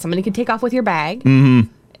pee because somebody could take off with your bag.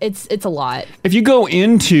 It's a lot. If you go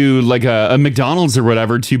into like a McDonald's or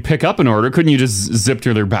whatever to pick up an order, couldn't you just zip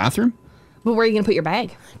to their bathroom? But where are you going to put your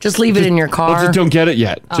bag? Just leave it in your car. Just don't get it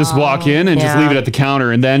yet. Just walk in and just leave it at the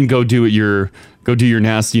counter and then go do your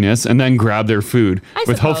nastiness and then grab their food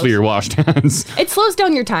with hopefully your washed hands. It slows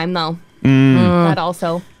down your time though. That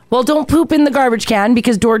also. Well, don't poop in the garbage can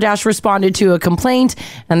because DoorDash responded to a complaint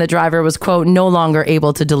and the driver was, quote, no longer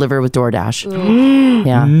able to deliver with DoorDash.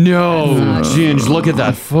 Yeah. No, Ginge, look at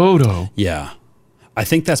that photo. Yeah. I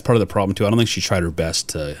think that's part of the problem too. I don't think she tried her best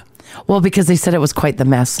to... Well, because they said it was quite the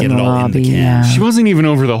mess Get in it the all in lobby. the can. Yeah. She wasn't even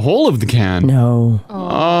over the hole of the can. No.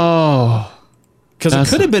 Oh. Because it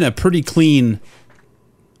could have been a pretty clean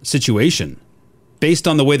situation based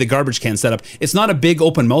on the way the garbage can's set up. It's not a big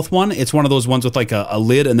open mouth one. It's one of those ones with like a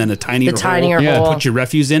lid and then a tinier hole to put your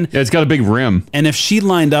refuse in. Yeah, it's got a big rim. And if she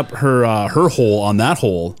lined up her hole on that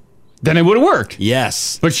hole... Then it would have worked.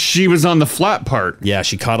 Yes. But she was on the flat part. Yeah,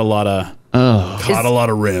 she caught a lot of... Caught a lot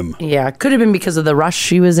of rim. Yeah, could have been because of the rush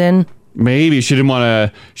she was in. Maybe she didn't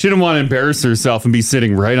want to embarrass herself and be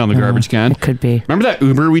sitting right on the garbage can. It could be. Remember that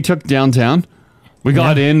Uber we took downtown? We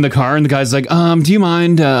got in the car and the guy's like, do you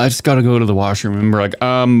mind? I just got to go to the washroom. And we're like,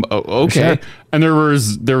 okay. Sure. And there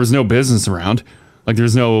was no business around. Like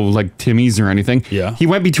there's no like Timmy's or anything. Yeah. He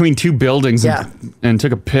went between two buildings and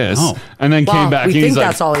took a piss and then came back. We and think he's like,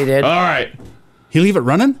 that's all he did. All right. He leave it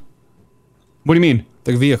running? What do you mean?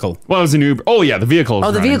 The vehicle. Well, it was an Uber. Oh yeah, the vehicle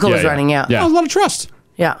was the running. vehicle was running, yeah. Yeah. Oh, a lot of trust.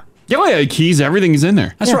 Yeah. Yeah, keys, everything's in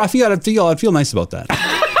there. That's right. I feel nice about that.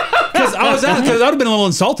 Because I would have been a little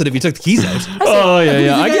insulted if he took the keys out.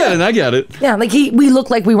 I get it. Yeah, like we looked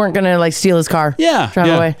like we weren't going to like steal his car. Yeah. Drive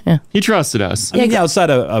away. Yeah. He trusted us. I mean, outside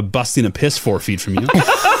of busting a piss 4 feet from you.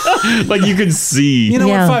 Like you could see. You know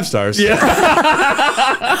what? 5 stars. Yeah.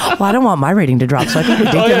 Well, I don't want my rating to drop, so I think we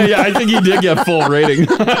did. Yeah. I think he did get full rating.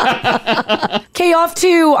 Okay, off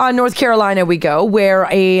to North Carolina we go, where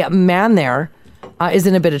a man there is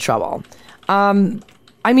in a bit of trouble.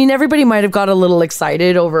 I mean, everybody might have got a little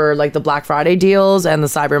excited over like the Black Friday deals and the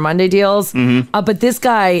Cyber Monday deals. But this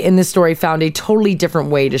guy in this story found a totally different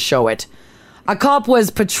way to show it. A cop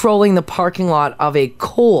was patrolling the parking lot of a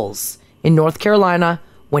Kohl's in North Carolina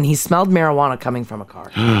when he smelled marijuana coming from a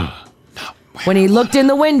car. When he looked in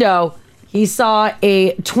the window, he saw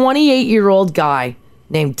a 28-year-old guy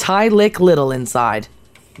named Ty Lick Little inside.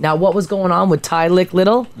 Now, what was going on with Tylik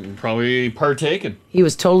Little? Probably partaken. He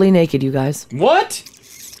was totally naked, you guys. What?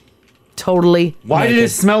 Totally. Why naked. did it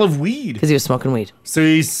smell of weed? Because he was smoking weed. So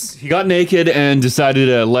he got naked and decided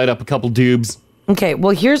to light up a couple dubs. Okay,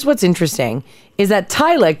 well, here's what's interesting, is that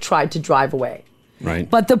Tylik tried to drive away. Right.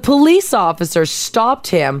 But the police officer stopped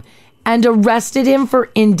him and arrested him for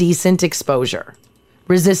indecent exposure,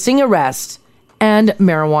 resisting arrest, and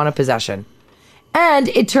marijuana possession. And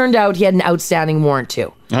it turned out he had an outstanding warrant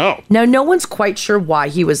too. Oh. Now, no one's quite sure why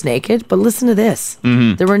he was naked, but listen to this.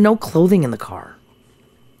 Mhm. There were no clothing in the car.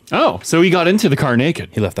 Oh, so he got into the car naked.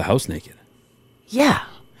 He left the house naked. Yeah.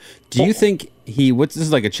 Do you think this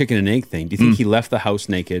is like a chicken and egg thing. Do you think he left the house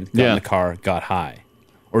naked, got in the car, got high?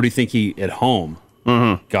 Or do you think he, at home,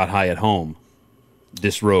 got high at home,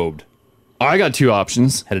 disrobed? I got two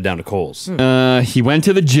options. Headed down to Kohl's. He went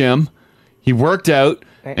to the gym, he worked out,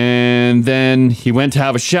 and then he went to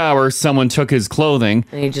have a shower. Someone took his clothing.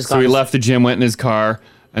 And he just so got he his- left the gym, went in his car,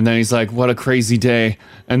 and then he's like, what a crazy day.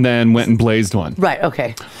 And then went and blazed one. Right,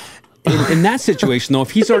 okay. In that situation, though, if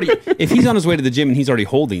he's on his way to the gym and he's already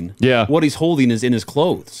holding, what he's holding is in his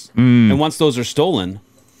clothes, and once those are stolen,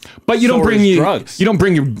 but you don't so are bring his you drugs. you don't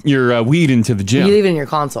bring your weed into the gym. You leave it in your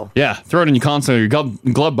console. Yeah, throw it in your console or your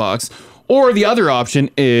glove box. Or the other option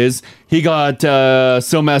is he got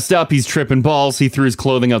so messed up he's tripping balls. He threw his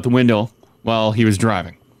clothing out the window while he was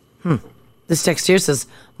driving. This text here says,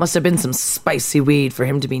 must have been some spicy weed for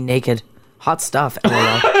him to be naked. Hot stuff.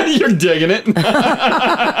 LOL. You're digging it. Your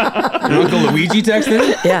Uncle Luigi texted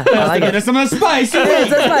it? Yeah, I like it. It's some spicy weed.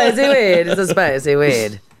 It's a spicy weed. It's a spicy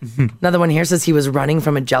weed. Another one here says he was running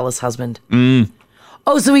from a jealous husband.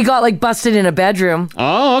 Oh, so he got like busted in a bedroom.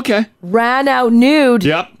 Oh, okay. Ran out nude.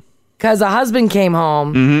 Yep. Because a husband came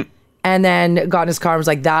home and then got in his car and was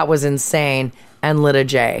like, that was insane, and lit a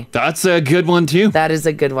J. That's a good one, too. That is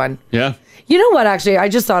a good one. Yeah. You know what, actually? I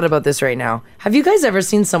just thought about this right now. Have you guys ever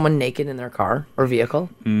seen someone naked in their car or vehicle?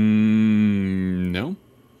 No.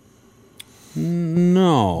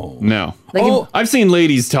 No. No. Like I've seen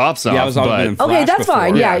ladies' tops off. Yeah, I was always but been Okay, that's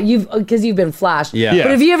fine. Yeah. Yeah, because you've been flashed. Yeah.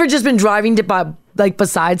 But have you ever just been driving like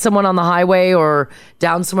beside someone on the highway or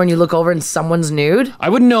down somewhere and you look over and someone's nude? I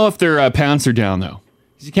wouldn't know if their pants are down, though.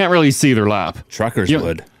 'Cause you can't really see their lap. Truckers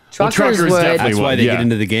would. Truckers would. definitely That's why would, they yeah. get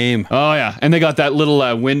into the game. Oh, yeah. And they got that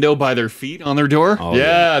little window by their feet on their door. Oh,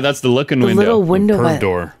 yeah, that's the looking The window. little window. Perv by-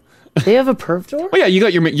 door. They have a perv door? Well, yeah, you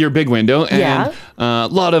got your big window, and Yeah. a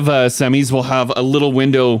lot of semis will have a little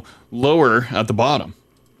window lower at the bottom.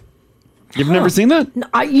 You've never seen that?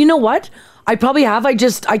 You know what? I probably have. I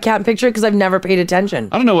can't picture it because I've never paid attention.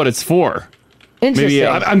 I don't know what it's for. Interesting. Maybe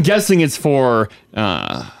I'm guessing it's for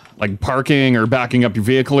like parking or backing up your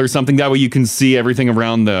vehicle or something. That way you can see everything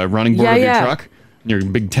around the running board Yeah, of your yeah. truck, your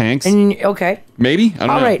big tanks. Okay. Maybe? I don't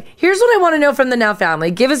know. All right. Here's what I want to know from the Now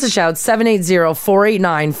family. Give us a shout,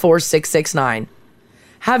 780-489-4669.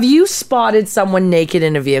 Have you spotted someone naked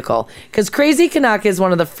in a vehicle? Because Crazy Canuck is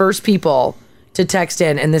one of the first people to text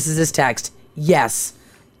in, and this is his text. Yes,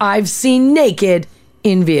 I've seen naked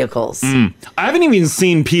in vehicles. I haven't even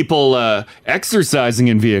seen people exercising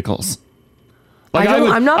in vehicles.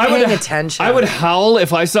 I'm not paying attention. I would howl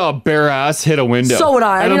if I saw a bare ass hit a window. So would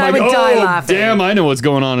I. And I mean, I'm I would die "Oh, laughing." Damn, I know what's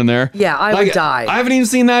going on in there. Yeah, I would die. I haven't even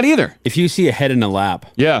seen that either. If you see a head in a lap,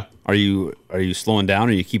 yeah, are you slowing down?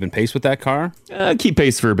 Are you keeping pace with that car? Keep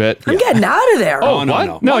pace for a bit. I'm getting out of there. Oh, no, what?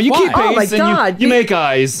 no. No, you Why? keep pace Oh, my and God. you make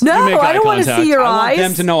eyes. No, you make I eye don't want to contact. see your I want eyes.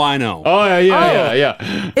 them to know I know. Oh,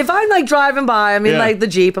 yeah. If I'm like driving by, I'm in Yeah. like the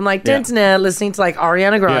Jeep, I'm like listening to like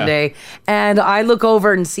Ariana Grande, and I look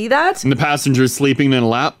over and see that. And the passenger's sleeping in a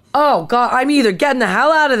lap. Oh God, I'm either getting the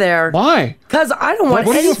hell out of there. Why? Because I don't want.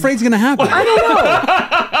 What are you afraid's gonna happen? I don't know.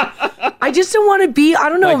 I just don't want to be. I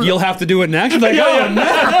don't know. Like you'll have to do it next. Like, I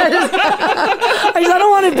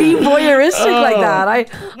don't want to be voyeuristic like that. I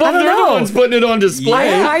don't know. Everyone's putting it on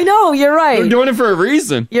display. I know. You're right. They're doing it for a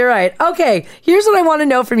reason. You're right. Okay, here's what I want to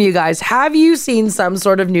know from you guys. Have you seen some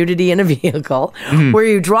sort of nudity in a vehicle? Were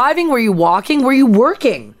you driving? Were you walking? Were you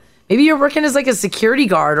working? Maybe you're working as like a security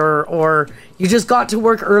guard or you just got to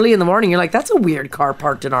work early in the morning. You're like, that's a weird car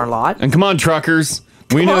parked in our lot. And come on, truckers.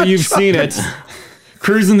 We know on, you've seen it.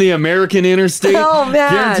 Cruising the American interstate. Oh,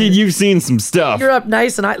 man. Guaranteed you've seen some stuff. You're up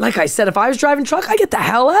nice, and like I said, if I was driving truck, I get the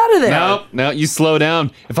hell out of there. No, you slow down.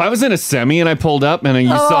 If I was in a semi and I pulled up and you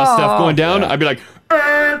saw stuff going down, I'd be like,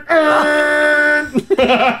 I'm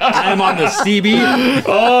on the CB.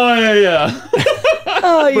 Oh, yeah.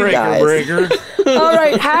 Oh, you guys. Breaker. All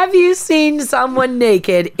right, have you seen someone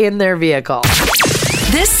naked in their vehicle?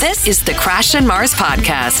 This is the Crash and Mars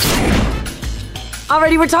podcast.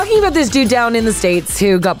 Alrighty, we're talking about this dude down in the States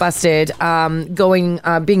who got busted being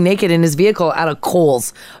naked in his vehicle out of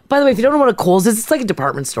Kohl's. By the way, if you don't know what a Kohl's is, it's like a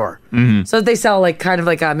department store. Mm-hmm. So they sell like kind of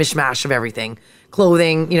like a mishmash of everything.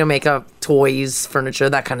 Clothing, makeup, toys, furniture,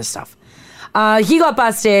 that kind of stuff. He got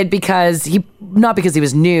busted not because he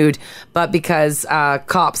was nude, but because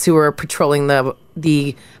cops who were patrolling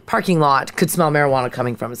the parking lot could smell marijuana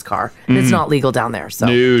coming from his car. And it's not legal down there. So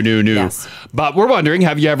No. Yes. But we're wondering,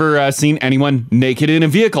 have you ever seen anyone naked in a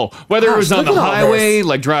vehicle? Whether it was on the highway,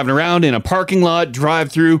 like driving around in a parking lot,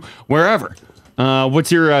 drive-through, wherever.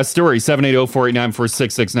 What's your story?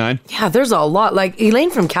 780-489-4669. Yeah, there's a lot. Like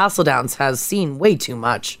Elaine from Castle Downs has seen way too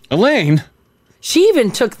much. Elaine? She even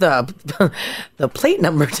took the plate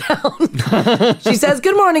number down. She says,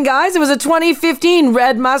 "Good morning, guys. It was a 2015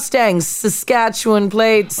 red Mustang, Saskatchewan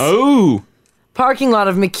plates. Oh. Parking lot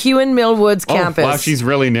of McEwen Millwoods campus." Wow, she's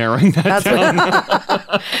really narrowing that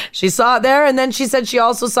down. She saw it there, and then she said she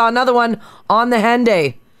also saw another one on the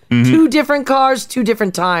Hyundai. Mhm. 2 different cars, 2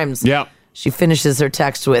 different times. Yeah. She finishes her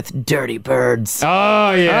text with "dirty birds."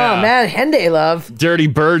 Oh, yeah. Oh, man, Hyundai love. Dirty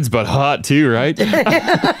birds, but hot too, right?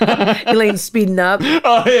 Elaine speeding up.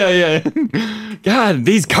 Oh, yeah. God,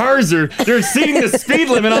 these cars they're exceeding the speed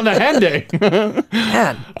limit on the Hyundai.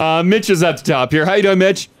 Man. Mitch is at the top here. How you doing,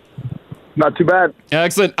 Mitch? Not too bad.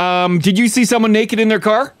 Excellent. Did you see someone naked in their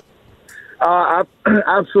car?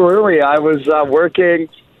 Absolutely. I was working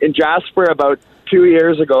in Jasper about 2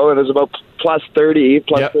 years ago, and it was about plus 30,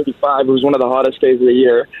 plus 35. It was one of the hottest days of the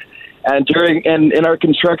year. And in our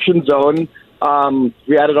construction zone,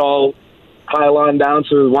 we had it all pylon down,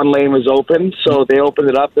 so one lane was open. So they opened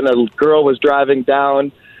it up, and a girl was driving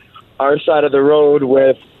down our side of the road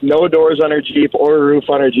with no doors on her Jeep or roof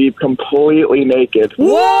on her Jeep, completely naked.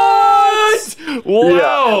 What?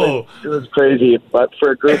 Wow. Yeah, it was crazy. But for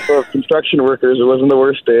a group of construction workers, it wasn't the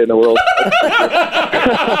worst day in the world.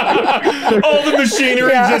 All the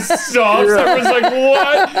machinery just stops. Yeah. Everyone's like,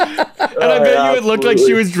 what? And I bet you it looked like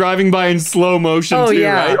she was driving by in slow motion too,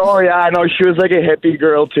 right? Oh, yeah. I know. She was like a hippie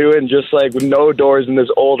girl, too, and just like with no doors in this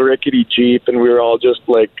old rickety Jeep, and we were all just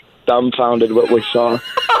like dumbfounded what we saw.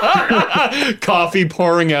 Coffee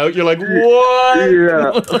pouring out. You're like, what?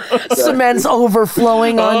 Yeah. Cement's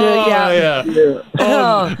overflowing onto it. Yeah.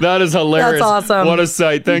 Oh, that is hilarious. That's awesome. What a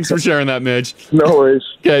sight. Thanks for sharing that, Mitch. No worries.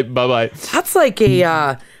 Okay, bye-bye. That's like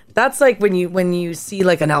that's like when you see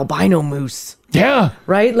like an albino moose. Yeah.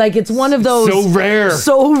 Right? Like it's one of those. So rare.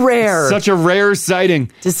 So rare. Such a rare sighting.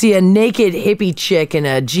 To see a naked hippie chick in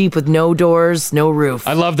a Jeep with no doors, no roof.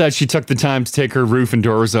 I love that she took the time to take her roof and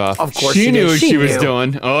doors off. Of course she she knew did. what She she was knew.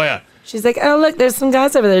 doing. Oh, yeah. She's like, oh, look, there's some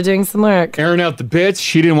guys over there doing some work. Airing out the bits.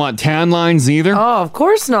 She didn't want tan lines either. Oh, of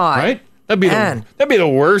course not. Right? That'd be the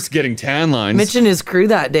worst, getting tan lines. Mitch and his crew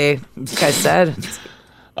that day, like I said.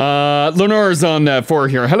 Lenore's on 4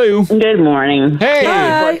 here. Hello. Good morning. Hey.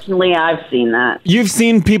 Unfortunately, I've seen that. You've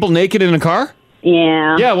seen people naked in a car?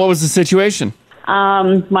 Yeah. Yeah, what was the situation?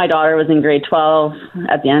 My daughter was in grade 12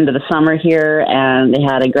 at the end of the summer here, and they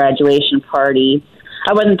had a graduation party.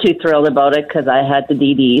 I wasn't too thrilled about it because I had the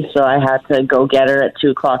DD, so I had to go get her at 2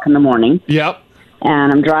 o'clock in the morning. Yep.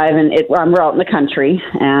 And I'm driving. We're out in the country,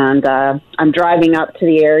 and I'm driving up to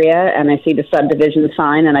the area, and I see the subdivision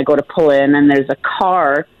sign, and I go to pull in, and there's a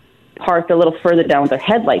car parked a little further down with their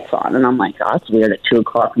headlights on, and I'm like, oh, that's weird at 2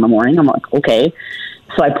 o'clock in the morning. I'm like, okay.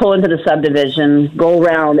 So I pull into the subdivision, go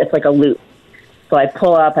around. It's like a loop. So I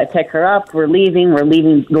pull up, I pick her up, we're leaving,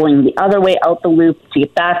 going the other way out the loop to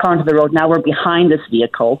get back onto the road. Now we're behind this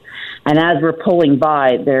vehicle, and as we're pulling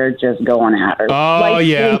by, they're just going at her. Oh,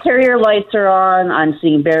 yeah. The interior lights are on, I'm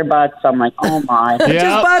seeing bare butts, I'm like, oh my.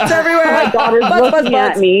 Just butts everywhere. My daughter's Butts, looking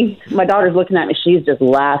at me. My daughter's looking at me, she's just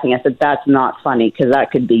laughing. I said, that's not funny, because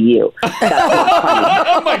that could be you. That's not funny.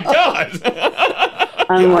 Oh, my God.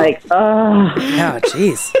 I'm like, oh. Yeah,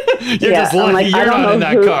 jeez. You're just lucky you're not in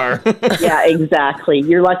that car. Yeah, exactly.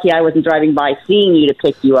 You're lucky I wasn't driving by seeing you to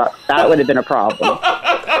pick you up. That would have been a problem.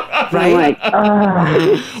 Right? I'm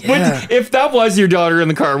like, If that was your daughter in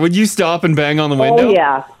the car, would you stop and bang on the window? Oh,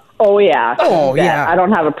 yeah. Oh, yeah. Oh, yeah. I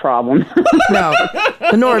don't have a problem. No.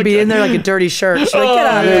 Lenore be in there like a dirty shirt. She's like, get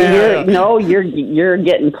out of here. You're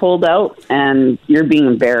getting pulled out, and you're being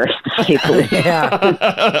embarrassed, to say the least.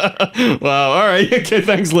 Yeah. Wow. All right. Okay.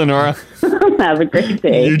 Thanks, Lenora. Have a great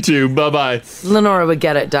day. You too. Bye-bye. Lenora would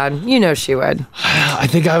get it done. You know she would. I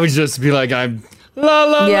think I would just be like, I'm... La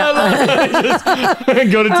la Yeah. la la. Just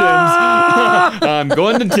go to Tim's. I'm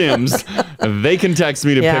going to Tim's. They can text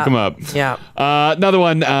me to Yeah. pick them up. Yeah. Another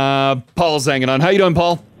one. Paul's hanging on. How you doing,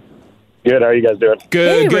 Paul? Good. How are you guys doing? Good.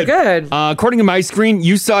 Hey, good. we're good. According to my screen,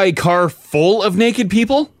 you saw a car full of naked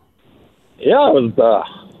people. Yeah, it was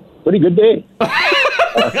pretty good day.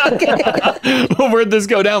 Where'd this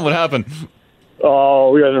go down? What happened? Oh,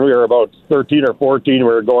 we were about 13 or 14. We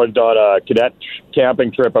were going on a cadet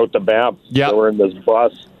camping trip out to Banff. Yeah. So we're in this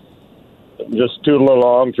bus, just tootling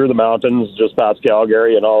along through the mountains, just past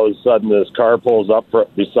Calgary, and all of a sudden this car pulls up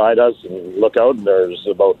beside us, and look out, and there's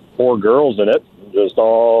about 4 girls in it, just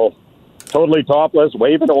all totally topless,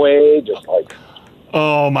 waving away, just like...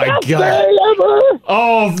 Oh, my Best God. day ever.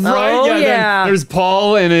 Oh, right. Oh, yeah. yeah. There's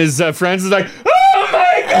Paul and his friends is like, oh,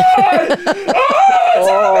 my God.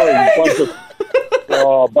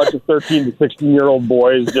 A bunch of 13 to 16-year-old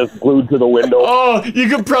boys just glued to the window. Oh, you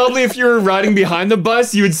could probably, if you were riding behind the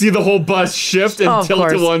bus, you would see the whole bus shift and tilt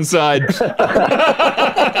to one side.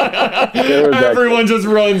 Everyone just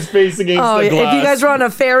runs face against the glass. If you guys were on a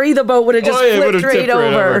ferry, the boat would have just flipped right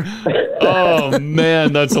over. Oh,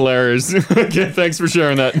 man, that's hilarious. Okay, thanks for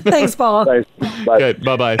sharing that. Thanks, Paul. Thanks. Bye. Okay,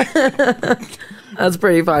 bye-bye. That's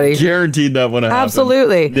pretty funny. Guaranteed that one.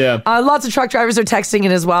 Absolutely. Yeah. Lots of truck drivers are texting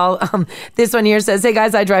in as well. This one here says, hey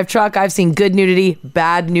guys, I drive truck. I've seen good nudity,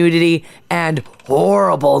 bad nudity, and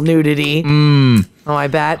horrible nudity. Oh, I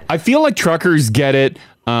bet. I feel like truckers get it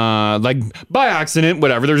like by accident,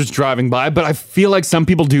 whatever. They're just driving by. But I feel like some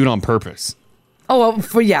people do it on purpose. Oh, well,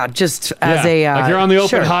 just as a... like you're on the open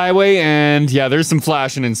sure. highway and there's some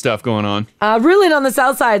flashing and stuff going on. Rulin on the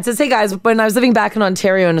south side says, hey guys, when I was living back in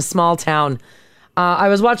Ontario in a small town, I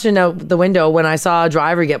was watching out the window when I saw a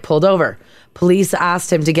driver get pulled over. Police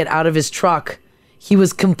asked him to get out of his truck. He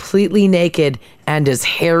was completely naked and as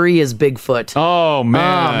hairy as Bigfoot. Oh, man.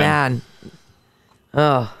 Oh, man.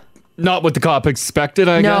 Oh. Not what the cop expected,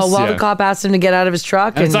 I guess. No, well, the cop asked him to get out of his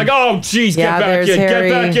truck. And it's like, oh, geez, get back in. Harry.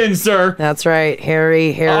 Get back in, sir. That's right.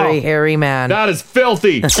 Hairy man. That is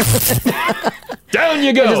filthy. Down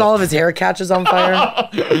you go. Just all of his hair catches on fire.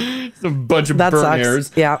 It's a bunch of That burnt sucks.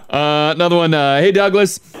 hairs. Yeah. Another one. Hey,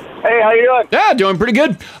 Douglas. Hey, how you doing? Yeah, doing pretty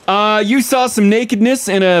good. You saw some nakedness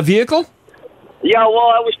in a vehicle? Yeah, well,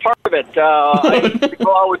 I was part of it. I used to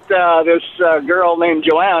go out with this girl named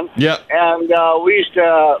Joanne. Yeah. And we used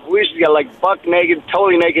to get like buck naked,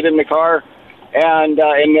 totally naked in the car, and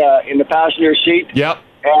in the passenger seat. Yep.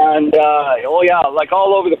 And like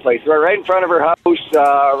all over the place, right in front of her house.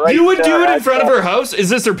 Right. You would do it in front of her house? Is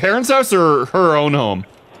this her parents' house or her own home?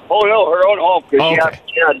 Oh no, her own home because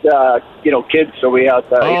she had kids, so we had.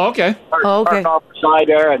 Okay. Park off the side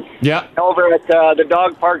there, and over at the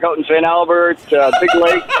dog park out in St. Albert, Big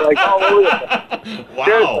Lake, like all over. Wow.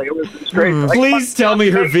 Seriously, it was great. Please tell me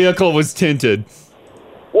her vehicle was tinted.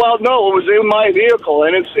 Well, no, it was in my vehicle,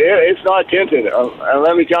 and it's not tinted. And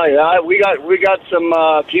let me tell you, we got some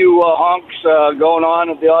few honks going on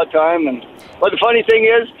at the odd time, but the funny thing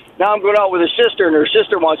is, now I'm going out with her sister, and her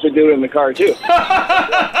sister wants to do it in the car too.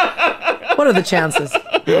 What are the chances?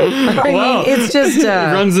 I mean, it's just it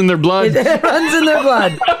runs in their blood. It runs in their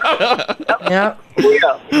blood. Yeah.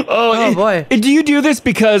 Oh boy. Do you do this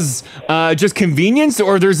because just convenience,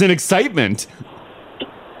 or there's an excitement?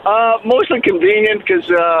 Mostly convenient because,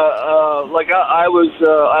 I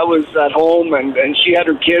was at home and she had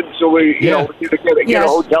her kids, so we, get a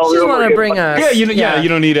hotel room. You want to bring you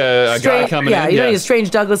don't need a guy coming in. Yeah, you don't need a strange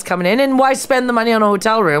Douglas coming in, and why spend the money on a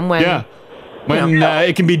hotel room when? Yeah.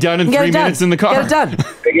 It can be done in 3 minutes in the car. Get it done.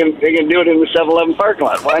 They can do it in the 7-Eleven parking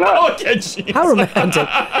lot. Why not? How romantic.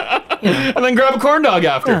 And then grab a corn dog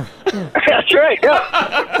after. That's right.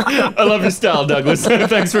 Yeah. I love your style, Douglas.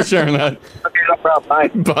 Thanks for sharing that. Okay, no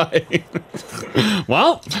problem. Bye.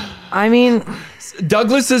 Well, I mean,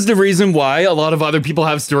 Douglas is the reason why a lot of other people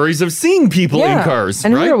have stories of seeing people in cars.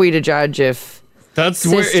 And right? who are we to judge if that's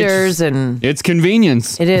sisters it's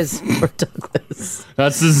convenience. It is for Douglas.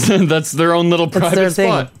 That's their own little private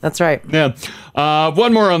spot. That's right. Yeah.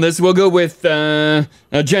 One more on this. We'll go with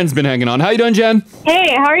Jen's been hanging on. How you doing, Jen?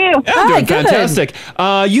 Hey, how are you? Yeah, I'm doing fantastic.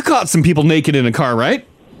 You caught some people naked in a car, right?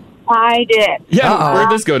 I did. Yeah. Where'd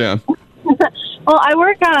this go down? Well, I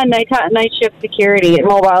work on night shift security,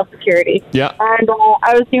 mobile security. Yeah. And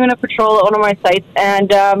I was doing a patrol at one of my sites,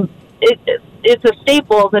 and it's a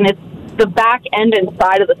Staples, and it's the back end and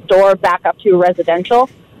side of the store back up to a residential.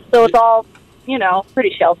 So it's all,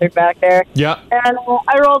 pretty sheltered back there. Yeah. And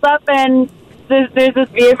I rolled up, and there's this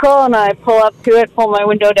vehicle, and I pull up to it, pull my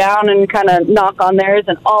window down, and kind of knock on theirs,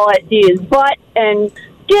 and all I see is butt and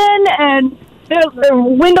skin, and the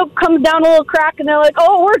window comes down a little crack, and they're like,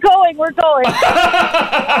 "Oh, we're going." I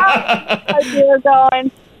see we're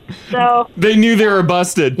going. So they knew they were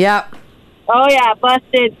busted. Yeah. Oh yeah,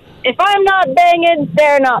 busted. If I'm not banging,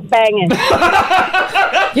 they're not banging.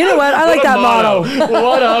 You know what? I like that motto.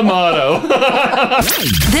 What a motto.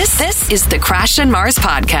 This is the Crash and Mars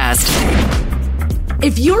podcast.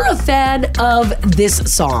 If you're a fan of this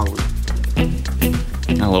song,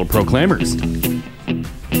 A little Proclaimers.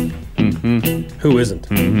 Who isn't?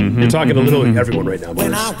 You're talking to literally everyone right now.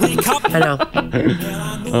 When I wake up, I know.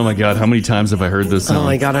 Oh my God, how many times have I heard this song? Oh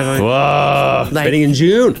my God, I don't. Whoa. Spinning in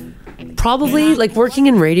June. Probably, like working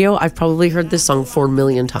in radio, I've probably heard this song 4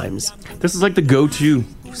 million times. This is like the go-to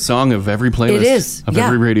song of every playlist. It is. Of Yeah.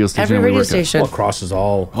 every radio station. Every that we radio work at. station. Well, crosses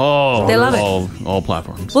all. Oh, They love it. all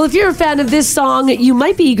platforms. Well, if you're a fan of this song, you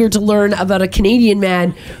might be eager to learn about a Canadian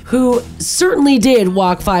man who certainly did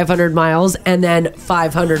walk 500 miles and then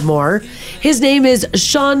 500 more. His name is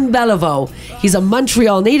Sean Beliveau. He's a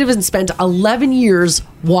Montreal native and spent 11 years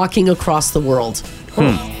walking across the world.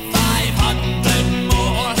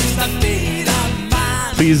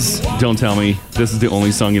 Please don't tell me this is the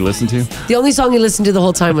only song you listen to. The only song he listened to the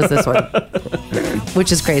whole time was this one,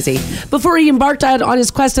 which is crazy. Before he embarked on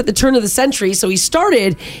his quest at the turn of the century, so he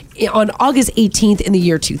started on August 18th in the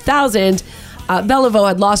year 2000. Beliveau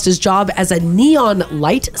had lost his job as a neon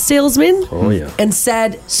light salesman. Oh, yeah. And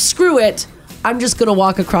said, screw it, I'm just going to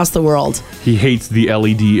walk across the world. He hates the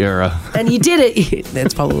LED era. And he did it.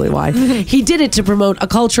 That's probably why. He did it to promote a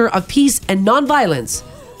culture of peace and nonviolence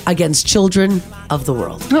against children of the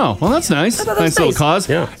world. Oh, well, that's nice. I thought that was Nice little nice. cause.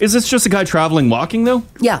 Yeah. Is this just a guy traveling walking, though?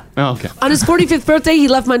 Yeah. Oh, okay. On his 45th birthday, he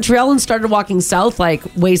left Montreal and started walking south, like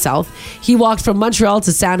way south. He walked from Montreal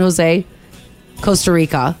to San Jose, Costa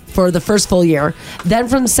Rica for the first full year. Then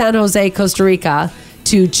from San Jose, Costa Rica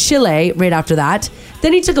to Chile right after that.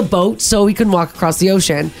 Then he took a boat so he couldn't walk across the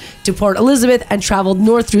ocean to Port Elizabeth and traveled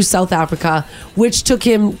north through South Africa, which took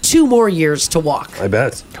him 2 more years to walk. I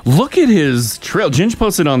bet. Look at his trail. Ginge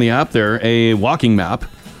posted on the app there a walking map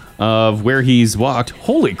of where he's walked.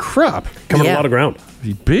 Holy crap. Covering Yeah. a lot of ground.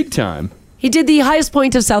 Big time. He did the highest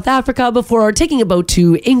point of South Africa before taking a boat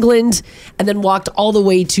to England and then walked all the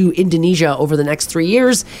way to Indonesia over the next 3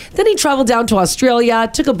 years. Then he traveled down to Australia,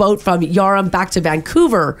 took a boat from Yarram back to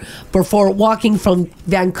Vancouver before walking from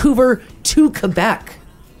Vancouver to Quebec.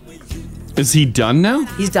 Is he done now?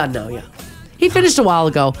 He's done now, yeah. He finished a while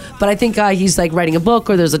ago, but I think he's like writing a book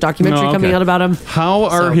or there's a documentary Oh, okay. coming out about him. How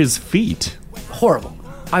are So- his feet? Horrible,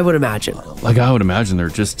 I would imagine. Like, I would imagine they're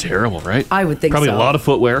just terrible, right? I would think Probably so. a lot of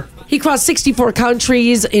footwear. He crossed 64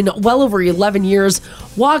 countries in well over 11 years,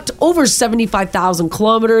 walked over 75,000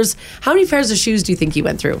 kilometers. How many pairs of shoes do you think he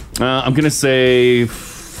went through? I'm going to say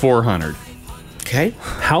 400. Okay.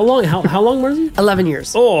 How long was he? 11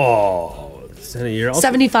 years. Oh, it's in a year.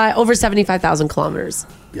 75, over 75,000 kilometers.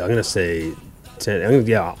 Yeah, I'm going to say 10.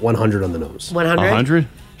 Yeah, 100 on the nose. 100? 100?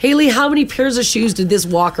 Haley, how many pairs of shoes did this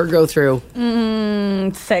walker go through?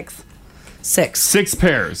 6. 6. 6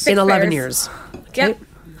 pairs. In 11 pairs. years. Yep.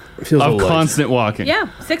 Feels a Of little light. constant walking. Yeah,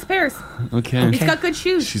 6 pairs. Okay. He's got good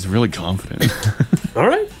shoes. She's really confident. All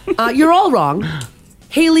right. You're all wrong.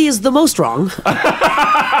 Haley is the most wrong.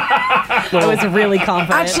 I was really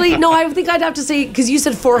confident. Actually, no, I think I'd have to say, because you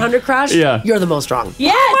said 400 crash. Yeah. You're the most wrong.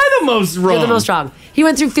 Yes. Am I the most wrong? You're the most wrong. He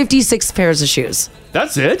went through 56 pairs of shoes.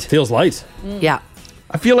 That's it? Feels light. Yeah.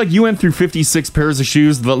 I feel like you went through 56 pairs of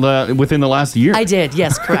shoes within the last year. I did,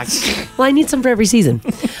 yes, correct. Well, I need some for every season.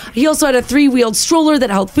 He also had a 3-wheeled stroller that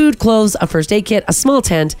held food, clothes, a first aid kit, a small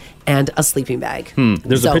tent, and a sleeping bag.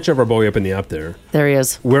 There's So- a picture of our boy up in the app there. There he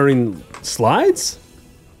is. Wearing slides?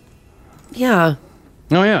 Yeah.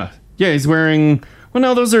 Oh, yeah. Yeah, he's wearing... Well,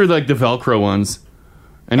 no, those are like the Velcro ones.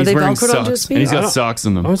 And Are he's they wearing Velcroed onto his socks. feet? And he's I got don't- socks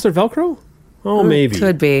in them. Oh, is there Velcro? Oh, maybe.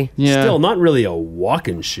 Could be. Yeah. Still, not really a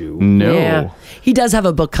walking shoe. No. Yeah. He does have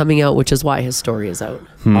a book coming out, which is why his story is out.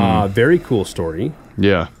 Very cool story.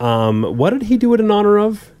 Yeah. What did he do it in honor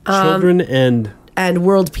of? Children and And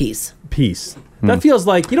world peace. peace. That feels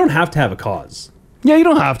like you don't have to have a cause. Yeah, you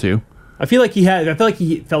don't have to. I feel like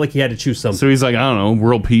he felt like he had to choose something. So he's like, I don't know,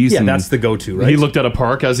 world peace. Yeah, and that's the go-to, right? He looked at a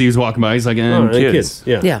park as he was walking by. He's like, Oh, and kids.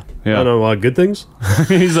 Yeah. Yeah. I don't know, good things.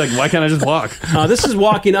 He's like, why can't I just walk? This is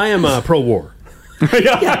walking. I am pro-war.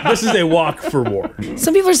 Yeah. This is a walk for war.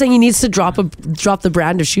 Some people are saying he needs to drop the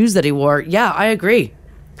brand of shoes that he wore. Yeah, I agree.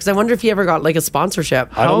 Because I wonder if he ever got like a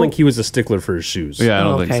sponsorship. I don't think he was a stickler for his shoes. Yeah, I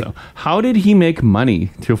don't think so. How did he make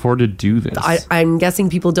money to afford to do this? I'm guessing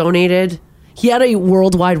people donated. He had a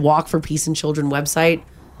worldwide Walk for Peace and Children website.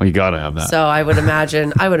 Well, you gotta have that. So I would imagine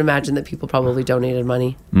that people probably donated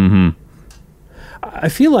money. I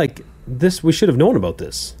feel like we should have known about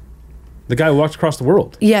this. The guy who walked across the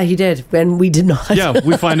world. Yeah, he did, and we did not. Yeah,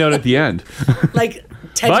 we find out at the end. Like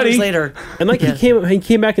 10 years later. And like he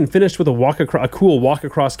came back and finished with a cool walk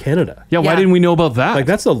across Canada. Yeah, why didn't we know about that? Like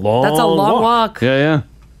that's a long walk. Yeah.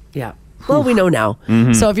 Yeah. Well, we know now.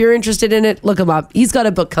 So if you're interested in it, look him up. He's got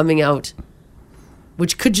a book coming out,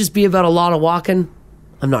 which could just be about a lot of walking.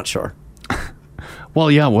 I'm not sure.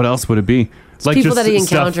 Well, yeah. What else would it be? Like people that he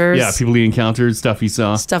stuff- encounters. Yeah, people he encountered, stuff he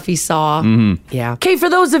saw. Stuff he saw. Mhm. Yeah. Okay, for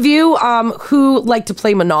those of you who like to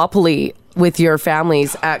play Monopoly with your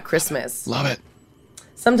families at Christmas. Love it.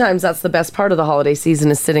 Sometimes that's the best part of the holiday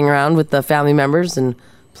season is sitting around with the family members and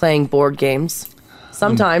playing board games.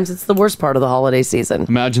 Sometimes it's the worst part of the holiday season.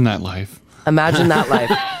 Imagine that life. Imagine that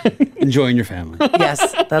life. Enjoying your family.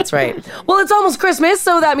 Yes, that's right. Well, it's almost Christmas,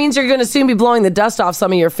 so that means you're going to soon be blowing the dust off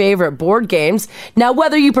some of your favorite board games. Now,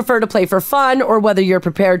 whether you prefer to play for fun or whether you're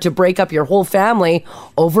prepared to break up your whole family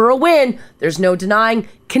over a win, there's no denying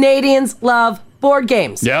Canadians love board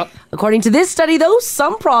games. Yep. According to this study, though,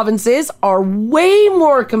 some provinces are way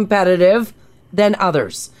more competitive than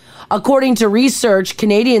others. According to research,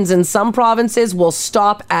 Canadians in some provinces will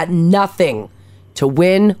stop at nothing to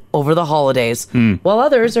win over the holidays, while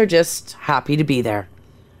others are just happy to be there.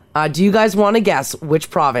 Do you guys want to guess which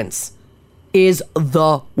province is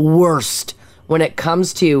the worst when it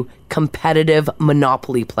comes to competitive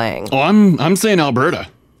Monopoly playing? Oh, I'm saying Alberta.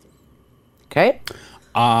 Okay.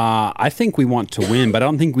 I think we want to win, but I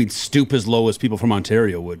don't think we'd stoop as low as people from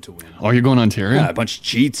Ontario would to win. Oh, you're going Ontario? Yeah, a bunch of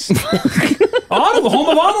cheats. Ottawa, home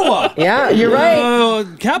of Ottawa. Yeah, you're right.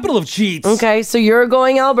 Capital of cheats. Okay, so you're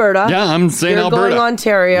going Alberta. Yeah, I'm saying you're Alberta. You're going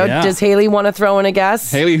Ontario. Yeah. Does Haley want to throw in a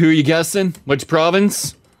guess? Haley, who are you guessing? Which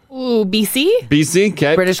province? Ooh, BC? BC,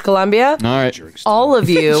 okay. British Columbia? All right. All of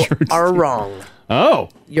you are wrong. Oh.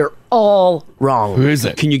 You're all wrong. Who is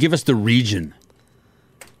it? Can you give us the region?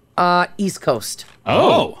 East Coast.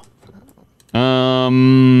 Oh.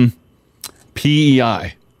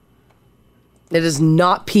 PEI. It is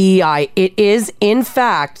not PEI. It is, in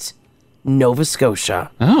fact, Nova Scotia.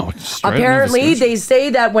 Oh, straight Apparently, Nova Scotia. they say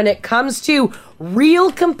that when it comes to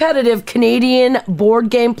real competitive Canadian board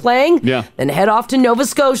game playing, then head off to Nova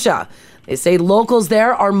Scotia. They say locals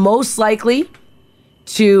there are most likely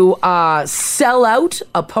to sell out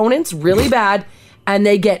opponents really bad, and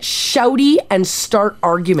they get shouty and start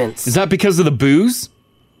arguments. Is that because of the booze?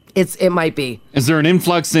 It might be. Is there an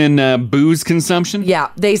influx in booze consumption? Yeah,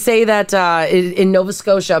 they say that in Nova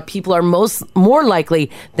Scotia, people are more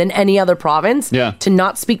likely than any other province to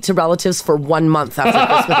not speak to relatives for 1 month after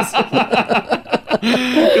Christmas.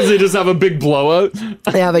 Because they just have a big blowout.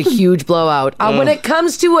 They have a huge blowout. When it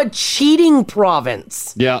comes to a cheating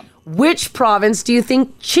province, which province do you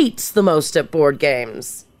think cheats the most at board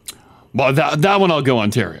games? Well, that one I'll go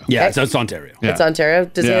Ontario. Yeah, it's Ontario. Yeah. It's Ontario.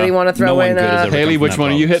 Does Haley want to throw in? Haley, which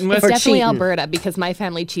one are you hitting with? It's definitely Alberta because my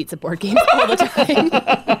family cheats at board games all the time.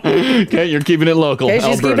 Okay, you're keeping it local. Okay,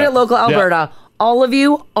 she's keeping it local, Alberta. All of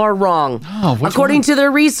you are wrong. According to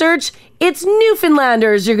their research, it's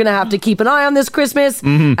Newfoundlanders you're going to have to keep an eye on this Christmas,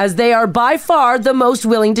 as they are by far the most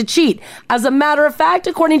willing to cheat. As a matter of fact,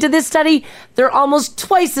 according to this study, they're almost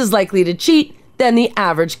twice as likely to cheat than the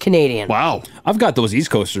average Canadian. Wow. I've got those East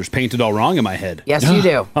Coasters painted all wrong in my head. Yes, you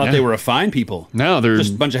do. I thought they were a fine people. No, they're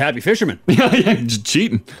just a bunch of happy fishermen. just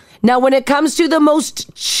cheating. Now, when it comes to the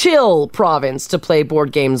most chill province to play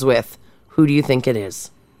board games with, who do you think it is?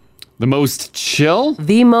 The most chill?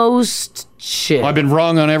 The most chill. Well, I've been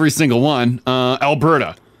wrong on every single one.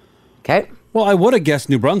 Alberta. Okay. Well, I would have guessed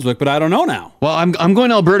New Brunswick, but I don't know now. Well, I'm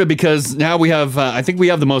going Alberta because now we have, I think we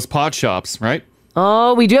have the most pot shops, right?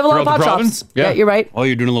 Oh, we do have a lot of Throughout pot the shops. province? Yeah, you're right. Oh,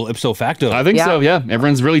 you're doing a little ipso facto. I think so, yeah.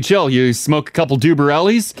 Everyone's really chill. You smoke a couple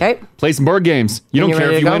Duberellis. Okay. Play some board games. You And don't you care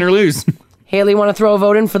ready if to you go? win or lose. Haley, want to throw a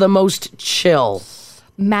vote in for the most chill?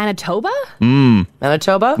 Manitoba?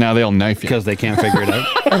 Manitoba? Now they'll knife you. Because they can't figure it out.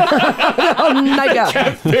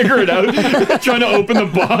 Can't figure it out. Trying to open the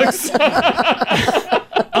box.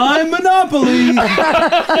 I'm Monopoly.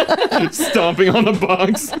 Stomping on the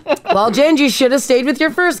box. Well, Jen, you should have stayed with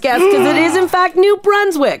your first guess because it is, in fact, New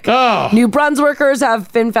Brunswick. Oh. New Brunswickers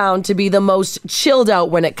have been found to be the most chilled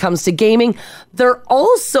out when it comes to gaming. They're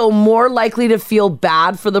also more likely to feel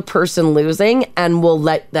bad for the person losing and will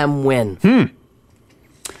let them win.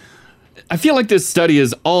 I feel like this study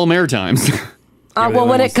is all Maritimes. Well,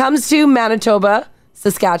 when it comes to Manitoba,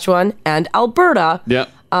 Saskatchewan, and Alberta,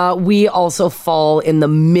 we also fall in the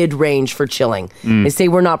mid-range for chilling. They say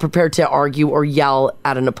we're not prepared to argue or yell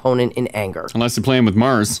at an opponent in anger. Unless you're playing with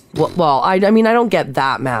Mars. Well, I mean, I don't get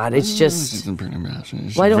that mad. It's just... Well,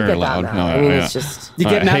 I don't Very get loud. that mad. I mean, it's just... You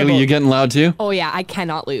get Haley, you getting loud too? Oh, yeah, I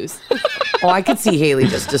cannot lose. Oh, I could see Haley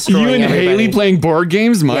just destroying You and everybody. Haley playing board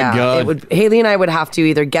games? My Yeah, God. Haley and I would have to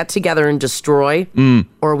either get together and destroy,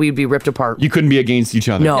 or we'd be ripped apart. You couldn't be against each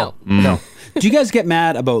other. No. Do you guys get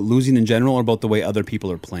mad about losing in general or about the way other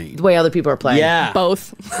people are playing? The way other people are playing. Yeah.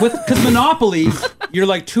 Both. Because Monopoly, you're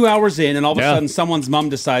like 2 hours in, and all of a sudden someone's mom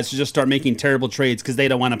decides to just start making terrible trades because they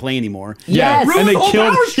don't want to play anymore. Yes. And they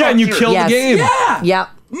killed. Yeah, and you killed the game. Yeah.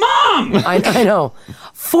 Mom! I know.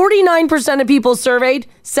 49% of people surveyed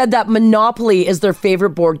said that Monopoly is their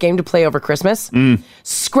favorite board game to play over Christmas.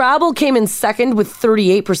 Scrabble came in second with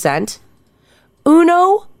 38%.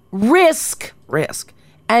 Uno, Risk,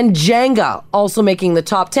 and Jenga also making the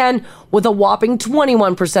top 10 with a whopping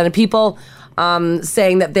 21% of people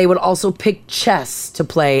saying that they would also pick chess to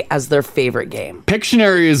play as their favorite game.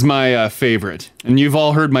 Pictionary is my favorite, and you've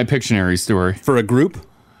all heard my Pictionary story. For a group?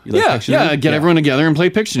 You like Pictionary? Yeah, get everyone together and play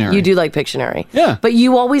Pictionary. You do like Pictionary. Yeah. But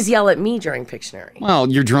you always yell at me during Pictionary. Well,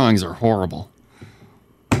 your drawings are horrible.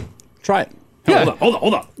 Try it. Yeah.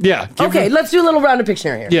 Hold on. Yeah. Okay, let's do a little round of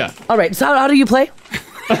Pictionary here. Yeah. All right, so how do you play?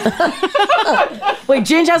 Wait,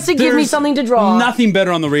 Ginge has to give me something to draw. Nothing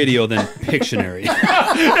better on the radio than Pictionary.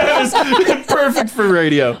 It's perfect for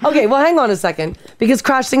radio. Okay, well, hang on a second, because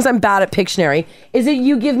Crash thinks I'm bad at Pictionary. Is it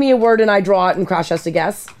you give me a word and I draw it and Crash has to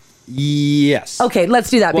guess? Yes. Okay, let's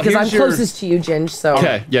do that, Well, because I'm here's your- closest to you, Ginge, so...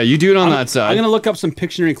 Okay, yeah, you do it on that side. I'm going to look up some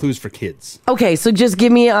Pictionary clues for kids. Okay, so just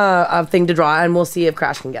give me a thing to draw, and we'll see if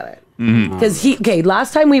Crash can get it. Because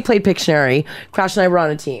last time we played Pictionary, Crash and I were on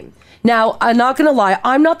a team. Now, I'm not going to lie,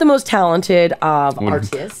 I'm not the most talented of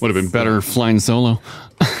artists. Would have been better flying solo.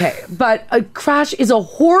 Okay, but Crash is a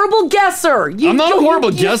horrible guesser. I'm not a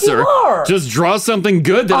horrible yes, guesser. you are. Just draw something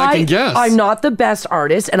good that I can guess. I'm not the best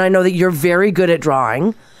artist, and I know that you're very good at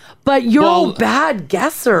drawing, but you're a bad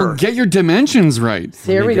guesser. Well, get your dimensions right.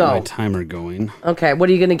 Here we Get go. my timer going. Okay, what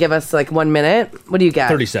are you going to give us, like 1 minute? What do you got?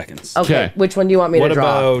 30 seconds. Okay, which one do you want me What to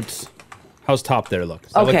draw? about... How's top there look?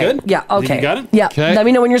 Does that Okay, look good? yeah, okay. You got it? Yeah, let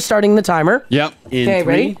me know when you're starting the timer. Yep. In Okay,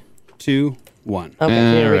 ready? 3, 2, 1.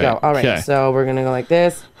 Okay, here we go. All right, Okay. so we're going to go like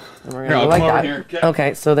this. And we're Here, going to I'll go like come over that. here, okay.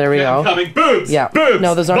 Okay, so there we Okay, go. I'm coming. Boobs. Yeah. Boobs.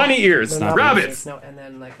 No, those aren't. Bunny ears. they're not Rabbits. No, and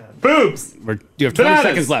then like a... Boobs. You have 20 Bananas.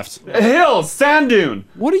 seconds left. A hill. Sand dune.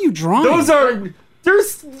 What are you drawing? Those are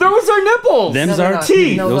nipples. Them's No, are no,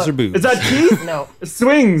 teeth. no, Those look. are boobs. Is that teeth? No.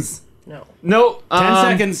 Swings. No. No. 10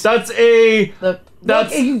 seconds. That's a.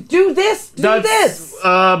 Look, you do this. Do this.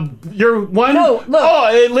 You're one. No, look.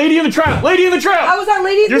 Oh, Lady in the Trap. Lady in the Trap. How was that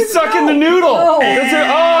Lady in You're the sucking No. the noodle. No. That's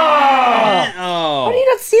it. Oh. How do you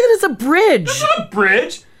not see that it's a bridge? That's not a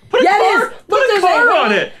bridge. Put Yeah, a car, it is. Look, put a there's car hill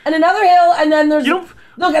on it. And another hill, and then there's...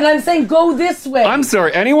 Look, and I'm saying go this way. I'm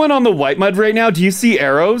sorry. Anyone on the White Mud right now? Do you see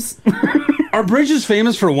arrows? Are bridges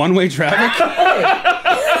famous for one-way traffic?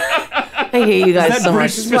 I hate you guys Is that so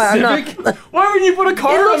bridge much. That's why I'm not- specific? Why would you put a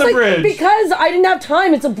car It on looks the like- bridge? Because I didn't have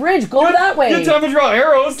time. It's a bridge. Go that way. You have time to draw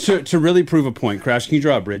arrows. To really prove a point, Crash, can you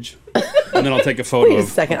draw a bridge? And then I'll take a photo. Wait a of-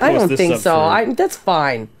 second. I'll I post don't this think up so. That's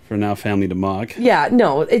fine. For now family to mock. Yeah,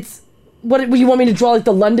 no, it's... What you want me to draw, like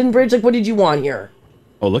the London Bridge? Like, what did you want here?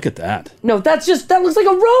 Oh, look at that. No, that looks like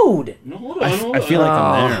a road. No, hold on, I feel like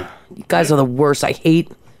I'm there. You guys are the worst. I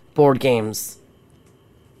hate board games.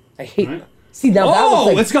 I hate... See, now that Oh,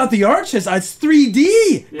 looks like... it's got the arches. It's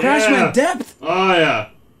 3D. Crash Yeah. went depth. Oh yeah.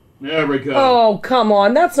 There we go. Oh, come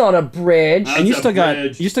on. That's not a bridge. And you still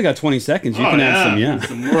got 20 seconds. You can add some,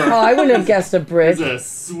 Some work. Oh, I wouldn't have guessed a bridge.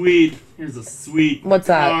 Here's a sweet. What's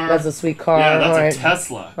that? car. That's a sweet car. Yeah, that's All a right.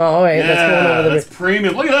 Tesla. Oh, all right. Yeah, That's going over the that's bridge.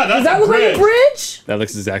 premium. Look at that. That's Does that a look bridge. like a bridge? That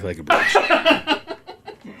looks exactly like a bridge.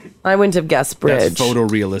 I wouldn't have guessed bridge. That's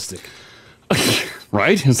photorealistic.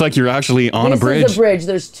 Right? It's like you're actually on This a bridge. is a bridge.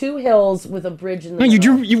 There's two hills with a bridge in the No,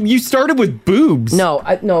 middle. you started with boobs. No,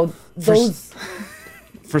 no. Those...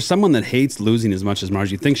 For someone that hates losing as much as Mars,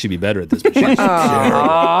 you'd think she'd be better at this. But she's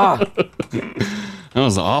Ah. That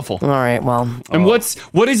was awful. All right, well. And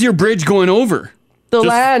what is your bridge going over? The Just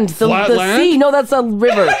land. The flat land? sea. No, that's a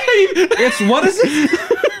river. It's what is it?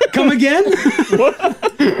 Come again?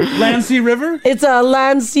 Land, sea, river? It's a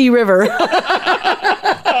land sea river. You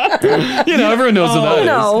know, everyone knows what that is.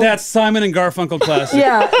 no. That's Simon and Garfunkel classic.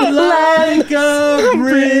 Yeah. Like a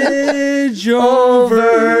bridge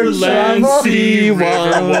over Land, sea,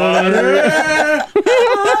 water.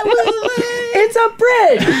 It's a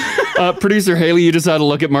bridge. Producer Haley, you just had to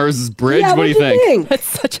look at Mars's bridge. Yeah, what do you think? That's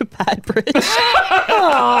such a bad bridge.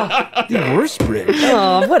 The worst bridge.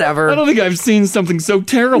 Oh, whatever. I don't think I've seen something so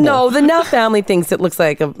terrible. No, the Nuff family thinks it looks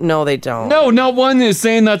like a... No, they don't. No, not one is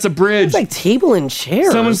saying that's a bridge. It's like table and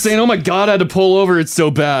chairs. Someone's saying, "Oh my God, I had to pull over. It's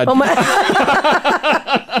so bad." Oh my...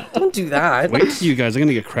 Don't do that. Wait till you guys. I'm going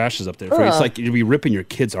to get crashes up there for you. It's like you'd be ripping your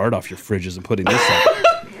kids' art off your fridges and putting this up.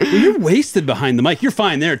 Well, you're wasted behind the mic. You're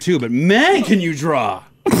fine there too, but man, can you draw?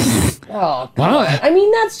 Oh, Wow. I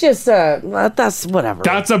mean, that's just that's whatever.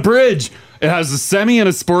 That's a bridge. It has a semi and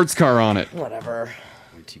a sports car on it. Whatever.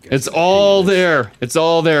 It's all there. It's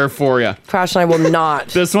all there for you. Crash and I will not.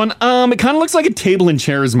 This one, it kind of looks like a table and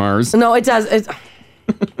chairs, Mars. No, it does. It's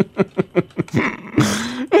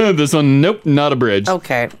This one, nope, not a bridge.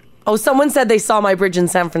 okay. Oh, someone said they saw my bridge in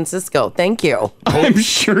San Francisco. Thank you. I'm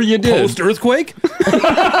sure you did. Post-earthquake?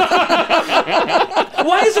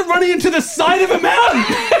 Why is it running into the side of a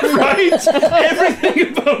mountain? Right?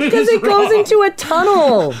 Everything about it Because it goes into a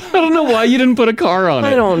tunnel. I don't know why you didn't put a car on it.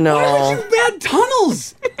 I don't know. Why would you bad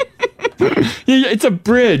tunnels? Yeah, it's a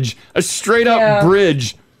bridge. A straight up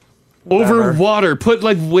bridge. Whatever. Over water. Put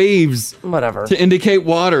like waves. Whatever. To indicate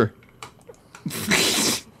water.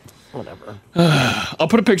 Whatever. I'll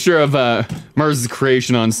put a picture of Mars'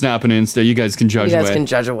 creation on Snap and Insta. You guys can judge You guys away. can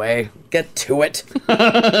judge away. Get to it.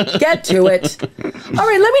 Get to it. All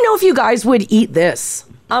right, let me know if you guys would eat this.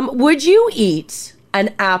 Would you eat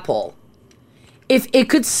an apple if it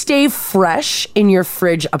could stay fresh in your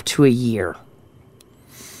fridge up to a year?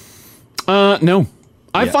 No.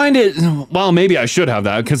 I find it, well, maybe I should have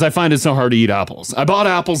that because I find it so hard to eat apples. I bought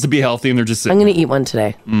apples to be healthy and they're just sitting. I'm going to eat one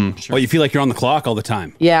today. Sure. Oh, you feel like you're on the clock all the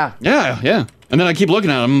time. Yeah. Yeah. And then I keep looking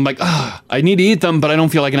at them. I'm like, I need to eat them, but I don't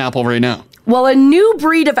feel like an apple right now. Well, a new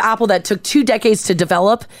breed of apple that took 2 decades to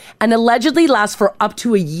develop and allegedly lasts for up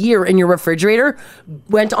to a year in your refrigerator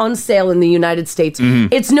went on sale in the United States.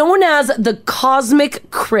 It's known as the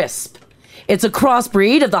Cosmic Crisp. It's a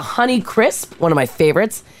crossbreed of the Honey Crisp, one of my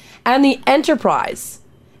favorites, and the Enterprise.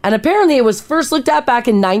 And apparently it was first looked at back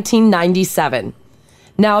in 1997.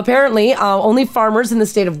 Now, apparently, only farmers in the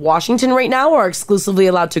state of Washington right now are exclusively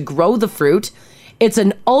allowed to grow the fruit. It's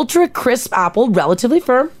an ultra crisp apple, relatively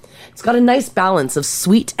firm. It's got a nice balance of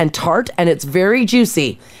sweet and tart, and it's very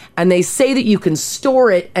juicy. And they say that you can store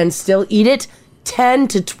it and still eat it 10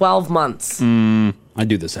 to 12 months. I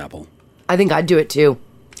do this apple. I think I'd do it too.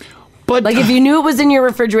 But like if you knew it was in your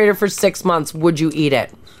refrigerator for 6 months, would you eat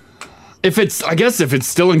it? I guess if it's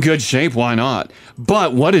still in good shape, why not?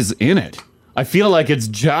 But what is in it? I feel like it's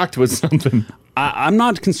jacked with something. I'm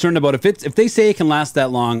not concerned about if they say it can last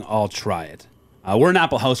that long, I'll try it. We're an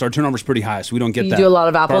apple house. Our turnover's pretty high, so we don't get You that. do a lot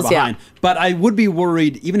of far apples, behind. yeah. But I would be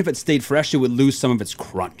worried, even if it stayed fresh, it would lose some of its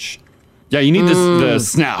crunch. Yeah, you need the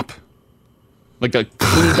snap. Like the...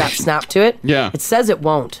 You need that snap to it? Yeah. It says it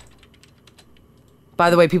won't. By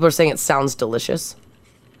the way, people are saying it sounds delicious.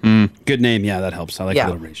 Good name. Yeah, that helps. I like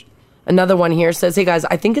alliteration. Another one here says, hey guys,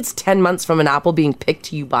 I think it's 10 months from an apple being picked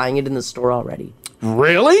to you buying it in the store already.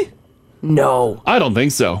 Really? No. I don't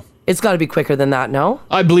think so. It's got to be quicker than that, no?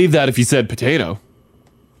 I believe that if you said potato.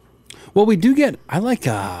 Well, we do get, I like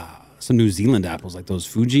some New Zealand apples, like those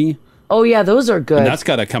Fuji. Oh yeah, those are good. And that's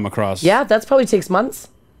got to come across Yeah, that's probably takes months.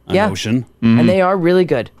 an ocean. And they are really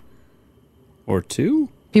good. Or 2.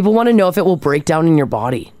 People want to know if it will break down in your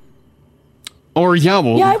body. Or Yeah,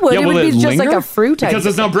 I would. It will would be just like linger? a fruit, I Because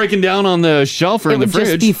it's think. not breaking down on the shelf or It in the would just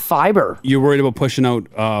fridge. be fiber. You're worried about pushing out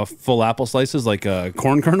full apple slices like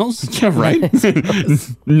corn kernels? Yeah, right.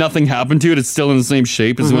 Nothing happened to it. It's still in the same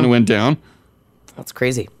shape as when it went down. That's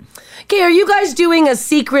crazy. Okay, are you guys doing a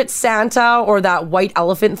secret Santa or that white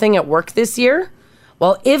elephant thing at work this year?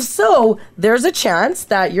 Well, if so, there's a chance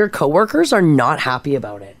that your coworkers are not happy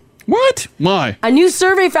about it. What? Why? A new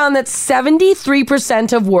survey found that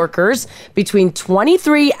 73% of workers between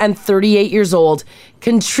 23 and 38 years old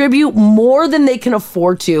contribute more than they can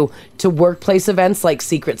afford to workplace events like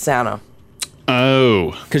Secret Santa.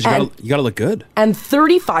 Oh. Because you got to look good. And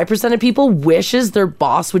 35% of people wishes their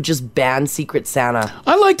boss would just ban Secret Santa.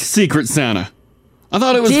 I liked Secret Santa. I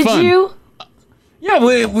thought it was Did fun. you? Yeah,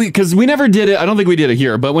 because we never did it. I don't think we did it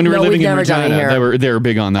here, but when we were No, living we've in never done it Regina, here. they were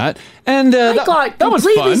big on that. And I that got that was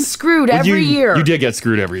completely fun. screwed Well, every year. You did get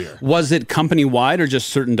screwed every year. Was it company wide or just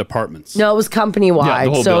certain departments? No, it was company Yeah, wide.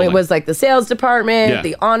 the whole So it building. was like the sales department, Yeah.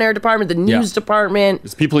 the on-air department, the news department.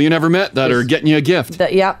 It's people you never met that are getting you a gift.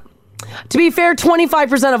 Yeah. To be fair,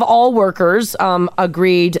 25% of all workers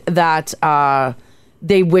agreed that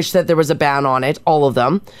they wish that there was a ban on it, all of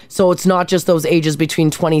them. So it's not just those ages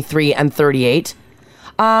between 23 and 38.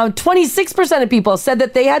 26% of people said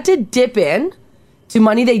that they had to dip in to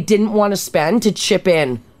money they didn't want to spend to chip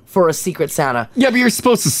in for a Secret Santa. Yeah, but you're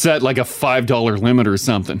supposed to set like a $5 limit or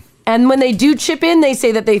something. And when they do chip in, they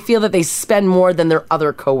say that they feel that they spend more than their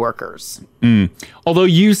other coworkers. Although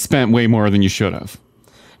you spent way more than you should have.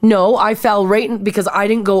 No, I fell right in because I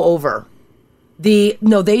didn't go over. They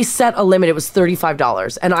set a limit. It was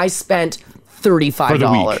 $35, and I spent $35. For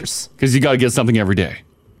the week. Because you got to get something every day.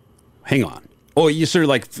 Hang on. Oh, you're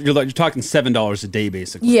talking $7 a day,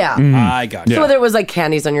 basically. Yeah. I got you. So there was like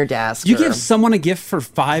candies on your desk. You or- give someone a gift for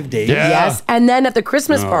 5 days? Yes, and then at the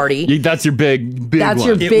Christmas party, That's your big That's one.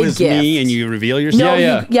 your It big was gift. me, and you reveal yourself?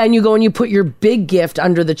 no, and you go and you put your big gift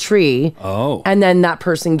under the tree. Oh. And then that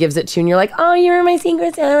person gives it to you, and you're like, "Oh, you're my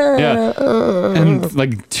Secret Santa." Yeah. And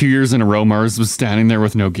like 2 years in a row, Mars was standing there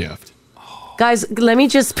with no gift. Guys, let me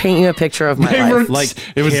just paint you a picture of my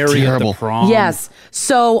life. It was Carrie at the terrible. prom. Yes.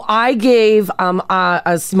 So I gave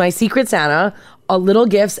my Secret Santa a little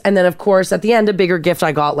gifts, and then of course at the end a bigger gift.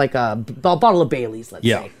 I got like a bottle of Bailey's, let's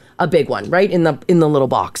say. A big one, right? In the little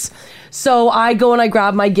box. So I go and I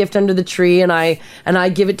grab my gift under the tree and I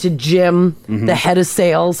give it to Jim, the head of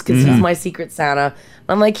sales, because he's my Secret Santa.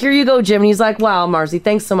 I'm like, here you go, Jim. And he's like, wow, Marcy,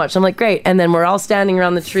 thanks so much. I'm like, great. And then we're all standing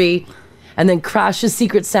around the tree. And then Crash's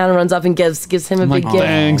Secret Santa runs up and gives him a big gift.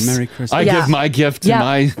 Thanks. Merry Christmas. I give my gift to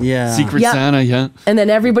my Secret Santa, And then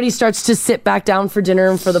everybody starts to sit back down for dinner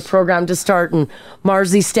and for the program to start. And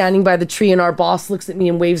Marzy's standing by the tree and our boss looks at me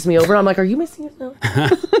and waves me over. I'm like, are you missing it now?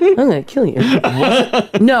 I'm going to kill you.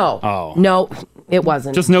 No. Oh. No, it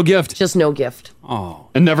wasn't. Just no gift. Just no gift. Oh.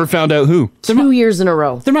 And never found out who. 2 years in a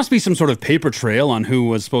row. There must be some sort of paper trail on who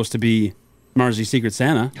was supposed to be Marzy's Secret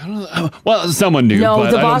Santa. I don't know. Well, someone knew, No,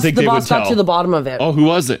 but the I don't boss, think the they boss would got tell. to the bottom of it. Oh, who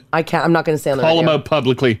was it? I'm not going to say on the Call him radio. out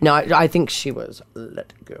publicly. No, I think she was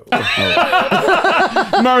let go.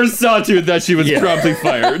 Mars saw to it that she was promptly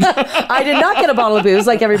fired. I did not get a bottle of booze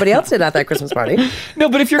like everybody else did at that Christmas party. No,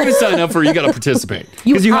 but if you're going to sign up for it, you got to participate.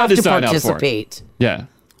 You Because you have had to sign participate. up for it. Yeah.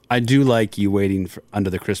 I do like you waiting under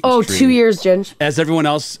the Christmas Oh, tree. 2 years, Ginge. As everyone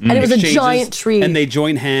else And it was a exchanges, giant tree. And they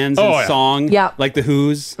join hands Oh, in yeah. song. Yeah. Like the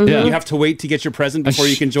Who's. Yeah. You have to wait to get your present before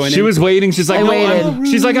you can join in. She was waiting. She's like, I no, waited.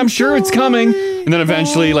 she's like, I'm sure it's coming. And then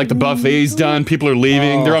eventually, like, the buffet's done. People are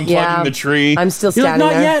leaving. They're unplugging Yeah. the tree. I'm still You're like,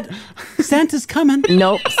 standing not there. yet. Santa's coming.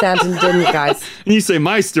 Nope, Santa didn't, guys. And you say,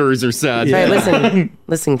 my stories are sad. Hey,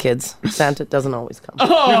 listen, kids. Santa doesn't always come. No,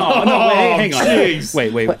 wait, hang on. jeez.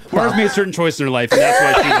 Wait. Mars made a certain choice in her life, and that's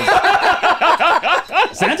why she was...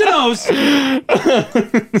 Santa knows.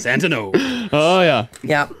 Santa knows. Oh, yeah.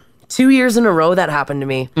 Yeah. 2 years in a row that happened to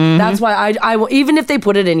me. That's why I even if they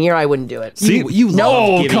put it in here, I wouldn't do it. See, You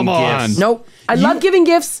love giving come on. gifts. Nope. I love giving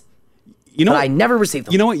gifts, You know but what? I never received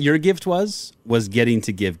them. You know what your gift was? Was getting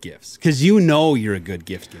to give gifts. Because you know you're a good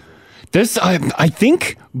gift giver. This, I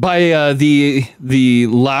think, by the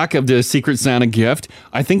lack of the Secret Santa gift,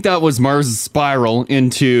 I think that was Mars' spiral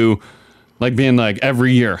into, like, being like,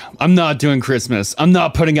 every year, I'm not doing Christmas. I'm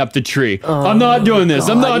not putting up the tree. I'm not doing this.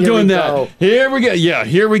 I'm not here doing we that. go. Here we go. Yeah,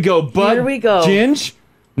 here we go. But Here we go. Ginge,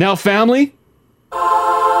 now family,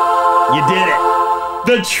 You did it.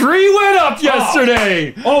 the tree went up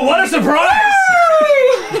yesterday. Oh, what a surprise.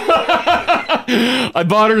 I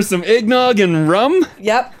bought her some eggnog and rum.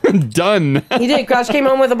 Yep. Done. He did. Crash came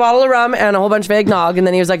home with a bottle of rum and a whole bunch of eggnog, and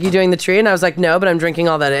then he was like, "You doing the tree?" And I was like, "No, but I'm drinking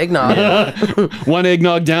all that eggnog." One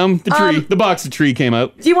eggnog down, the tree, the box of tree came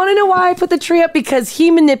out. Do you want to know why I put the tree up? Because he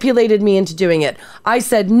manipulated me into doing it. I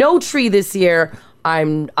said, "No tree this year.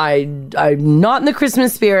 I'm not in the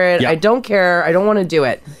Christmas spirit. Yeah. I don't care. I don't want to do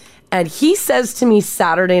it." And he says to me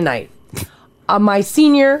Saturday night, my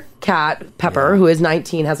senior cat, Pepper, who is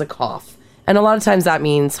 19, has a cough. And a lot of times that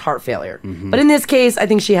means heart failure. But in this case, I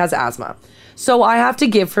think she has asthma. So I have to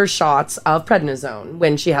give her shots of prednisone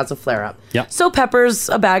when she has a flare up. Yeah. So Pepper's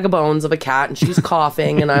a bag of bones of a cat and she's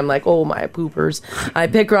coughing and I'm like, oh my poopers. I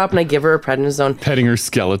pick her up and I give her a prednisone. Petting her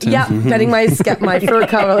skeleton. Yeah, petting my fur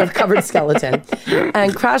covered skeleton.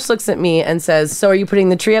 And Crash looks at me and says, so are you putting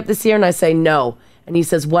the tree up this year? And I say, no. And he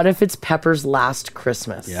says, what if it's Pepper's last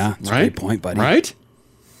Christmas? Yeah, that's a great point, buddy. Right?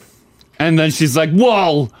 And then she's like,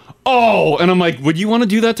 whoa, oh. And I'm like, would you want to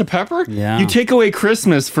do that to Pepper? Yeah. You take away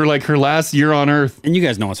Christmas for like her last year on Earth. And you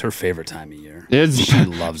guys know it's her favorite time of year. She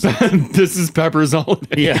loves it. This is Pepper's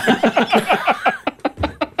holiday. Yeah.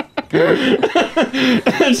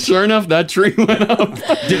 And sure enough, that tree went up.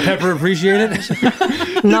 Did Pepper appreciate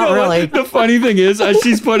it? Not really. The funny thing is, as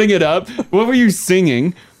she's putting it up, what were you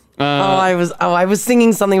singing? I was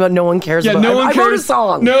singing something about no one cares about. no one I cares. wrote a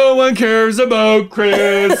song. No one cares about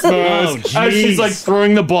Christmas. As she's like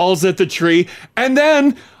throwing the balls at the tree. And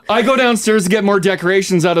then I go downstairs to get more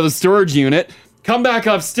decorations out of the storage unit. Come back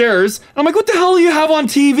upstairs. And I'm like, what the hell do you have on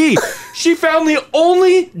TV? She found the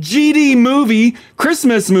only GD movie,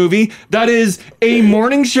 Christmas movie, that is a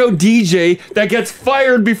morning show DJ that gets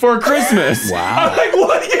fired before Christmas. Wow. I'm like,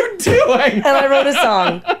 what are you doing? And I wrote a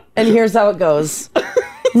song. And here's how it goes.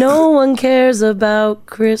 No one cares about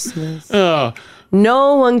Christmas. Oh,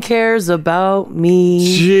 No one cares about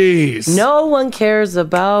me. jeez. No one cares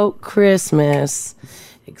about Christmas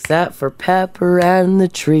except for Pepper and the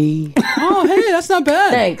tree. Oh, hey, that's not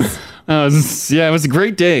bad. Thanks. It was a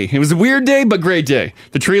great day. It was a weird day, but great day.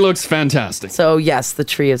 The tree looks fantastic. So, yes, the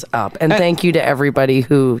tree is up. And thank you to everybody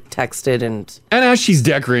who texted and... And as she's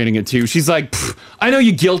decorating it too, she's like, I know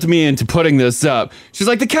you guilted me into putting this up. She's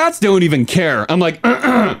like, the cats don't even care. I'm like,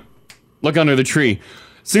 look under the tree.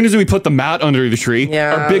 As soon as we put the mat under the tree,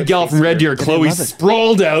 our big gal from Red Deer, Chloe,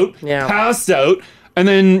 sprawled out, passed out. And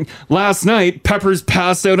then last night, Pepper's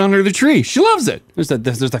passed out under the tree. She loves it. There's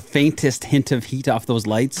the faintest hint of heat off those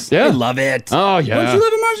lights. Yeah. I love it. Oh, yeah. Don't you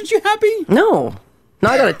love it, Mars? Aren't you happy? No.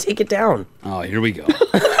 Now I got to take it down. Oh, here we go.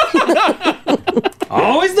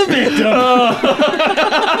 Always the victim.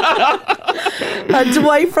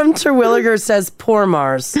 Dwight from Terwilliger says, poor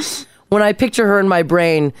Mars. When I picture her in my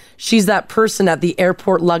brain, she's that person at the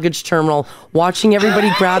airport luggage terminal watching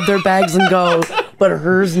everybody grab their bags and go, but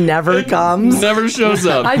hers never comes. Never shows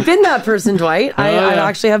up. I've been that person, Dwight. I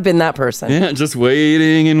actually have been that person. Yeah, just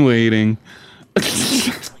waiting and waiting.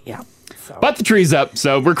 Yeah. But the tree's up,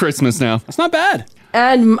 so we're Christmas now. That's not bad.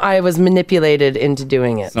 And I was manipulated into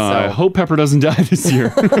doing it. So I hope Pepper doesn't die this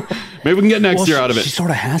year. Maybe we can get next year out of it. She sort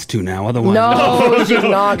of has to now, otherwise. No, she's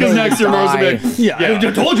not. Because next year Mars will be like, I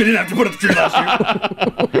told you didn't have to put up the tree last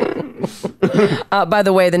year. By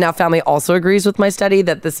the way, the Now family also agrees with my study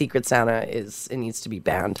that the Secret Santa needs to be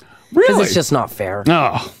banned. Because Really? it's just not fair.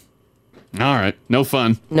 Oh. All right. No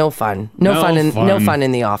fun. No fun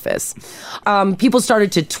in the office. People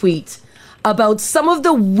started to tweet about some of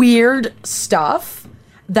the weird stuff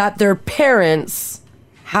that their parents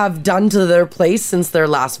have done to their place since their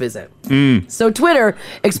last visit. So Twitter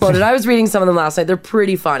exploded. I was reading some of them last night. They're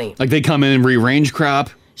pretty funny. Like they come in and rearrange crap.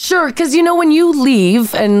 Sure, because when you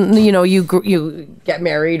leave and you get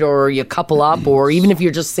married or you couple up, or even if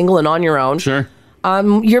you're just single and on your own, sure,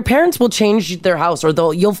 your parents will change their house, or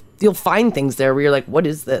you'll find things there where you're like, what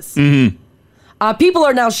is this? People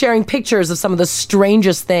are now sharing pictures of some of the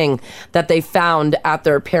strangest thing that they found at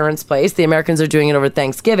their parents' place. The Americans are doing it over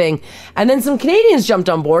Thanksgiving, and then some Canadians jumped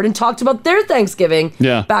on board and talked about their Thanksgiving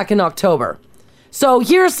back in October. So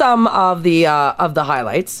here's some of the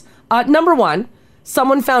highlights. Number one.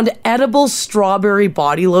 Someone found edible strawberry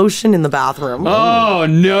body lotion in the bathroom. Oh,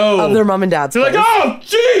 no. Of their mom and dad's They're place. like, oh,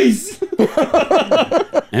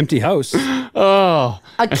 jeez. Empty house. Oh.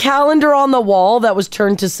 A calendar on the wall that was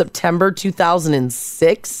turned to September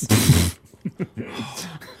 2006.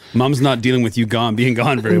 Mom's not dealing with you being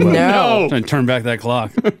gone very well. No. Trying to turn back that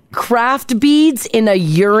clock. Craft beads in a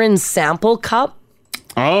urine sample cup.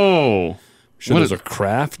 Oh. Sure, those are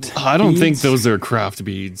craft I don't beads? think those are craft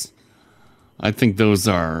beads. I think those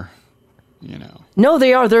are, No,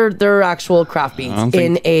 they are. They're actual craft beads I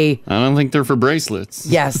don't think they're for bracelets.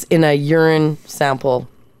 Yes, in a urine sample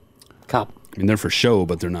cup. I mean, they're for show,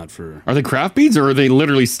 but they're not for... Are they craft beads or are they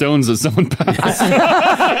literally stones that someone passed?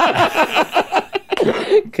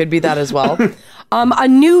 Could be that as well. A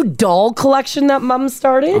new doll collection that Mom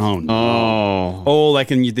started. Oh, no. Oh, like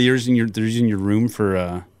they're using your room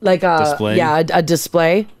for like a display? Yeah, a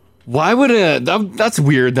display. Why would that's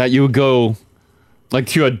weird that you would go like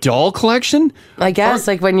to a doll collection? I guess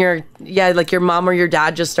like when like your mom or your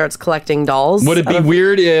dad just starts collecting dolls. Would it be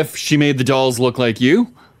weird if she made the dolls look like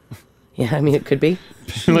you? Yeah, I mean it could be.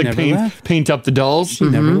 Like paint up the dolls. She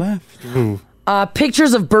never left.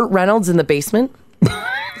 Pictures of Burt Reynolds in the basement.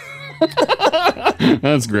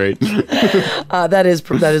 That's great. That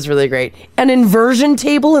is really great. An inversion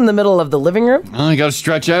table in the middle of the living room. Oh, you got to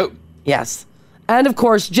stretch out. Yes, and of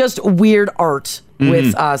course, just weird art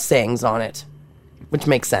with sayings on it, which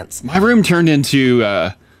makes sense. My room turned into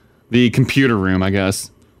the computer room, I guess.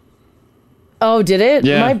 Oh, did it?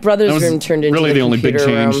 Yeah, My brother's that was room turned into really the only big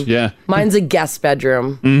computer change. room. Yeah, Mine's a guest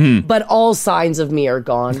bedroom, but all signs of me are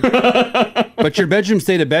gone. But your bedroom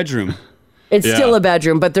stayed a bedroom. It's still a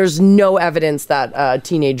bedroom, but there's no evidence that a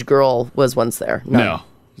teenage girl was once there. No.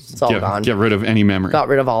 It's all gone. Get rid of any memory. Got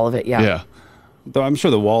rid of all of it, yeah. Yeah. Though I'm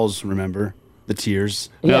sure the walls remember the tears.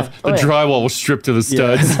 Yeah. The drywall was stripped to the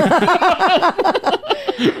studs.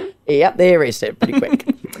 Yep, they erased it pretty quick.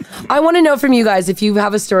 I want to know from you guys if you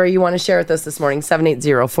have a story you want to share with us this morning,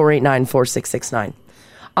 780-489-4669.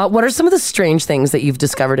 What are some of the strange things that you've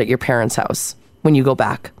discovered at your parents' house when you go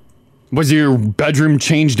back? Was your bedroom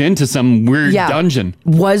changed into some weird dungeon?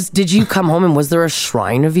 Did you come home and was there a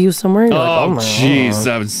shrine of you somewhere? You're Oh, like, jeez.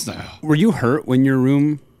 That was... Were you hurt when your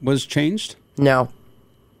room was changed? No.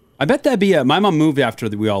 I bet that'd be my mom moved after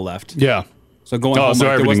we all left. Yeah. So going home, so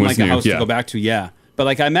there everything wasn't was like a new, house yeah. to go back to. Yeah. But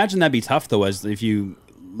like I imagine that'd be tough though, as if you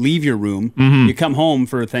leave your room, you come home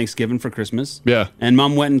for Thanksgiving, for Christmas. Yeah. And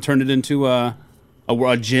mom went and turned it into a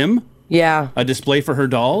gym. Yeah. A display for her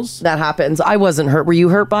dolls. That happens. I wasn't hurt. Were you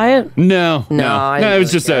hurt by it? No. I it didn't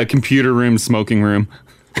was just a computer room, smoking room.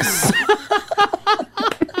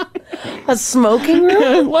 A smoking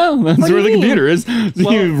room? Well, that's What do where you the mean? computer is.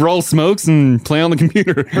 You roll smokes and play on the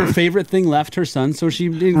computer. Her favorite thing left her son, so she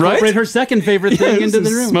incorporated her second favorite thing into the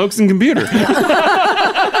room. Smokes and computer.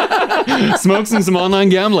 Smokes and some online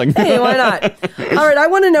gambling. Hey, why not? All right, I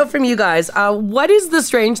want to know from you guys, what is the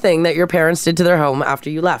strange thing that your parents did to their home after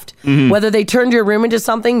you left? Whether they turned your room into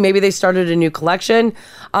something, maybe they started a new collection.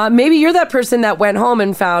 Maybe you're that person that went home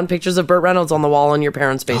and found pictures of Burt Reynolds on the wall in your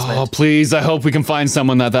parents' basement. Oh, please. I hope we can find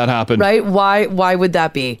someone that happened. Right? Why would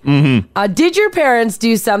that be? Did your parents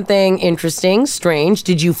do something interesting, strange?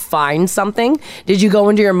 Did you find something? Did you go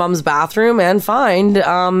into your mom's bathroom and find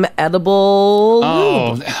edible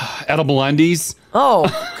lube? Edible undies? Oh,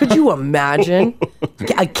 could you imagine?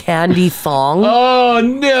 A candy thong? Oh,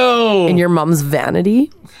 no. In your mom's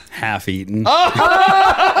vanity? Half eaten.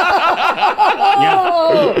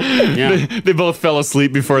 Yeah. They both fell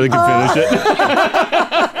asleep before they could finish it.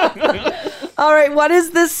 All right, what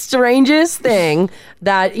is the strangest thing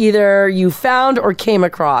that either you found or came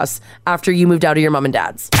across after you moved out of your mom and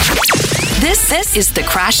dad's? This is the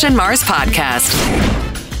Crash and Mars podcast.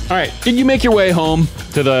 All right, did you make your way home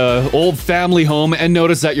to the old family home and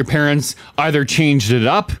notice that your parents either changed it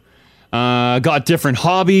up, got different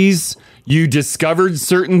hobbies, you discovered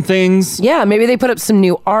certain things? Yeah, maybe they put up some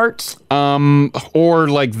new art. Or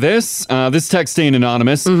like this. This text staying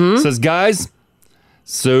anonymous says, guys,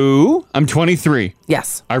 so I'm 23.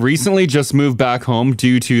 Yes. I recently just moved back home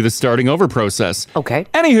due to the starting over process. Okay.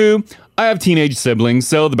 Anywho, I have teenage siblings,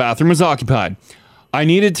 so the bathroom was occupied. I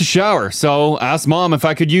needed to shower, so asked mom if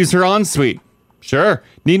I could use her ensuite. Sure.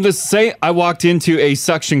 Needless to say, I walked into a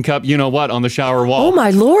suction cup, you know what, on the shower wall. Oh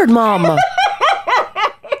my Lord, Mom. Mom.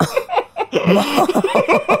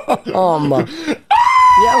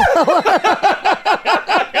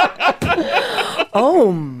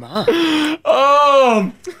 Oh, Mom.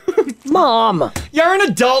 Oh. Mom. You're an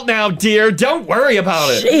adult now, dear. Don't worry about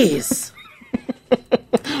it. Jeez.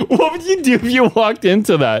 What would you do if you walked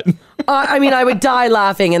into that? I mean, I would die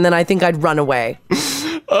laughing, and then I think I'd run away.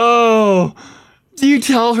 Oh. Do you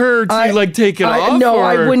tell her to take it off? No,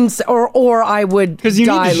 I wouldn't. Or I would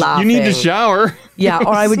die laughing. You need to shower. Yeah,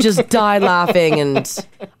 or I would just die laughing, and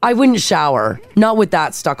I wouldn't shower. Not with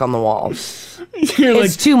that stuck on the wall.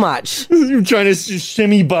 It's too much. You're trying to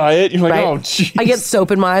shimmy by it. You're like, Right? oh, jeez. I get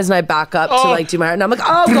soap in my eyes, and I back up to do my hair, and I'm like,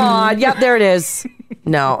 oh God, yep, there it is.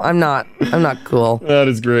 No, I'm not cool. That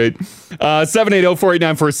is great.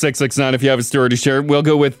 780-489-4669 if you have a story to share. We'll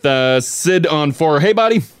go with Sid on 4. Hey,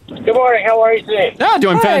 buddy. Good morning. How are you today?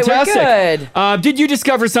 Doing fantastic. We're good. Did you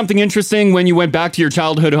discover something interesting when you went back to your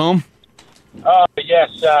childhood home?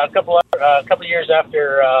 Yes. A couple of years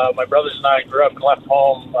after my brothers and I grew up and left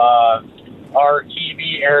home, our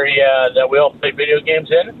TV area that we all play video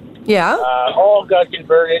games in, Yeah. all got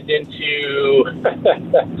converted into a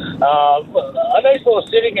nice little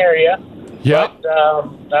sitting area. Yeah. But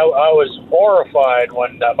I was horrified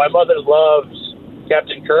when my mother loves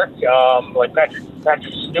Captain Kirk, like Patrick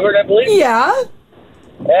Stewart, I believe. Yeah.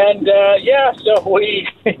 And so we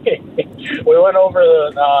we went over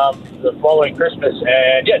the following Christmas,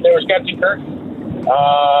 and there was Captain Kirk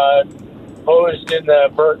posed in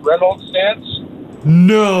the Burt Reynolds stance.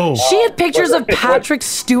 No. She had pictures of Patrick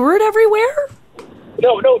Stewart everywhere?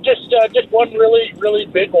 No, just one really, really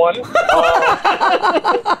big one. That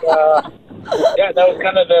was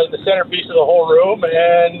kind of the centerpiece of the whole room,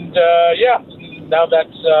 and now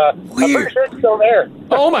that's I'm pretty sure it's still there.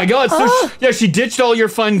 Oh my God! So she ditched all your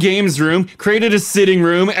fun games room, created a sitting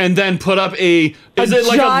room, and then put up a like a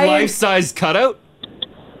life-size cutout?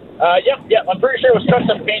 Yeah. I'm pretty sure it was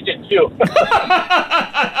custom painted too.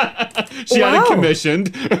 She had it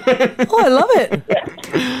commissioned. Oh, I love it.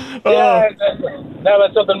 Now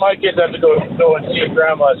that's something my kids have to go and see at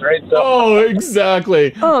grandma's, right? So. Oh,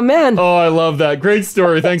 exactly. Oh man. Oh, I love that. Great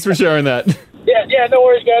story. Thanks for sharing that. Yeah, no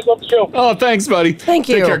worries, guys. Love the show. Oh, thanks, buddy. Thank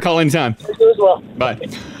you. Take care. Call anytime. You as well. Bye.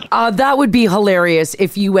 That would be hilarious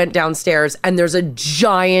if you went downstairs and there's a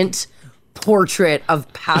giant portrait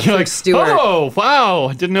of Patrick Stewart. Oh, wow.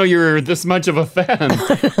 I didn't know you were this much of a fan.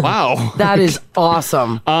 Wow. That is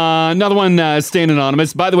awesome. Another one staying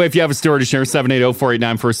anonymous. By the way, if you have a story to share,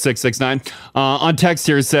 780-489-4669. On text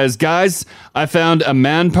here, it says, guys, I found a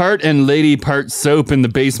man part and lady part soap in the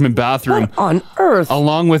basement bathroom. What on earth?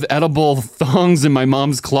 Along with edible thongs in my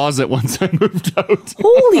mom's closet once I moved out.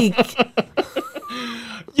 Holy...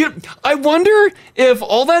 I wonder if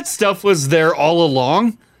all that stuff was there all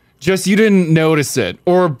along. Just you didn't notice it,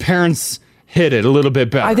 or parents hid it a little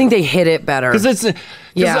bit better. I think they hid it better. Because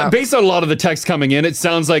based on a lot of the text coming in, it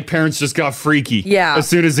sounds like parents just got freaky as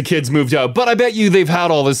soon as the kids moved out. But I bet you they've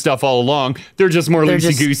had all this stuff all along. They're just more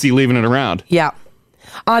loosey-goosey leaving it around. Yeah.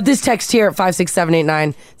 This text here at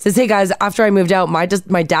 56789 says, hey guys, after I moved out, my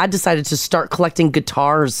dad decided to start collecting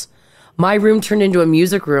guitars. My room turned into a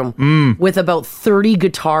music room with about 30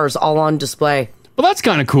 guitars all on display. Well, that's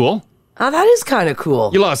kind of cool. That is kind of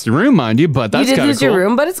cool. You lost your room, mind you, but that's You kind did of lose cool. your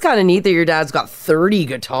room, but it's kind of neat that your dad's got 30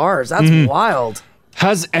 guitars. That's Mhm. wild.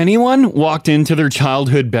 Has anyone walked into their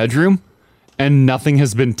childhood bedroom and nothing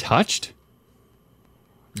has been touched?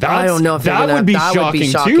 I don't know if that would be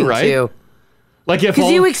shocking too, right? Like if Because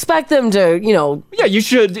all- you expect them to, Yeah, you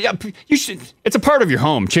should. Yeah, you should. It's a part of your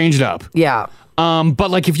home. Change it up. Yeah.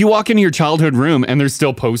 But like if you walk into your childhood room and there's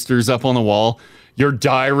still posters up on the wall, your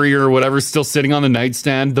diary or whatever's still sitting on the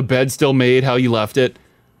nightstand, the bed still made how you left it,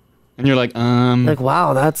 and you're like,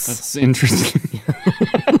 wow, that's interesting.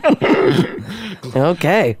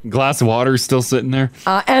 Okay. Glass of water is still sitting there.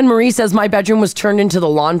 Anne Marie says, my bedroom was turned into the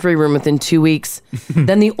laundry room within 2 weeks.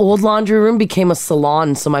 Then the old laundry room became a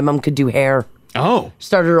salon so my mom could do hair. Oh.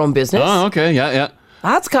 Started her own business. Oh, okay. Yeah, yeah.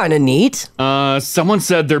 That's kind of neat. Someone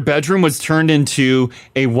said their bedroom was turned into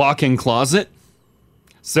a walk-in closet.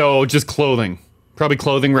 So just clothing. Probably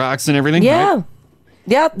clothing racks and everything. Yeah. right?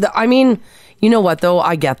 Yeah. I mean, you know what, though?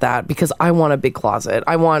 I get that because I want a big closet.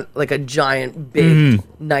 I want like a giant, big,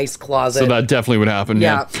 nice closet. So that definitely would happen.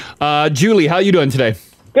 Yeah. Yeah. Julie, how you doing today?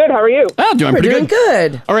 Good. How are you? Oh, doing We're pretty doing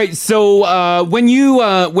good. All right. So when you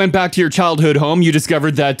went back to your childhood home, you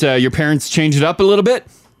discovered that your parents changed it up a little bit.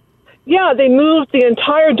 Yeah, they moved the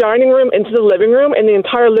entire dining room into the living room and the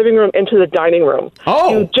entire living room into the dining room.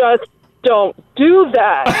 Oh. You just don't do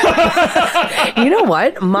that. You know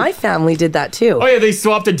what? My family did that too. Oh, yeah. They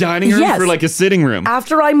swapped a dining room Yes. for like a sitting room.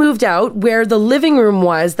 After I moved out, where the living room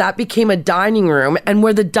was, that became a dining room. And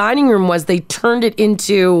where the dining room was, they turned it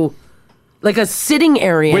into like a sitting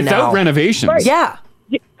area Without now. renovations. Right. Yeah.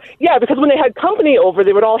 Yeah, because when they had company over,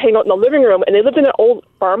 they would all hang out in the living room, and they lived in an old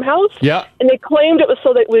farmhouse. Yeah. And they claimed it was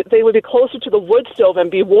so that they would be closer to the wood stove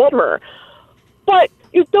and be warmer. But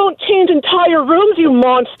you don't change entire rooms, you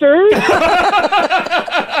monsters.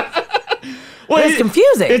 Well, it's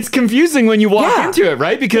confusing. It's confusing when you walk Yeah. into it,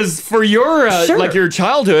 right? Because for your Sure. like your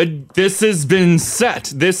childhood, this has been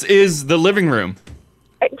set. This is the living room.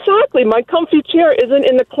 Exactly. My comfy chair isn't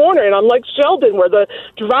in the corner, and unlike Sheldon, where the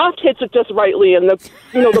draft hits it just rightly, and the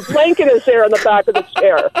blanket is there in the back of the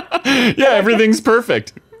chair. Yeah, everything's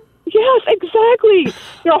perfect. Yes, exactly.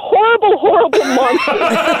 You're a horrible, horrible monster.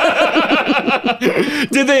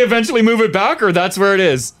 Did they eventually move it back, or that's where it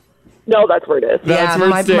is? No, that's where it is. That's where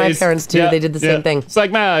it my stays. parents too. They did the same thing. It's like,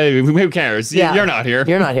 man, who cares? Yeah. You're not here.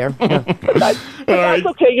 You're not here. Yeah. That's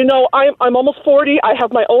okay. You know, I'm almost 40. I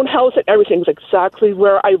have my own house, and everything's exactly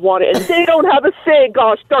where I want it. And they don't have a say,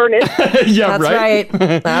 gosh darn it. Yeah, That's right.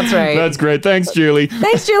 right. That's right. That's great. Thanks, Julie.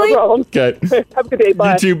 Thanks, Julie. Okay. Have a good day.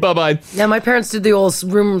 Bye. You too. Bye-bye. Yeah, my parents did the old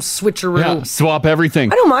room switcheroo. Yeah, swap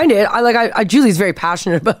everything. I don't mind it. Julie's very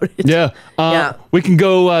passionate about it. Yeah. Yeah. We can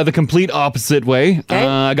go the complete opposite way.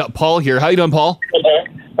 I got Paul here. How you doing, Paul?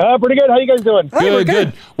 Pretty good. How you guys doing? Good.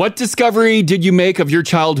 What discovery did you make of your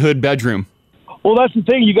childhood bedroom? Well, that's the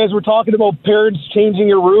thing. You guys were talking about parents changing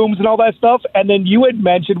your rooms and all that stuff, and then you had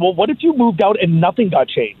mentioned, well, what if you moved out and nothing got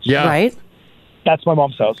changed? Yeah. Right? That's my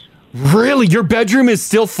mom's house. Really? Your bedroom is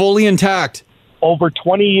still fully intact? Over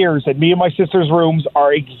 20 years, and me and my sister's rooms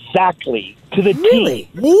are exactly to the Really? T.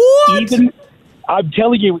 What? Even, I'm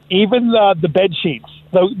telling you, even the bed sheets,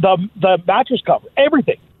 the mattress cover,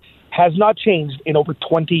 everything has not changed in over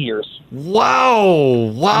 20 years.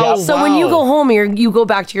 Wow. So when you go home, you go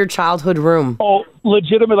back to your childhood room. Oh,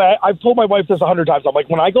 legitimately, I've told my wife this 100 times. I'm like,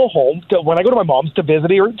 when I go to my mom's to visit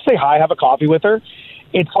her, say hi, have a coffee with her,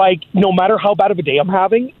 it's like no matter how bad of a day I'm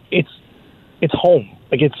having, it's home.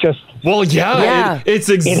 Like it's just. Well, yeah. It's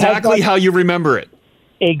exactly how you remember it.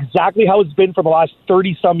 Exactly how it's been for the last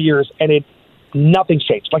 30 some years, and nothing's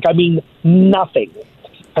changed. Like I mean, nothing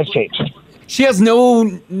has changed. She has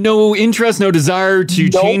no interest, no desire to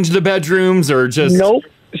change the bedrooms or just. Nope.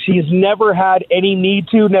 She's never had any need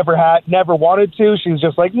to, never wanted to. She's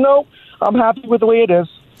just like, no, I'm happy with the way it is.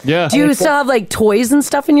 Yeah. Do you still have like toys and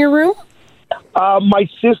stuff in your room? My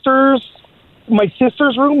sister's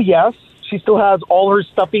room, yes. She still has all her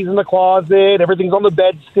stuffies in the closet. Everything's on the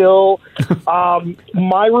bed still.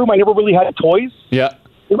 My room, I never really had toys. Yeah.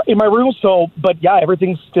 In my room, but yeah,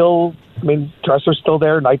 everything's still. I mean, dresser's still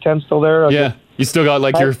there, nightstand's still there. Yeah. You still got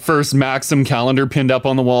like your first Maxim calendar pinned up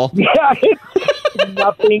on the wall. Yeah.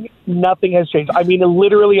 Nothing has changed. I mean,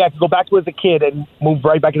 literally, I could go back to as a kid and move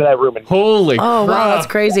right back into that room. Holy Oh, crap. wow, that's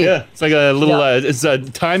crazy. Yeah. It's like a little, it's a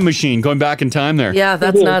time machine going back in time there. Yeah,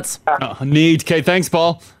 that's nuts. Neat. Okay. Thanks,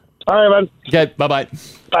 Paul. All right, man. Okay. Bye-bye.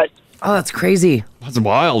 Bye. Oh, that's crazy. That's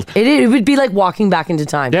wild. It would be like walking back into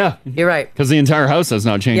time. Yeah. You're right. Because the entire house has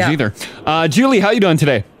not changed Yeah. either. Julie, how you doing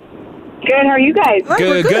today? Good. How are you guys?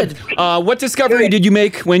 Good. What discovery did you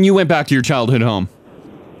make when you went back to your childhood home?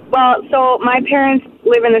 Well, so my parents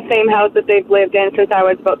live in the same house that they've lived in since I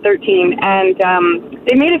was about 13, and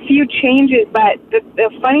they made a few changes, but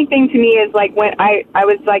the funny thing to me is, like, when I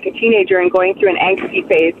was like a teenager and going through an angsty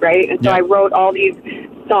phase, right? And so I wrote all these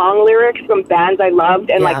song lyrics from bands I loved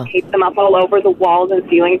and like taped them up all over the walls and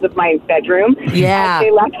ceilings of my bedroom. Yeah. And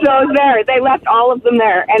they left those there. They left all of them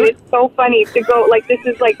there. And it's so funny to go, like, this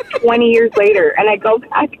is like 20 years later, and I go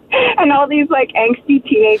back and all these like angsty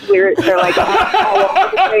teenage lyrics are like all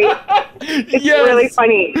over the place. It's really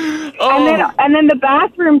funny. And then the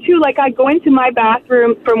bathroom too, like I go into my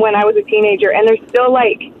bathroom from when I was a teenager and there's still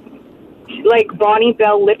like Bonnie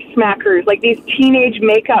Bell lip smackers, like these teenage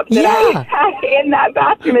makeup that I had in that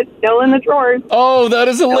bathroom is still in the drawers. Oh, that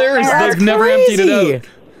is hilarious. They've never emptied it out.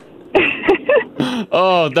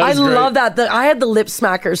 Oh, that's great. love that. I had the lip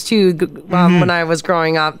smackers too when I was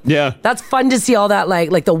growing up. Yeah. That's fun to see all that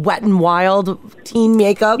like the Wet n Wild teen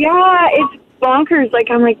makeup. Yeah, it's bonkers. Like,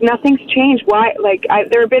 I'm like, nothing's changed. Why? Like,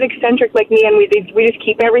 they're a bit eccentric like me, and we just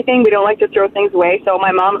keep everything. We don't like to throw things away. So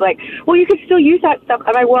my mom's like, well, you could still use that stuff.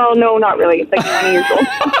 I'm like, well, no, not really. It's like 20 years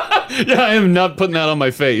old. Yeah, I am not putting that on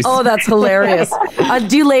my face. Oh, that's hilarious.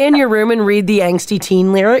 Do you lay in your room and read the angsty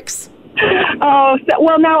teen lyrics? Oh,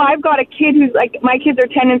 well, now I've got a kid who's like, my kids are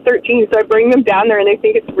 10 and 13, so I bring them down there and they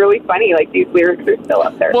think it's really funny. Like, these lyrics are still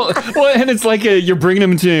up there. Well, and it's like you're bringing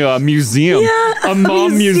them to a museum, a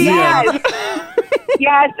mom museum.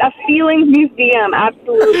 Yes, a feelings museum,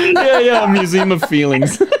 absolutely. Yeah, a museum of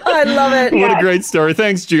feelings. I love it. What a great story.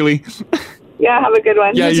 Thanks, Julie. Yeah, have a good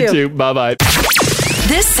one. Yeah, you too. Bye-bye.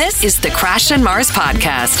 This is the Crash and Mars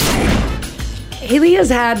podcast. Haley has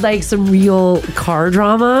had like some real car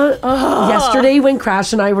drama. Yesterday when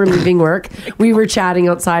Crash and I were leaving work, we were chatting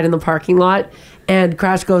outside in the parking lot and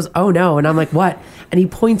Crash goes, oh no. And I'm like, what? And he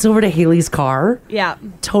points over to Haley's car. Yeah.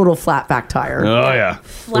 Total flat back tire. Oh, yeah.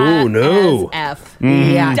 Flat no. as F.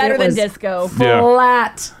 Yeah. Deader it than was disco.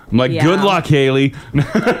 Flat. I'm like, good luck, Haley.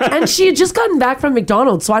 And she had just gotten back from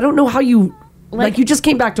McDonald's, so I don't know how you, like you just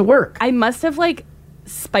came back to work. I must have like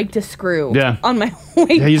spiked a screw Yeah. on my way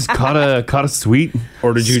Yeah, you just back. caught a sweet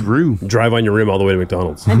Or did you drive on your rim all the way to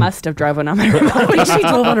McDonald's? I must have driven on my remote. She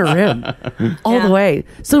drove on her rim all the way.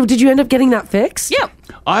 So did you end up getting that fixed? Yep.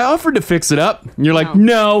 I offered to fix it up. And you're like,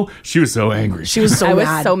 no. She was so angry. She was so I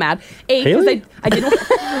mad. was so mad. Because I didn't.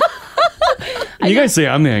 You guys say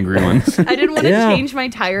I'm the angry one. I didn't want to change my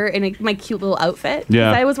tire in my cute little outfit.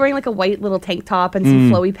 Yeah. I was wearing like a white little tank top and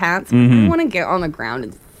some flowy pants. I didn't want to get on the ground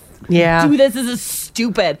and do this. This is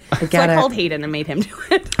stupid. So I called Hayden and made him do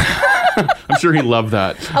it. I'm sure he loved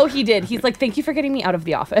that. Oh, he did. He's like, thank you for getting me out of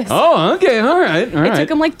the office. Oh, okay. All right. It took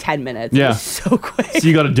him like 10 minutes. Yeah. It was so quick. So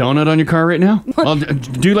you got a donut on your car right now? Well,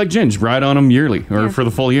 do like Ginge. Ride on them yearly or for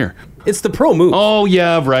the full year. It's the pro move. Oh,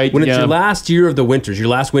 yeah, right. When it's your last year of the winters, your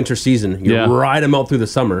last winter season, you ride them out through the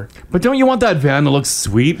summer. But don't you want that van that looks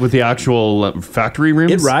sweet with the actual factory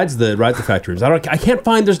rims? It rides the factory rims. I can't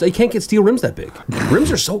find you can't get steel rims that big.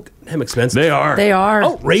 Rims are so damn expensive. They are. They are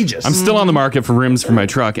outrageous. I'm still on the market for rims for my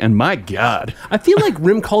truck, and my God, I feel like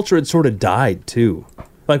rim culture had sort of died too.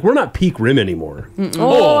 Like, we're not peak rim anymore.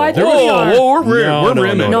 Oh, I think we are. we're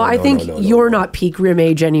rim. No, I think you're not peak rim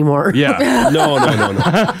age anymore. Yeah.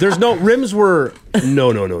 No. There's no rims were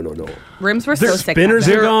no. Rims were so sick. Spinners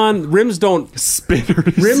are gone. Rims don't.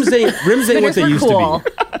 Spinners. Rims ain't what they used cool.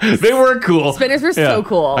 to be. They were cool. Spinners were so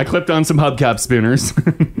cool. I clipped on some hubcap spinners.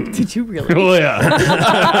 Did you really? Oh yeah.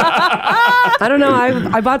 I don't know.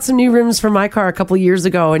 I bought some new rims for my car a couple years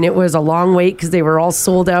ago, and it was a long wait because they were all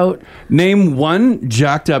sold out. Name one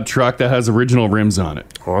jacked up truck that has original rims on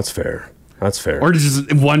it. Oh, that's fair. That's fair. Or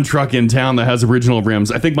just one truck in town that has original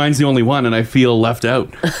rims. I think mine's the only one, and I feel left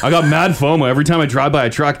out. I got mad FOMO. Every time I drive by a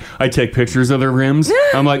truck, I take pictures of their rims.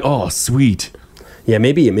 I'm like, oh, sweet. Yeah,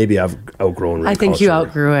 maybe I've outgrown rim I think culture. you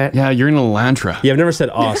outgrew it. Yeah, you're in a Elantra. Yeah, I've never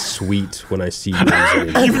said, oh, sweet, when I see rims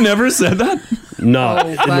anymore. You've never said that? No,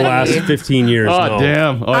 in the last 15 years, Oh, no.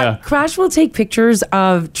 damn. Oh, yeah. Crash will take pictures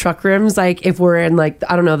of truck rims, like if we're in, like,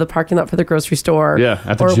 I don't know, the parking lot for the grocery store. Yeah,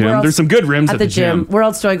 at the or gym. where else- There's some good rims at the gym. Where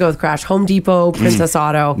else do I go with Crash? Home Depot, Princess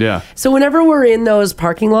Auto. Yeah. So whenever we're in those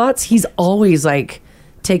parking lots, he's always like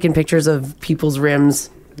taking pictures of people's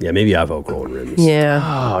rims. Yeah, maybe I've outgrown rims. Yeah.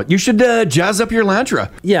 Oh, you should jazz up your Elantra.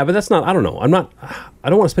 Yeah, but that's not, I don't know. I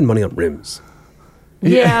don't want to spend money on rims.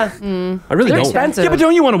 Yeah. I really They're don't. expensive. Yeah, but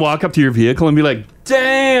don't you want to walk up to your vehicle and be like,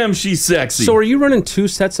 damn, she's sexy? So are you running two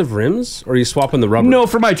sets of rims, or are you swapping the rubber? No,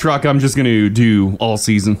 for my truck, I'm just going to do all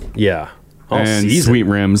season. Yeah. All and season? sweet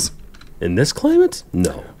rims. In this climate?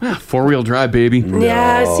 No. Four-wheel drive, baby.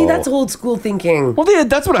 Yeah, see, that's old school thinking. Well, yeah,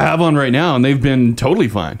 that's what I have on right now, and they've been totally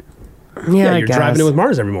fine. Yeah, you're driving it with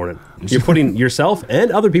Mars every morning. You're putting yourself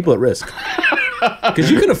and other people at risk. Because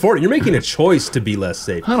you can afford it. You're making a choice to be less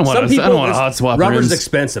safe. I don't want a hot swap Rubber's rims.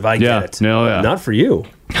 expensive. I Yeah. get it. No, yeah. Not for you.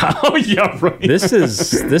 Oh yeah, right. This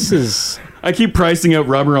is. I keep pricing out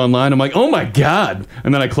rubber online. I'm like, oh my god,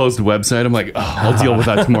 and then I close the website. I'm like, oh, I'll deal with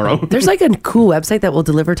that tomorrow. There's like a cool website that will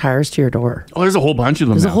deliver tires to your door. Oh, there's a whole bunch of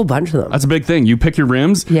them. There's a now. whole bunch of them. That's a big thing. You pick your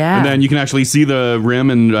rims, Yeah. and then you can actually see the rim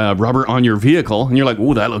and rubber on your vehicle, and you're like,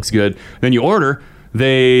 oh, that looks good. Then you order.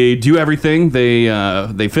 They do everything. They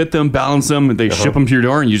fit them, balance them, they ship them to your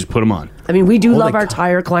door, and you just put them on. I mean, we do love our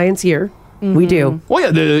tire clients here. We do. Oh yeah,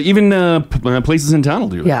 even places in town will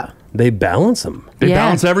do it. Yeah. They balance them. They Yeah.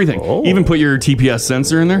 balance everything. Even put your TPS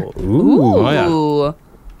sensor in there. Ooh. Oh yeah.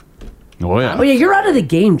 Oh yeah. Oh yeah, you're out of the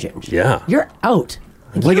game, Ginge. Yeah. You're out.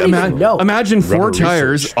 Like you don't even know. imagine 4 Rubber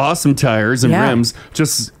tires, research. awesome tires and Yeah. rims,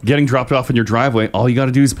 just getting dropped off in your driveway. All you got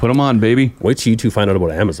to do is put them on, baby. Wait till you two find out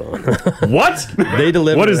about Amazon. What? They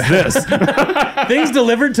deliver. What is this? Things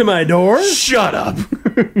delivered to my door? Shut up.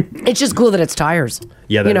 It's just cool that it's tires.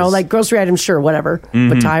 Yeah, that you know, is. like grocery items, sure, whatever.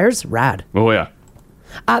 But tires, rad. Oh yeah.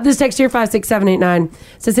 This text here, 56789,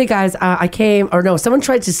 says, hey guys, someone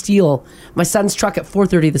tried to steal my son's truck at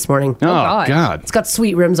 4:30 this morning. Oh, God. It's got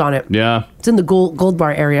sweet rims on it. Yeah. It's in the gold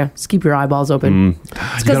bar area. Just keep your eyeballs open.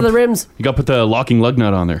 It's because of the rims. You got to put the locking lug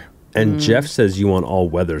nut on there. And Jeff says you want all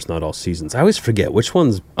weathers, not all seasons. I always forget which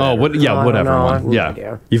one's better. Oh, what? Yeah, I don't whatever know. I one. have no Yeah.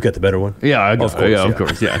 idea. You've got the better one? Yeah, Of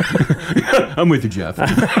course, yeah. I'm with you, Jeff.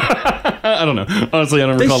 I don't know. Honestly, I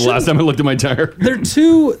don't recall the last time I looked at my tire.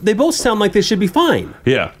 They both sound like they should be fine.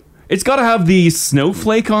 Yeah. It's got to have the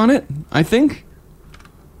snowflake on it, I think.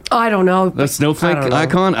 I don't know. The snowflake I don't know.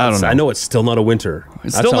 icon? I don't know. I know it's still not a winter.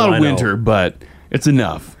 It's That's still all not I a know. winter, but it's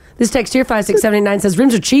enough. This text here, 56789, says,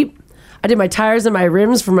 rims are cheap. I did my tires and my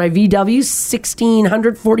rims for my VW,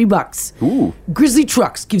 $1,640. Ooh. Grizzly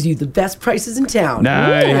Trucks gives you the best prices in town.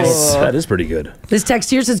 Nice. That is pretty good. This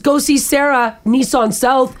text here says, go see Sarah, Nissan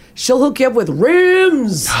South. She'll hook you up with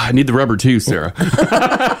rims. I need the rubber too, Sarah.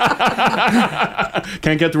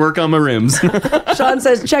 Can't get to work on my rims. Sean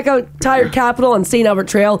says, check out Tire Capital on St. Albert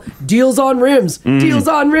Trail. Deals on rims. Deals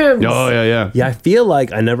on rims. Oh, yeah. Yeah, I feel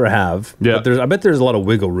like I never have. Yeah. But I bet there's a lot of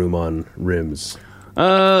wiggle room on rims.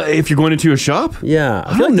 If you're going into a shop? Yeah.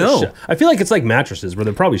 I don't know. I feel like it's like mattresses where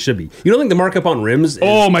there probably should be. You don't think the markup on rims is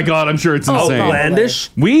Oh my God, I'm sure it's insane. outlandish?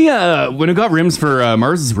 We, when we got rims for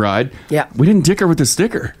Mars's ride, we didn't dicker with the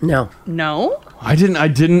sticker. No. No? I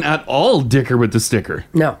didn't at all dicker with the sticker.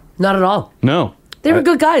 No, not at all. No. They were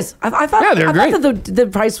good guys. I thought, Yeah, they were I thought that the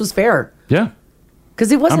price was fair. Yeah.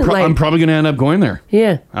 Because it wasn't I'm probably going to end up going there.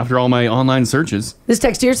 Yeah. After all my online searches. This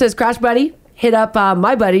text here says, Crash Buddy, hit up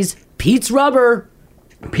my buddies, Pete's Rubber.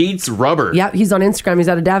 Pete's Rubber. Yeah, he's on Instagram. He's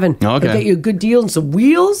out of Devon. Okay. They'll get you a good deal and some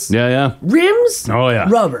wheels, Yeah. rims, Oh, yeah.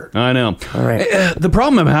 rubber. I know. All right. The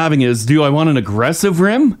problem I'm having is, do I want an aggressive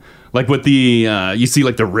rim? Like with the, you see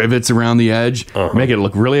like the rivets around the edge? Make it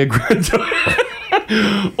look really aggressive.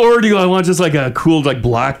 Or do I want just like a cool, like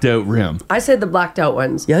blacked out rim? I said the blacked out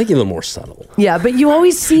ones. Yeah, I think a little more subtle. Yeah, but you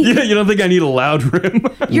always see. You don't think I need a loud rim?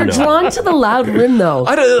 You're drawn to the loud rim, though.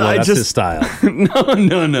 I don't. I that's just his style.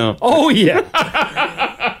 No. Oh, yeah.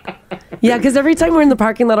 Yeah, because every time we're in the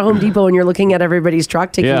parking lot of Home Depot and you're looking at everybody's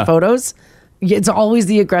truck taking Yeah. photos, it's always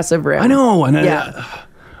the aggressive rim. I know. And Yeah.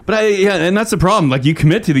 and that's the problem. Like you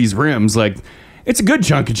commit to these rims, like it's a good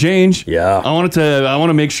chunk of change. Yeah. I want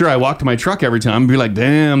to make sure I walk to my truck every time and be like,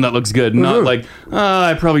 damn, that looks good. Not like,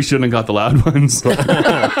 I probably shouldn't have got the loud ones.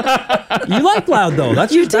 You like loud,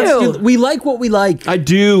 though. We like what we like. I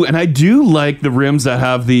do. And I do like the rims that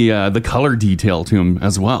have the color detail to them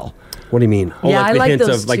as well. What do you mean? Oh, yeah, I like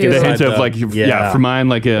those too. The hint of like, for mine,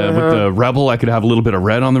 like with the Rebel, I could have a little bit of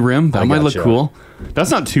red on the rim. That might look gotcha. cool.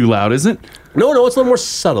 That's not too loud, is it? No, it's a little more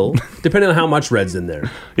subtle, depending on how much red's in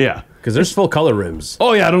there. Yeah. Because there's full color rims.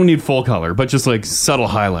 Oh, yeah, I don't need full color, but just like subtle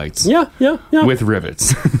highlights. Yeah. With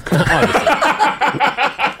rivets.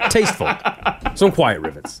 Tasteful. Some quiet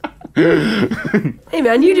rivets. Hey,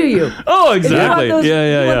 man, you do you. Oh, exactly. If you want those,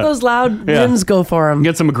 you want those loud rims, go for them.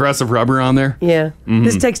 Get some aggressive rubber on there. Yeah.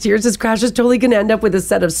 This text here says, Crash is totally going to end up with a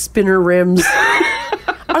set of spinner rims.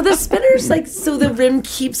 Are the spinners like so the rim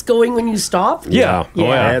keeps going when you stop? Yeah. Oh,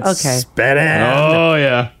 yeah. It's Okay. spinning. Oh,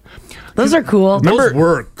 yeah. Those are cool. Those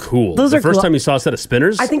were cool. Those the are first cool. time you saw a set of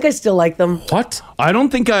spinners? I think I still like them. What? I don't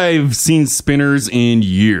think I've seen spinners in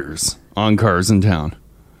years on cars in town.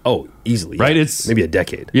 Oh, easily. Right? Yeah. It's maybe a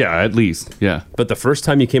decade. Yeah, at least. Yeah. But the first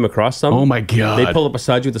time you came across them, oh my God, they pull up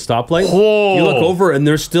beside you at the stoplight. Oh. You look over and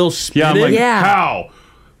they're still spinning. Yeah, I'm like, Yeah.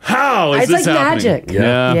 How is It's this like happening? magic.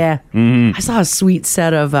 Yeah. I saw a sweet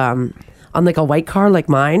set of on like a white car like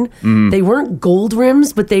mine. They weren't gold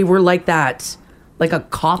rims, but they were like that like a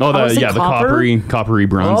copper. Oh, the coppery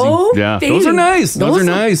bronzy. Oh, yeah, baby. those are nice. Those are look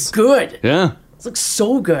nice. Good. Yeah. Those look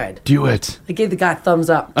so good. Do it. I gave the guy a thumbs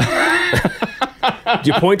up. Do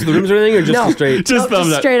you point to the rims or anything, or just No. a straight? Just No,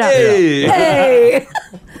 thumbs up. straight up. Hey. Hey.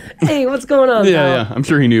 Hey, what's going on? Yeah, pal? yeah. I'm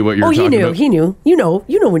sure he knew what you were Oh, talking he knew. about. He knew. You know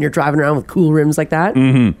when you're driving around with cool rims like that.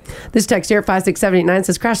 Mm-hmm. This text here, 56789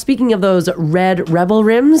 says, Crash, speaking of those red Rebel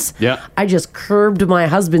rims, Yeah. I just curbed my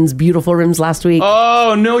husband's beautiful rims last week.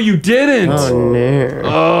 Oh, no, you didn't. Oh, no.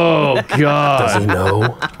 Oh, God. Does he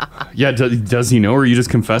know? Yeah, does he know, or are you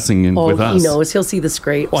just confessing Oh, with us? he knows. He'll see the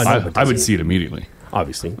scrapes. Well, I know, but I does would he? see it immediately.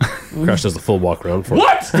 Obviously. Crash does the full walk around for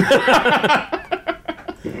What?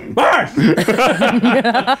 Mark!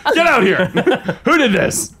 Get out here. Who did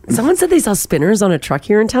this? Someone said they saw spinners on a truck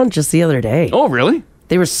here in town just the other day. Oh, really?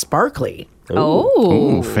 They were sparkly.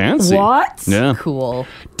 Oh, fancy. What? Yeah. Cool.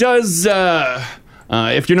 Does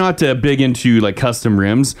if you're not big into like custom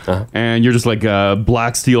rims and you're just like a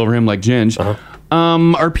black steel rim like Ginge,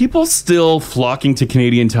 are people still flocking to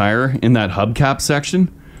Canadian Tire in that hubcap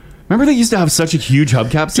section? Remember they used to have such a huge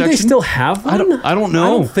hubcap section? Do they still have one? I don't know. I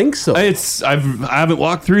don't think so. I haven't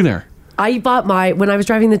walked through there. I bought when I was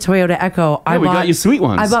driving the Toyota Echo, we got you sweet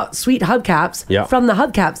ones. I bought sweet hubcaps Yeah. from the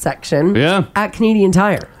hubcap section Yeah. at Canadian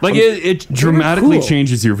Tire. Like it dramatically cool.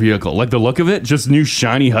 changes your vehicle. Like the look of it, just new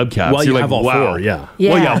shiny hubcaps. Well, you You're like, have all wow. four, yeah.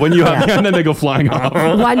 Yeah. Well, yeah, when you have, Yeah. and then they go flying off.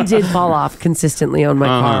 One did fall off consistently on my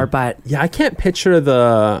car, but Yeah, I can't picture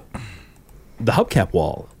the hubcap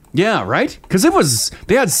wall. Yeah, right? Because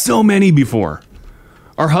they had so many before.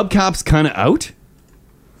 Are hubcaps kind of out?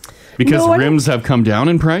 Because No, I don't- rims have come down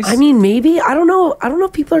in price? I mean, maybe. I don't know. I don't know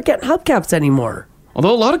if people are getting hubcaps anymore.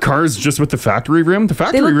 Although a lot of cars just with the factory rim, the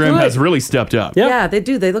factory look rim good. has really stepped up. Yeah, they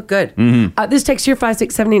do. They look good. Mhm. This text here,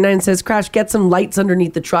 56789 says, Crash, get some lights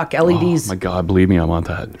underneath the truck, LEDs. Oh my God, believe me, I want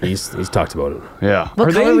that. He's talked about it. Yeah.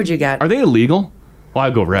 What color would you get? Are they illegal? Well,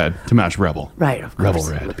 I'd go red to match Rebel. Right, of Rebel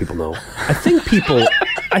course. red. Let people know. I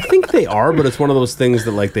think they are, but it's one of those things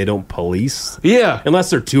that like they don't police. Yeah. Unless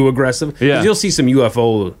they're too aggressive. 'Cause Yeah. you'll see some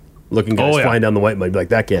UFO looking guys Oh, yeah. flying down the white mud, like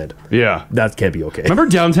that can't. Yeah. That can't be okay. Remember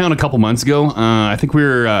downtown a couple months ago? I think we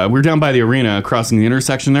were down by the arena, crossing the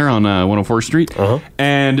intersection there on 104th Street,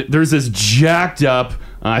 and there's this jacked up.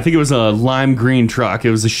 I think it was a lime green truck.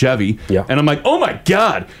 It was a Chevy. Yeah. And I'm like, oh my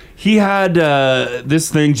God, he had this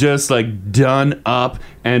thing just like done up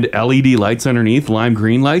and LED lights underneath, lime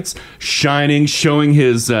green lights, shining, showing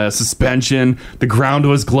his suspension. The ground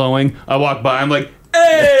was glowing. I walked by. I'm like,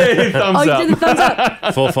 hey, thumbs Oh, you up. did the thumbs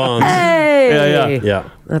up. Full fawns. Hey. Yeah.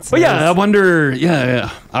 That's But nice. yeah, I wonder. Yeah,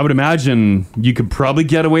 I would imagine you could probably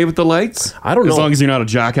get away with the lights. I don't know. As long as you're not a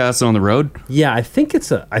jackass on the road. Yeah, I think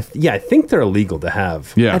I think they're illegal to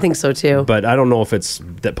have. Yeah. I think so too. But I don't know if it's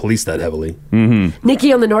that police that heavily. Mm-hmm.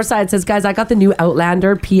 Nikki on the north side says, guys, I got the new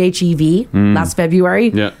Outlander PHEV last February.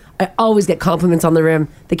 Yeah. I always get compliments on the rim.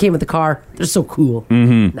 They came with the car. They're so cool.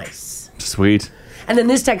 Mm-hmm. Nice. Sweet. And then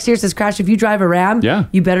this text here says, Crash, if you drive a Ram, Yeah.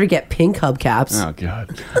 you better get pink hubcaps. Oh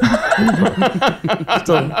God.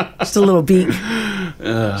 Just a little beak.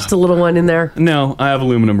 Just a little one in there. No, I have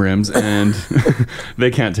aluminum rims and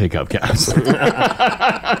they can't take hubcaps.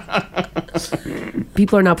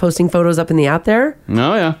 People are now posting photos up in the app there.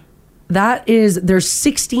 Oh yeah. That is their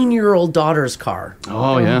 16-year-old daughter's car.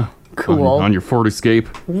 Oh yeah. Cool. On your Ford Escape.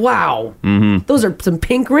 Wow. Mm-hmm. Those are some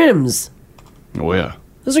pink rims. Oh yeah.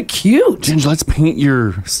 Those are cute. Ginge, let's paint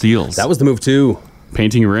your steels. That was the move too.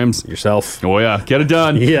 Painting your rims yourself. Oh yeah, get it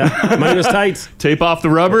done. Yeah, money was tight. Tape off the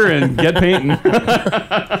rubber and get painting.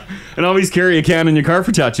 And always carry a can in your car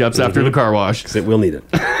for touch-ups after the car wash. Because it will need it.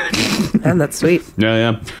 And that's sweet.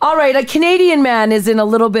 Yeah, yeah. All right, a Canadian man is in a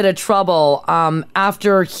little bit of trouble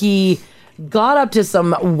after he got up to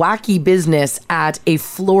some wacky business at a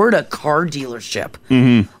Florida car dealership.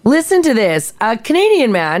 Mm-hmm. Listen to this. A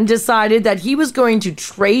Canadian man decided that he was going to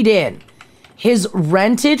trade in his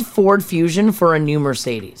rented Ford Fusion for a new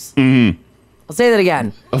Mercedes. Mm-hmm. I'll say that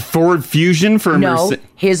again. A Ford Fusion for a No, Mercedes.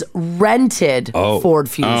 his rented Ford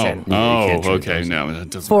Fusion. Oh, okay. No, that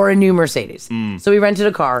doesn't. For a new Mercedes. So he rented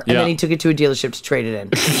a car and Yeah. then he took it to a dealership to trade it in.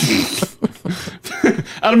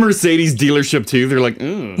 At a Mercedes dealership too. They're like,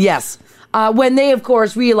 ugh. Yes. When they, of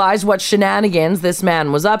course, realized what shenanigans this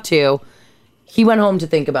man was up to, he went home to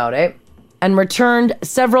think about it and returned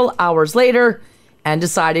several hours later and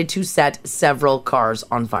decided to set several cars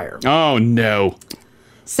on fire. Oh, no.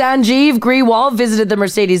 Sanjeev Grewal visited the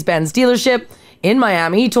Mercedes-Benz dealership in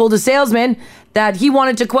Miami. He told a salesman that he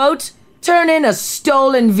wanted to, quote, turn in a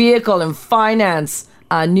stolen vehicle and finance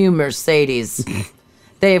a new Mercedes.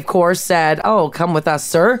 They, of course, said, oh, come with us,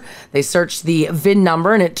 sir. They searched the VIN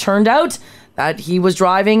number, and it turned out that he was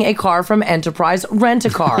driving a car from Enterprise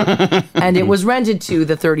Rent-A-Car, and it was rented to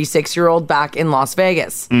the 36-year-old back in Las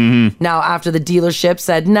Vegas. Now, after the dealership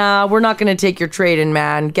said, nah, we're not going to take your trade-in,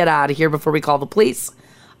 man. Get out of here before we call the police.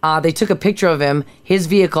 They took a picture of him, his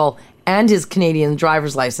vehicle, and his Canadian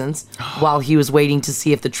driver's license while he was waiting to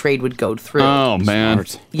see if the trade would go through. Oh, man.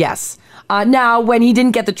 Yes. Now, when he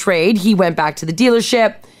didn't get the trade, he went back to the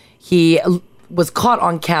dealership. He was caught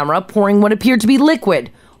on camera pouring what appeared to be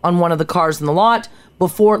liquid on one of the cars in the lot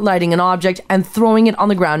before lighting an object and throwing it on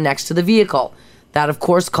the ground next to the vehicle. That, of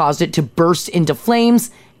course, caused it to burst into flames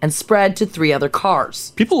and spread to 3 other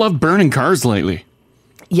cars. People love burning cars lately.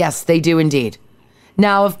 Yes, they do indeed.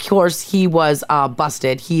 Now, of course, he was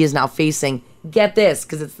busted. He is now facing, get this,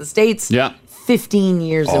 because it's the States, 15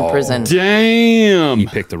 years in prison. Damn. He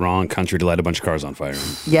picked the wrong country to light a bunch of cars on fire.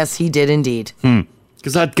 Yes, he did indeed.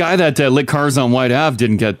 Because that guy that lit cars on White Ave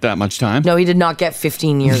didn't get that much time. No, he did not get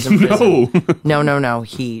 15 years in prison. No,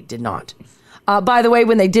 he did not. By the way,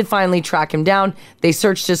 when they did finally track him down, they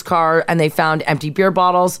searched his car and they found empty beer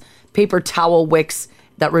bottles, paper towel wicks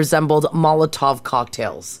that resembled Molotov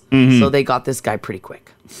cocktails. So they got this guy pretty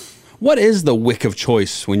quick. What is the wick of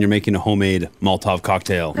choice when you're making a homemade Molotov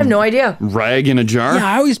cocktail? I have no idea. Rag in a jar? Yeah,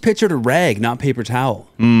 I always pictured a rag, not paper towel.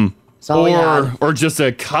 Or just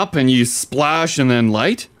a cup and you splash and then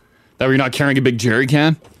light? That way you're not carrying a big jerry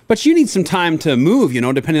can? But you need some time to move,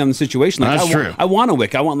 depending on the situation. That's true. I want a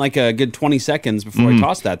wick. I want like a good 20 seconds before I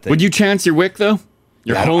toss that thing. Would you chance your wick, though?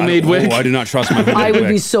 Your homemade wick? Oh, I do not trust my homemade I would wick.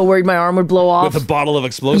 be so worried my arm would blow off. With a bottle of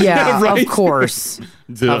explosive? Yeah, right. of course.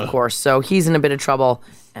 Of course. So he's in a bit of trouble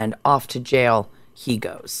and off to jail he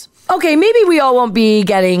goes. Okay, maybe we all won't be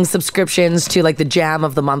getting subscriptions to like the Jam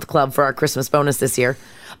of the Month Club for our Christmas bonus this year.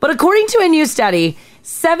 But according to a new study,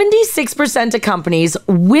 76% of companies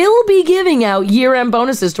will be giving out year-end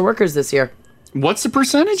bonuses to workers this year. What's the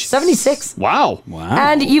percentage? 76. Wow.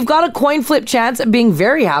 And you've got a coin flip chance of being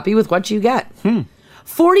very happy with what you get.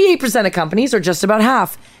 48% of companies, or just about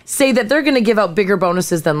half, say that they're going to give out bigger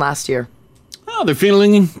bonuses than last year. Oh, they're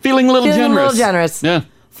feeling a little generous. A little generous. Yeah.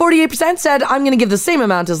 48% said, I'm going to give the same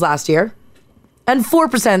amount as last year. And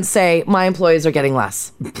 4% say, my employees are getting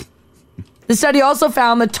less. The study also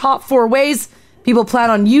found the top 4 ways people plan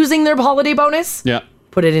on using their holiday bonus. Yeah.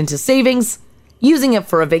 Put it into savings, using it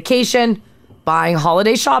for a vacation, buying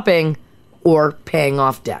holiday shopping, or paying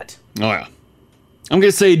off debt. Oh, yeah. I'm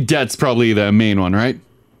going to say debt's probably the main one, right?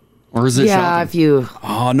 Or is it shopping? if you...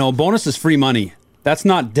 Oh, no. Bonus is free money. That's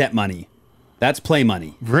not debt money. That's play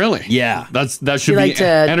money. Really? Yeah. That should be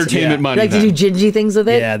entertainment money. You like to do gingy things with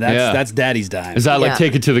it? Yeah, that's daddy's dime. Is that like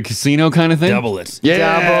take it to the casino kind of thing? Double it.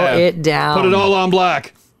 Yeah. Double it down. Put it all on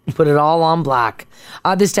black. Put it all on black.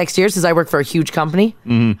 This text here says, I work for a huge company.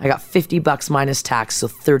 I got $50 minus tax, so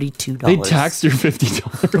 $32. They taxed your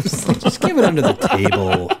 $50. Just give it under the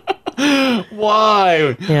table.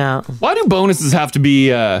 Why? Yeah. Why do bonuses have to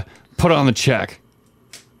be put on the check?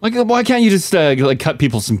 Like, why can't you just cut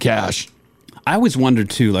people some cash? I always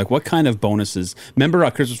wondered too, like what kind of bonuses. Remember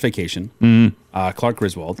Christmas Vacation? Clark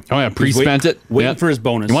Griswold. Oh yeah, pre-spent it. Waiting for his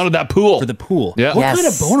bonus. He wanted that pool. For the pool. Yeah. What kind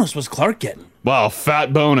of bonus was Clark getting? Wow,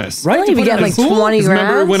 fat bonus. Right? You get like 20 grand.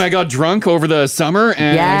 Remember when I got drunk over the summer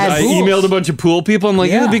and I emailed a bunch of pool people? I'm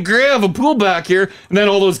like, it'd be great. I have a pool back here. And then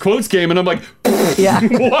all those quotes came and I'm like, yeah.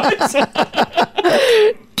 What?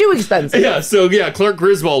 Too expensive. Yeah, so Clark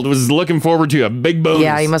Griswold was looking forward to a big bonus.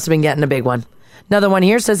 Yeah, he must have been getting a big one. Another one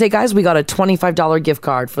here says, hey guys, we got a $25 gift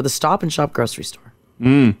card for the Stop and Shop grocery store.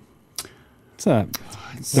 It's a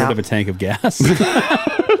third of a tank of gas.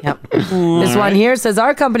 This one here says,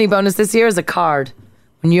 our company bonus this year is a card.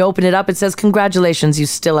 When you open it up, it says, congratulations, you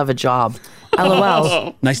still have a job.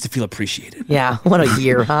 LOL. Nice to feel appreciated. Yeah, what a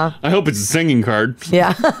year, huh? I hope it's a singing card.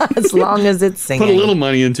 Yeah, as long as it's singing. Put a little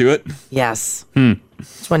money into it. Yes.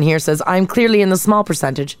 This one here says, I'm clearly in the small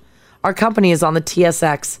percentage. Our company is on the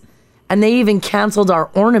TSX. And they even canceled our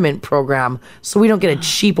ornament program, so we don't get a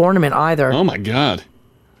cheap ornament either. Oh my God.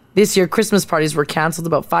 This year, Christmas parties were canceled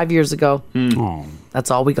about 5 years ago.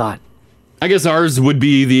 That's all we got. I guess ours would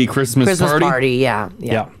be the Christmas party. Yeah.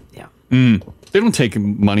 They don't take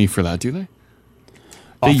money for that, do they?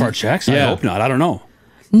 Off our checks? I hope not. I don't know.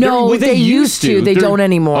 No, they used to. They don't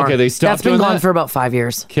anymore. Okay, they stopped. That's been gone for about 5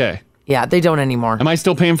 years. Okay. Yeah, they don't anymore. Am I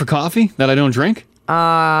still paying for coffee that I don't drink?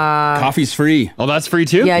 Coffee's free. Oh, that's free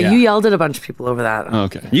too? Yeah, you yelled at a bunch of people over that.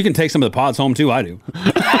 Okay. You can take some of the pods home too. I do.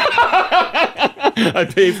 I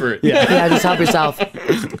pay for it. Yeah, just help yourself.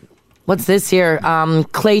 What's this here?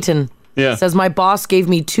 Clayton says, my boss gave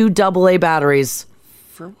me 2 AA batteries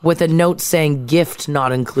with a note saying gift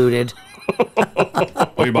not included.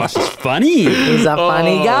 Oh, your boss is funny. He's a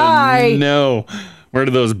funny guy. No. Where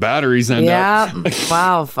do those batteries end up? Yeah.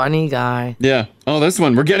 Wow, funny guy. Yeah. Oh, this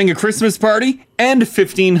one. We're getting a Christmas party and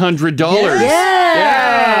 $1,500.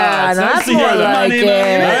 Yeah. It's That's nice to hear more that. like it.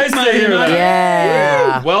 Nice to hear that.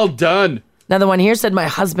 Yeah. Woo, well done. Another one here said my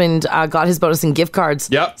husband got his bonus in gift cards.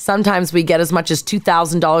 Yep. Sometimes we get as much as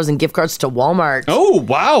 $2,000 in gift cards to Walmart. Oh,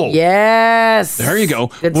 wow. Yes. There you go.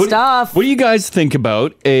 Good stuff. What do you guys think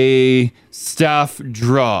about a staff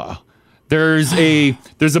draw? There's a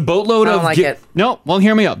boatload I of don't like it. No, well,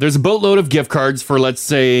 hear me out. There's a boatload of gift cards for, let's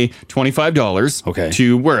say, $25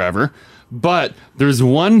 to wherever. But there's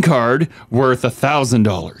one card worth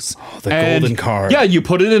 $1,000. Oh, the golden card. Yeah, you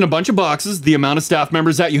put it in a bunch of boxes, the amount of staff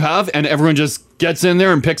members that you have, and everyone just gets in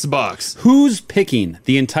there and picks a box. Who's picking?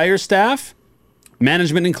 The entire staff?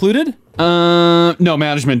 Management included? No,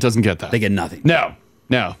 management doesn't get that. They get nothing. No.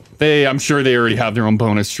 I'm sure they already have their own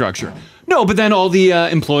bonus structure. No, but then all the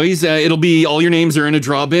employees, it'll be all your names are in a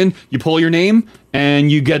draw bin. You pull your name, and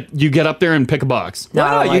you get up there and pick a box. No, Why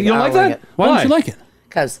I not? don't like You don't it. I like don't that? like it. Why don't you like it?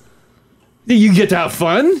 Because you get to have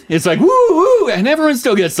fun. It's like woo woo, and everyone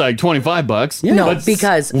still gets like $25. No, But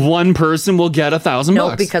because one person will get $1,000.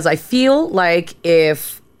 No, because I feel like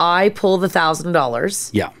if I pull the $1,000,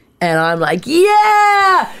 yeah, and I'm like,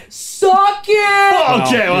 yeah, suck it.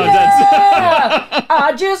 Okay, well, yeah,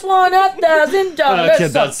 I just want $1,000. Okay,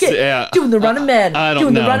 that's- suck it. yeah. Doing the running man. I don't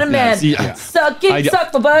Doing know. the running man. Yeah. Suck it, I-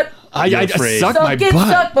 suck my butt. I suck my Suck it, butt.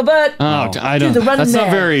 suck my butt. Oh, I Do don't. the running That's not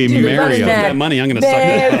man. very Do the running merry. man. That money, I'm gonna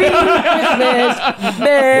Merry Christmas.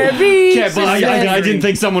 Merry Okay, but I Christmas. didn't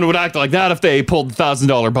think someone would act like that if they pulled the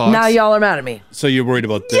 $1,000 box. Now y'all are mad at me. So you're worried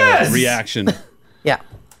about the Yes! reaction? Yeah.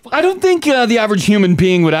 I don't think the average human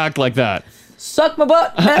being would act like that. Suck my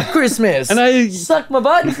butt at Christmas. And I suck my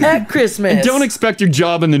butt at Christmas. And don't expect your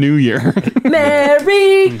job in the new year.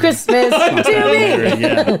 Merry Christmas to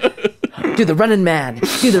Yeah. me. Do the running man.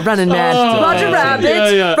 Do the running man. Oh, Roger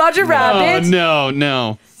Rabbit. yeah. Roger Rabbit.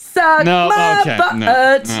 No. Suck my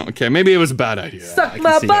butt. No, okay, maybe it was a bad idea. Suck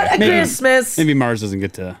my butt at Christmas. Maybe Mars doesn't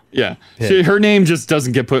get to. Yeah. Hit. Her name just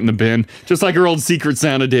doesn't get put in the bin, just like her old Secret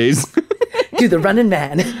Santa days. Do the running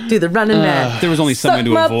man. Do the running man. There was only something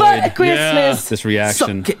to Suck my avoid. butt at Christmas. This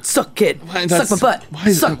reaction. Suck it. Suck that's- my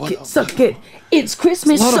butt. Suck it. It's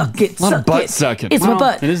Christmas. A lot of- Suck it. lot of Suck butt it. sucking. It's my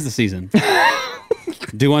butt. It is the season.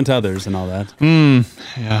 Do unto others and all that.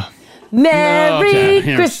 Yeah. Merry Okay,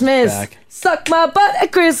 here's Christmas. back. Suck my butt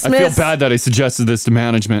at Christmas. I feel bad that I suggested this to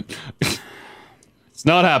management. It's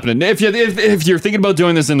not happening. If you're thinking about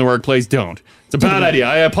doing this in the workplace, don't. It's a bad idea.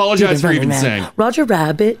 I apologize for even saying. Roger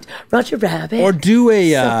Rabbit. Roger Rabbit. Or do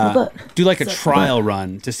a Suck my butt. do like a trial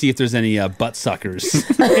run to see if there's any butt suckers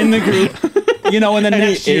in the group. You know, and then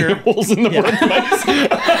Any next year, a-holes in the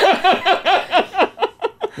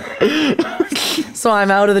So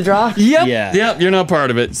I'm out of the draw? Yep, you're not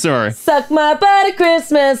part of it. Sorry. Suck my butt at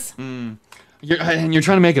Christmas. And you're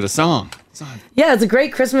trying to make it a song. Yeah, it's a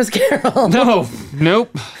great Christmas carol. No.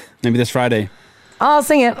 Nope. Maybe this Friday. I'll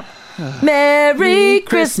sing it. Merry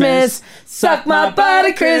Christmas. Suck my butt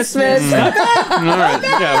at Christmas. All right.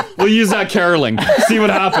 Yeah. We'll use that caroling. See what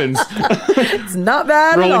happens. It's not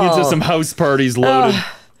bad at all. Rolling into some house parties loaded.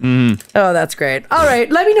 Oh, that's great. All right.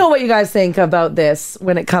 Let me know what you guys think about this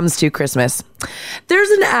when it comes to Christmas. There's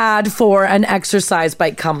an ad for an exercise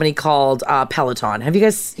bike company called Peloton. Have you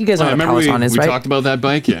guys know I what remember Peloton is, we right? talked about that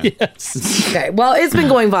bike, yeah. Yes. Okay, well, it's been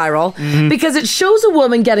going viral because it shows a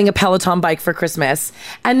woman getting a Peloton bike for Christmas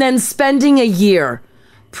and then spending a year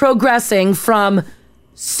progressing from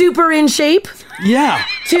super in shape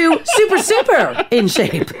to super in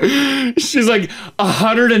shape. She's like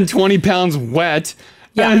 120 pounds wet.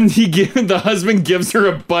 Yeah. And the husband gives her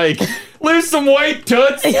a bike. Lose some weight,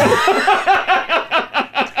 toots.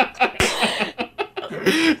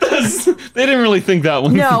 They didn't really think that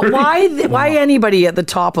one No, through. why anybody at the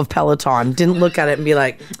top of Peloton didn't look at it and be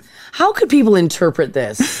like, how could people interpret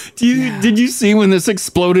this? Did you see when this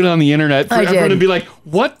exploded on the internet for I everyone did. to be like,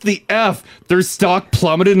 what the F? Their stock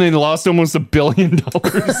plummeted and they lost almost $1 billion.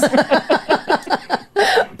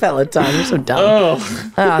 Peloton, you're so dumb.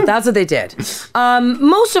 Oh. That's what they did.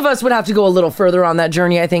 Most of us would have to go a little further on that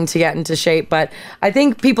journey, I think, to get into shape. But I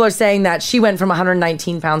think people are saying that she went from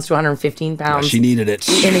 119 pounds to 115 pounds. She needed it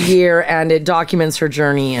in a year, and it documents her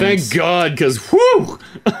journey. And Thank God, because whoo!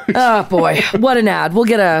 Oh boy, what an ad! We'll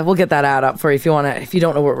get that ad up for you if you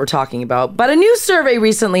don't know what we're talking about. But a new survey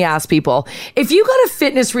recently asked people, if you got a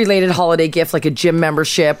fitness related holiday gift like a gym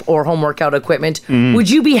membership or home workout equipment, would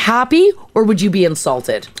you be happy or would you be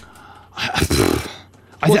insulted?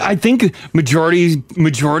 I think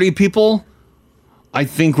majority people, I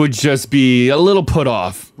think, would just be a little put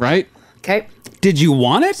off, right? Okay. Did you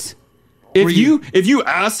want it? If you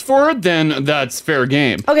ask for it, then that's fair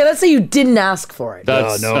game. Okay, let's say you didn't ask for it.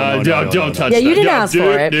 That's don't touch that. Yeah, you didn't ask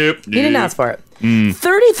for it. You didn't ask for it.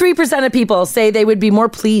 33% of people say they would be more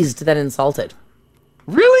pleased than insulted.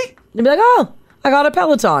 Really? They'd be like, oh, I got a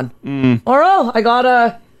Peloton. Or, oh, I got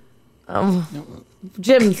a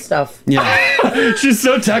gym stuff. Yeah. She's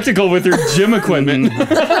so technical with her gym equipment.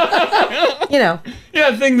 You know. Yeah,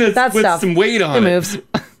 a thing that's with stuff. some weight on It it. moves.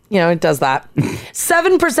 You know, it does that.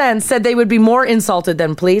 7% said they would be more insulted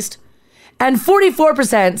than pleased. And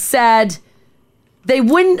 44% said they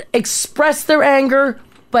wouldn't express their anger,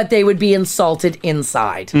 but they would be insulted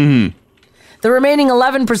inside. Mm-hmm. The remaining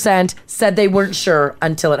 11% said they weren't sure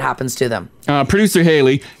until it happens to them. Producer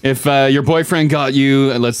Haley, if your boyfriend got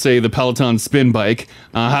you, let's say, the Peloton spin bike,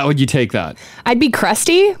 how would you take that? I'd be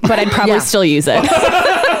crusty, but I'd probably still use it.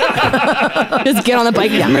 Just get on the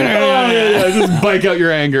bike. Just bike out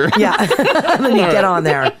your anger. Yeah. And then you get on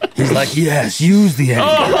there. He's like, yes, use the anger.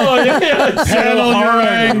 Oh, yeah. Channel your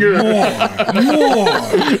anger.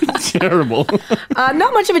 More. Terrible.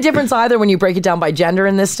 Not much of a difference either when you break it down by gender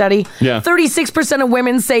in this study. Yeah. 36% of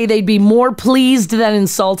women say they'd be more pleased than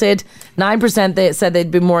insulted. 9% they said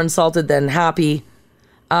they'd be more insulted than happy.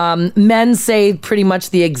 Men say pretty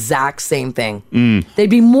much the exact same thing. They'd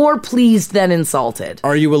be more pleased than insulted.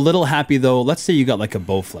 Are you a little happy though? Let's say you got like a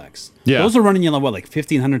Bowflex. Yeah. Those are running you like what, like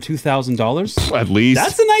 $1,500, $2,000? At least.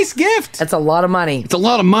 That's a nice gift. That's a lot of money. It's a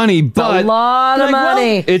lot of money, but a lot of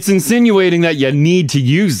money. It's insinuating that you need to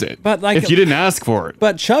use it. But like, if you didn't ask for it.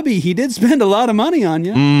 But Chubby, he did spend a lot of money on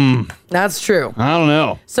you. That's true. I don't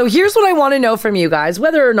know. So here's what I want to know from you guys,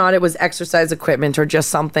 whether or not it was exercise equipment or just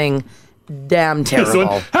something damn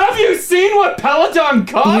terrible. Have you seen what Peloton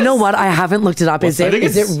costs? You know what? I haven't looked it up. Is it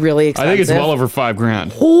really expensive? I think it's well over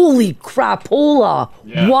 $5,000. Holy crapola.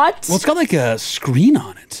 Yeah. What? Well, it's got like a screen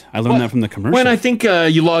on it. I learned that from the commercial. When I think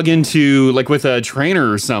you log into like with a trainer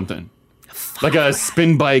or something. Like a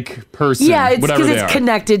spin bike person. Yeah, it's whatever because they it's are.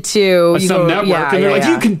 connected to Some network, and they're like,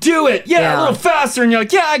 you can do it. Yeah, a little faster. And you're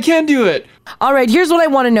like, yeah, I can do it. All right, here's what I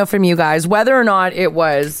want to know from you guys. Whether or not it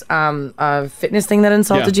was a fitness thing that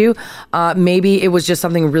insulted you. Maybe it was just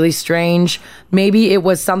something really strange. Maybe it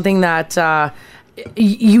was something that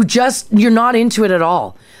you're not into it at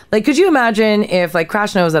all. Like, could you imagine if, like,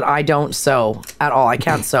 Crash knows that I don't sew at all. I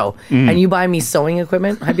can't sew. And you buy me sewing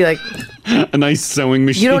equipment? I'd be like... A nice sewing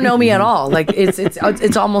machine. You don't know me at all. Like,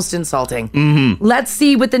 it's almost insulting. Let's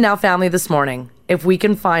see with the Now family this morning if we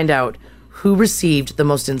can find out who received the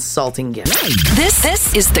most insulting gift.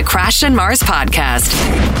 This is the Crash and Mars podcast.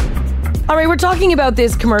 All right, we're talking about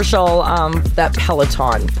this commercial that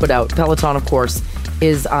Peloton put out. Peloton, of course,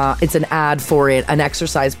 is it's an ad for an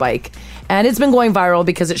exercise bike. And it's been going viral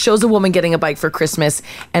because it shows a woman getting a bike for Christmas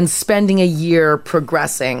and spending a year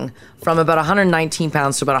progressing from about 119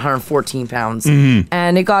 pounds to about 114 pounds.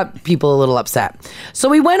 And it got people a little upset. So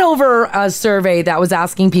we went over a survey that was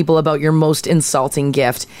asking people about your most insulting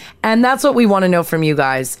gift. And that's what we want to know from you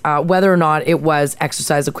guys. Whether or not it was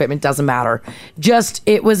exercise equipment doesn't matter. Just,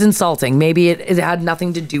 it was insulting. Maybe it had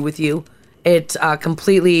nothing to do with you. It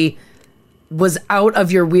completely... was out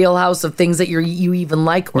of your wheelhouse of things that you even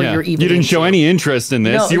like or you're even You didn't show any interest in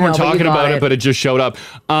this. No, you weren't no, but you talking got about it, but it just showed up.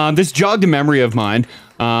 This jogged a memory of mine.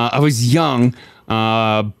 I was young.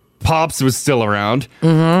 Pops was still around.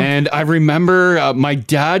 And I remember my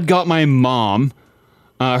dad got my mom.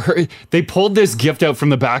 They pulled this gift out from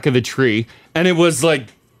the back of the tree. And it was like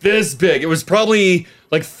this big. It was probably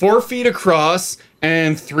like 4 feet across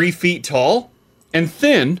and 3 feet tall and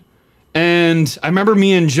thin. And I remember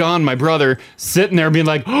me and John, my brother, sitting there being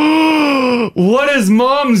like, oh, what is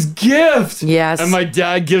mom's gift? Yes. And my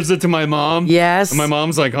dad gives it to my mom. Yes. And my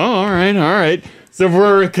mom's like, oh, all right.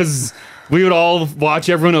 So because we would all watch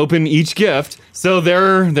everyone open each gift. So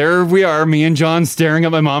there we are, me and John staring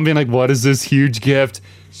at my mom being like, what is this huge gift?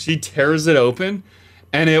 She tears it open.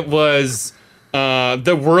 And it was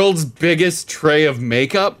the world's biggest tray of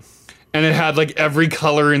makeup. And it had like every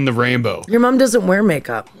color in the rainbow. Your mom doesn't wear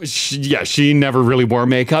makeup. She never really wore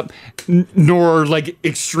makeup, nor like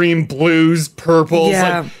extreme blues, purples.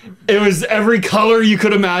 Yeah. Like, it was every color you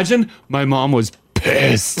could imagine. My mom was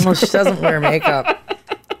pissed. Well, she doesn't wear makeup.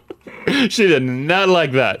 She did not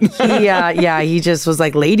like that. He just was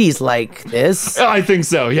like, ladies like this. I think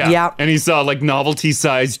so, yeah. Yeah. And he saw like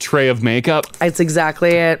novelty-sized tray of makeup. That's exactly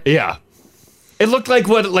it. Yeah. It looked like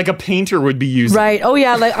what like a painter would be using. Right. Oh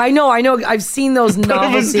yeah. Like I know. I've seen those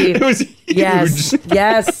novelty. It was huge.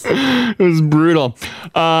 Yes. It was brutal.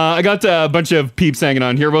 I got a bunch of peeps hanging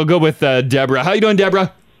on here. We'll go with Deborah. How you doing,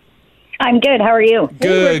 Deborah? I'm good. How are you?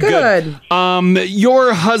 Good. Good.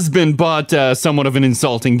 Your husband bought somewhat of an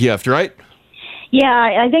insulting gift, right?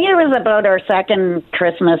 Yeah, I think it was about our second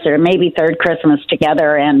Christmas or maybe third Christmas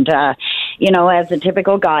together. And, as a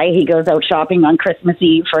typical guy, he goes out shopping on Christmas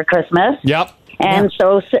Eve for Christmas. Yep. And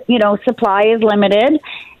so, supply is limited.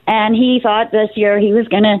 And he thought this year he was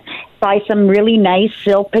going to buy some really nice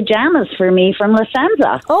silk pajamas for me from La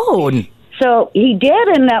Senza. Oh. So he did,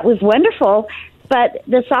 and that was wonderful. But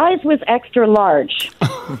the size was extra large.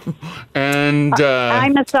 And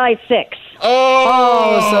I'm a size 6.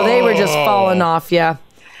 Oh, so they were just falling off, yeah.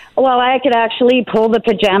 Well, I could actually pull the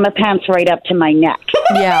pajama pants right up to my neck.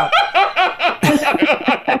 Yeah.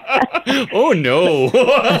 Oh, no.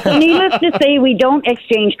 Needless to say, we don't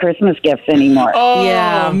exchange Christmas gifts anymore.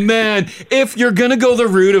 Oh, man. If you're going to go the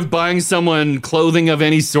route of buying someone clothing of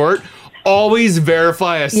any sort, always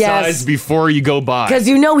verify a size before you go buy. Because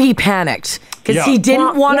he panicked. Because he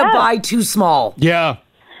didn't want to buy too small. Yeah.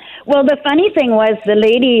 Well, the funny thing was the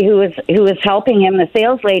lady who was helping him, the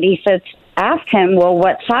sales lady, asked him, well,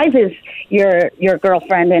 what size is your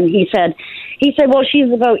girlfriend? And he said, well,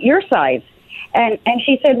 she's about your size. And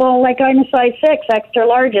she said, well, like I'm a size 6, extra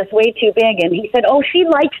large is way too big. And he said, oh, she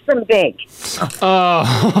likes them big.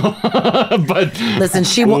 But listen,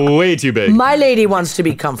 way too big. My lady wants to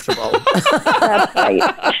be comfortable. That's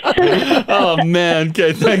right. Oh, man.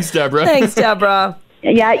 Okay, thanks, Deborah. Thanks, Deborah.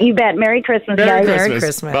 Yeah, you bet. Merry Christmas, guys. Merry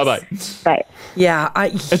Christmas. Bye-bye. Bye. Yeah.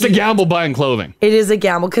 It's a gamble buying clothing. It is a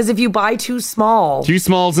gamble, because if you buy too small. Too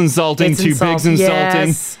small's insulting, too big's insulting.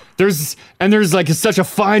 Yes. There's like such a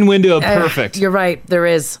fine window of perfect. You're right, there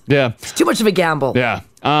is. Yeah. It's too much of a gamble. Yeah.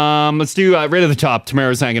 Let's do right at the top.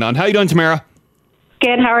 Tamara's hanging on. How you doing, Tamara?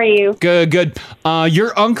 Good. How are you? Good.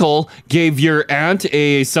 Your uncle gave your aunt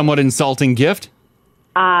a somewhat insulting gift?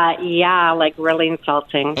 Yeah, like really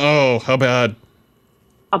insulting. Oh, how bad?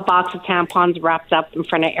 A box of tampons wrapped up in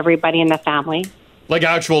front of everybody in the family. Like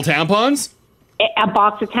actual tampons? A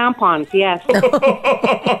box of tampons, yes. Why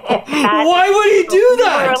would he do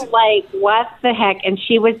that? We were like, what the heck? And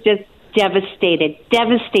she was just devastated.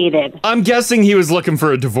 I'm guessing he was looking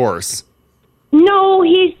for a divorce. No,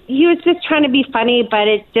 he was just trying to be funny, but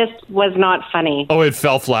it just was not funny. Oh, it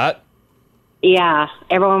fell flat? Yeah,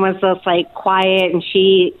 everyone was just like quiet, and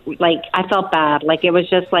she, like, I felt bad. Like, it was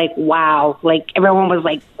just like, wow. Like, everyone was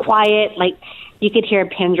like quiet. Like, you could hear a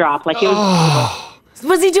pin drop. Like, it was.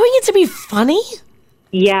 Was he doing it to be funny?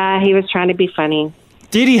 Yeah, he was trying to be funny.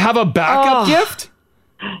 Did he have a backup gift?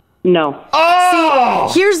 No.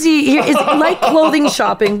 Oh! See, it's like clothing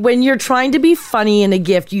shopping. When you're trying to be funny in a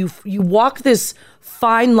gift, you walk this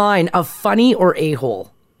fine line of funny or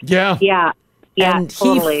a-hole. Yeah. Yeah. Yeah, and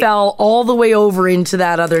totally. he fell all the way over into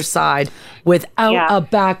that other side without a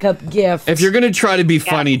backup gift. If you're going to try to be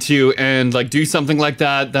funny too and like do something like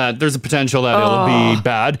that there's a potential that it'll be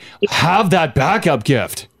bad, have that backup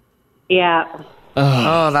gift. Yeah.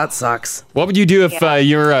 Oh, that sucks. What would you do if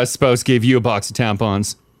your spouse gave you a box of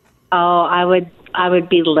tampons? Oh, I would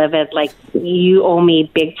be livid. Like, you owe me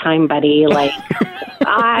big time, buddy. Like,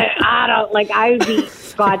 I don't, like, I would be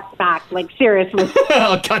got back. Like, seriously.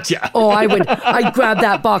 I'll cut you. Oh, I'd grab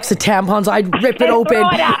that box of tampons. I'd rip it open. Throw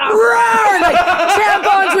it at 'em. Roar! Like,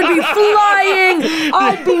 tampons would be flying.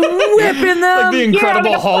 I'd be whipping them. Like the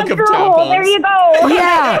Incredible Hulk of tampons. There you go.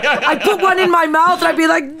 Yeah. I'd put one in my mouth and I'd be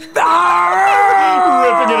like, ripping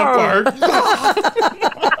it apart.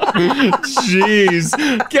 Jeez.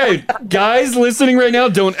 Okay, guys listening right now,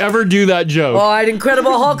 don't ever do that joke. Oh, I'd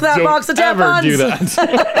Incredible Hulk that Don't box of ever tampons. do that.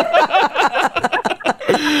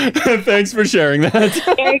 Thanks for sharing that.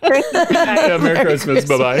 Merry Christmas. Yeah, Merry Christmas.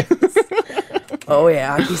 Bye-bye. Oh,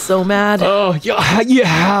 yeah. I'd be so mad. Oh, you have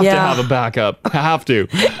to have a backup. Have to.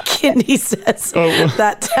 Kidney says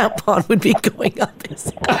that tampon would be going up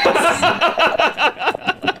his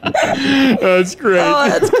That's great. Oh,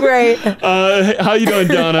 that's great. How you doing,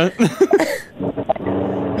 Donna?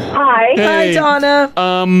 Hi. Hey. Hi,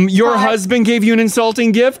 Donna. Your husband gave you an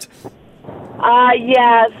insulting gift?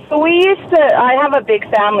 Yeah. So I have a big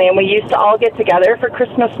family, and we used to all get together for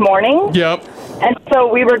Christmas morning. Yep. And so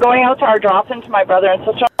we were going out to our drop-in to my brother and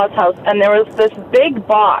sister-in-law's house, and there was this big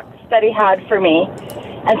box that he had for me.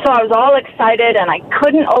 And so I was all excited, and I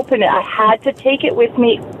couldn't open it. I had to take it with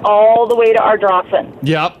me all the way to our drop-in.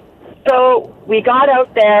 Yep. So we got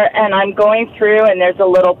out there, and I'm going through, and there's a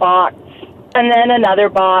little box, and then another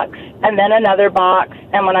box, and then another box.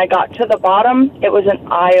 And when I got to the bottom, it was an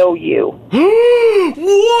IOU.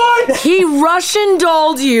 What? He Russian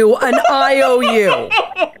dolled you an IOU.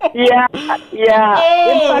 Yeah.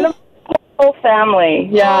 In front of the whole family.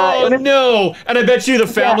 Yeah. Oh, no. And I bet you the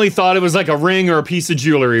family thought it was like a ring or a piece of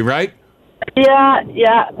jewelry, right?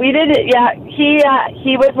 Yeah, we did it. Yeah,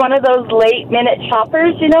 he was one of those late-minute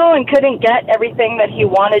shoppers, and couldn't get everything that he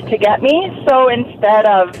wanted to get me. So instead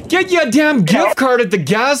of get you a damn gift card at the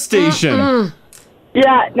gas station.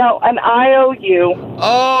 Yeah, no, an IOU.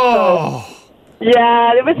 Oh. So,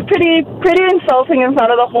 yeah, it was pretty insulting in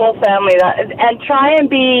front of the whole family. And try and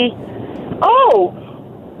be,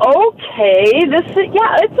 okay, it's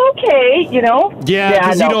okay, Yeah,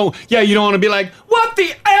 because you don't want to be like, what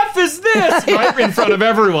the F is this? Right in front of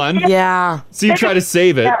everyone. Yeah. So you try to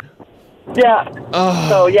save it. Yeah. Oh.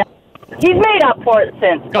 So, yeah. He's made up for it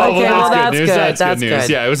since. Oh, Okay, well, that's good news. that's That's good. good news.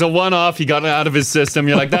 Yeah, it was a one-off. He got it out of his system.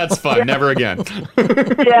 You're like, that's fun. Never again.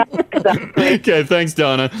 Yeah, exactly. Okay, thanks,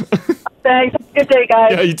 Donna. Thanks. Good day,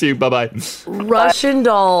 guys. Yeah, you too. Bye-bye. Russian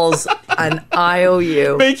dolls, an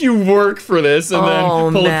IOU. Make you work for this and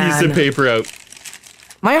then pull a piece of man. paper out.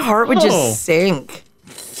 My heart would just sink.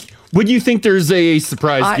 Would you think there's a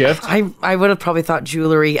surprise gift? I would have probably thought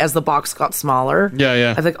jewelry as the box got smaller.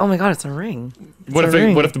 Yeah. I'd be like, oh my God, it's a ring. What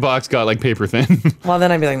if the box got like paper thin? Well,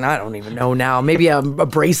 then I'd be like, no, I don't even know now. Maybe a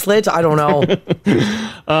bracelet? I don't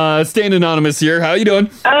know. Staying anonymous here. How you doing?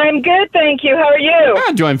 I'm good, thank you. How are you?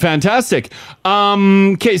 I'm doing fantastic.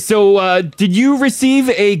 Okay, so did you receive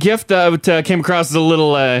a gift that came across as a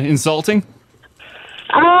little insulting?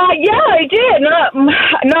 Yeah, I did.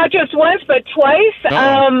 Not just once, but twice.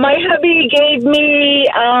 My hubby gave me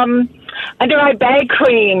under eye bag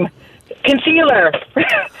cream concealer.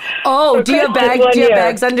 Oh, do you have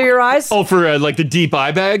bags under your eyes? Oh, for like the deep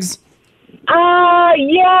eye bags? Yeah,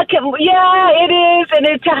 it is, and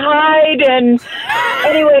it's to hide, and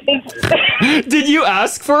anyway. Did you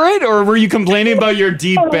ask for it, or were you complaining about your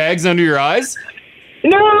deep bags under your eyes?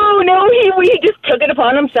 No, he just took it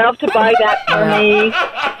upon himself to buy that for me.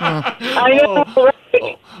 I know,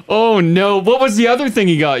 right? Oh, no. What was the other thing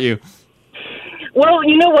he got you? Well,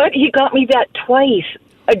 you know what? He got me that twice,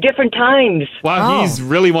 at different times. Wow, he's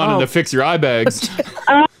really wanting to fix your eye bags.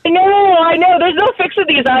 I know. There's no fixing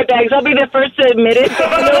these eye bags. I'll be the first to admit it.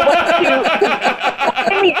 But you know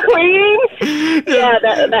what? Any cream? Yeah,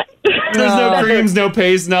 that. There's no creams, no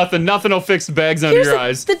paste, nothing. Nothing will fix bags under your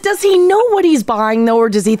eyes. Does he know what he's buying, though, or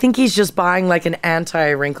does he think he's just buying like an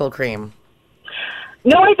anti-wrinkle cream?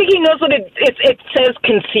 No, I think he knows what it says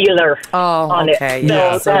concealer on it. Okay,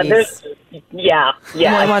 So so there's, yeah. He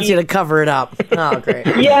wants you to cover it up. Oh, great.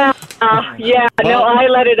 Yeah. No, I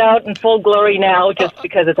let it out in full glory now just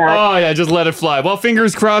because of that. Oh, yeah, just let it fly. Well,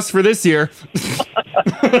 fingers crossed for this year.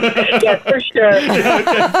 Yes, for sure.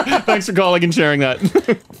 Okay. Thanks for calling and sharing that.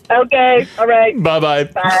 Okay, all right. Bye-bye.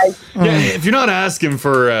 Bye. Yeah, if you're not asking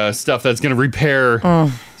for stuff that's going to repair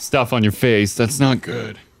stuff on your face, that's not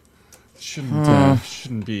good.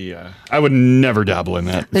 Shouldn't be. I would never dabble in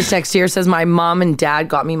that. This text here says, my mom and dad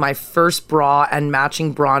got me my first bra and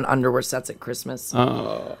matching bra and underwear sets at Christmas.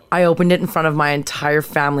 I opened it in front of my entire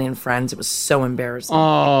family and friends. It was so embarrassing.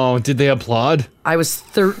 Oh, did they applaud? I was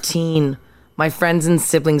 13. My friends and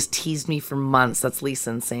siblings teased me for months. That's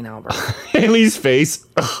Lisa in St. Albert. Haley's face.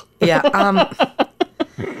 Yeah.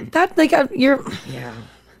 That, like,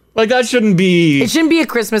 Like, that shouldn't be... It shouldn't be a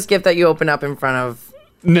Christmas gift that you open up in front of...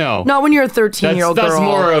 No. Not when you're a 13-year-old girl. That's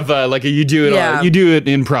more of like you do it. You do it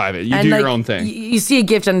in private. You do your own thing. You see a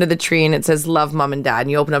gift under the tree and it says "Love, Mom and Dad,"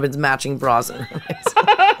 and you open up its matching bras.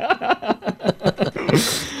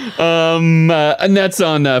 Annette's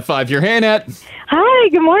on 5-year. Hey, Annette. Hi.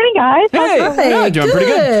 Good morning, guys. Hey. Yeah, doing pretty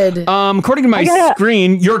good. According to my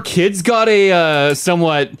screen, your kids got a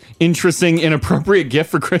somewhat interesting, inappropriate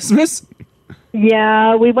gift for Christmas.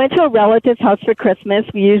 Yeah, we went to a relative's house for Christmas.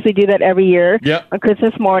 We usually do that every year on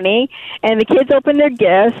Christmas morning. And the kids opened their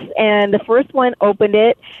gifts, and the first one opened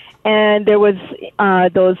it, and there was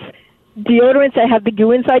those deodorants that have the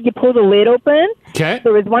goo inside. You pull the lid open. Okay.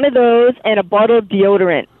 There was one of those and a bottle of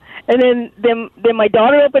deodorant. And then my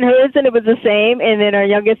daughter opened hers, and it was the same. And then our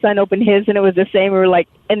youngest son opened his, and it was the same. We were like,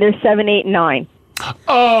 and they're 7, 8, and 9.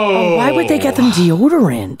 Oh. Why would they get them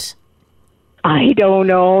deodorant? I don't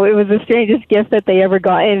know. It was the strangest gift that they ever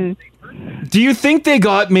got. And do you think they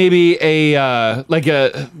got maybe a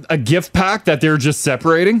gift pack that they're just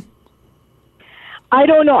separating? I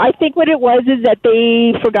don't know. I think what it was is that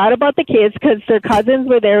they forgot about the kids because their cousins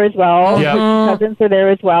were there as well. Yeah. Cousins were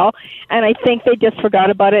there as well. And I think they just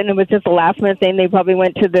forgot about it, and it was just a last-minute thing. They probably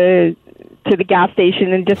went to the gas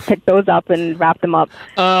station and just picked those up and wrapped them up.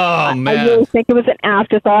 Oh, man. I really think it was an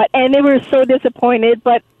afterthought, and they were so disappointed,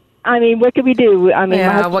 but I mean, what can we do? I mean,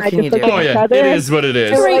 what can you do? Oh, yeah, it is what it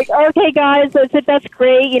is. They're like, okay, guys, that's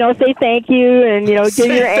great. Say thank you, and give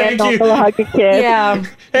your aunt and uncle a hug and kiss. Yeah.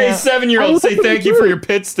 Hey, 7-year-old, say thank you for your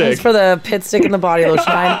pit stick. It's for the pit stick and the body lotion.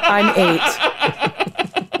 I'm 8.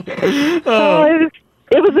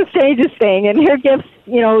 It was the strangest thing, and her gifts,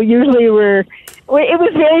 usually were. It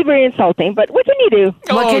was very, very insulting. But what can you do?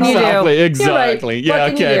 What can you do? Exactly. Right. Yeah. What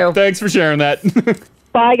can you Okay. do? Thanks for sharing that.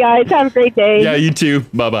 Bye, guys. Have a great day. Yeah. You too.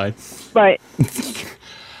 Bye. Bye.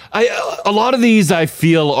 A lot of these I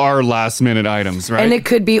feel are last minute items, right? And it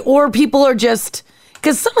could be, or people are just,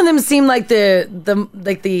 because some of them seem like the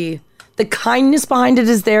kindness behind it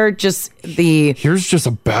is there. Here's just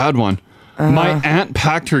a bad one. My aunt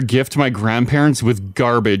packed her gift to my grandparents with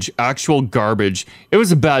garbage, actual garbage. It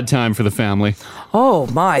was a bad time for the family. Oh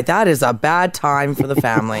my, that is a bad time for the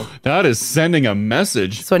family. That is sending a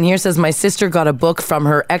message. So in here says, my sister got a book from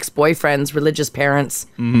her ex-boyfriend's religious parents.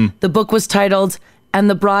 Mm-hmm. The book was titled, "And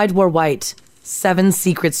the Bride Wore White, 7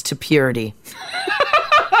 Secrets to Purity."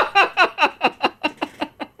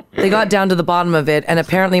 They got down to the bottom of it, and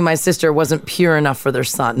apparently my sister wasn't pure enough for their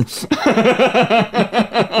son.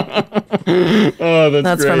 Oh,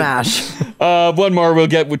 that's from great. Ash. One more we'll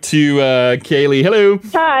get to Kaylee. Hello.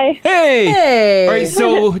 Hi. Hey. All right,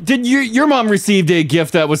 so did your mom received a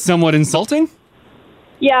gift that was somewhat insulting?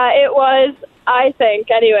 Yeah, it was, I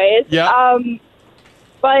think, anyways. Yeah.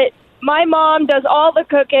 But my mom does all the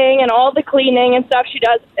cooking and all the cleaning and stuff. She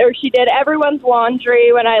did everyone's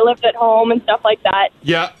laundry when I lived at home and stuff like that.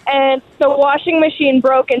 Yeah. And the washing machine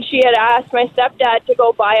broke, and she had asked my stepdad to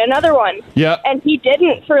go buy another one. Yeah. And he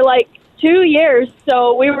didn't for like 2 years,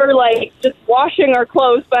 so we were like just washing our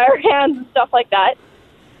clothes by our hands and stuff like that.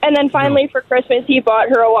 And then finally for Christmas, he bought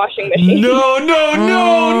her a washing machine. No.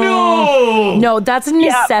 No, that's a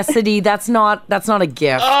necessity. That's not a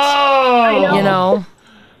gift. Oh. You know?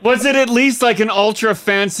 Was it at least like an ultra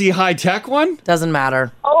fancy high tech one? Doesn't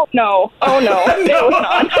matter. Oh no. It was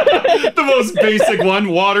not. The most basic one,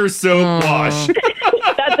 water, soap, wash.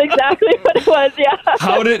 That's exactly what it was, yeah.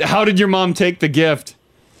 How did your mom take the gift?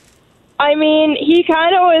 I mean, he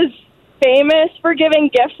kind of was famous for giving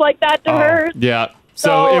gifts like that to her. Yeah.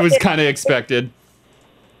 So it was kind of expected.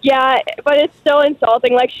 Yeah, but it's still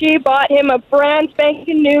insulting. Like, she bought him a brand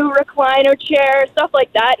spanking new recliner chair, stuff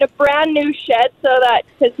like that, and a brand new shed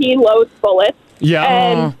because he loads bullets. Yeah.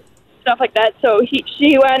 And stuff like that. So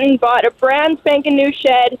she went and bought a brand spanking new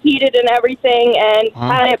shed, heated and everything, and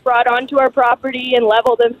had it brought onto our property and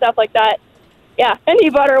leveled and stuff like that. Yeah, and he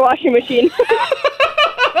bought her a washing machine.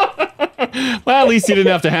 Well, at least you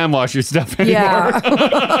didn't have to hand wash your stuff anymore.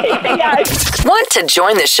 Yeah. Want to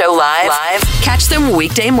join the show live? Catch them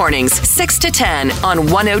weekday mornings, 6 to 10 on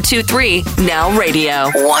 102.3 Now Radio.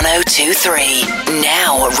 102.3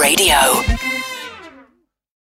 Now Radio.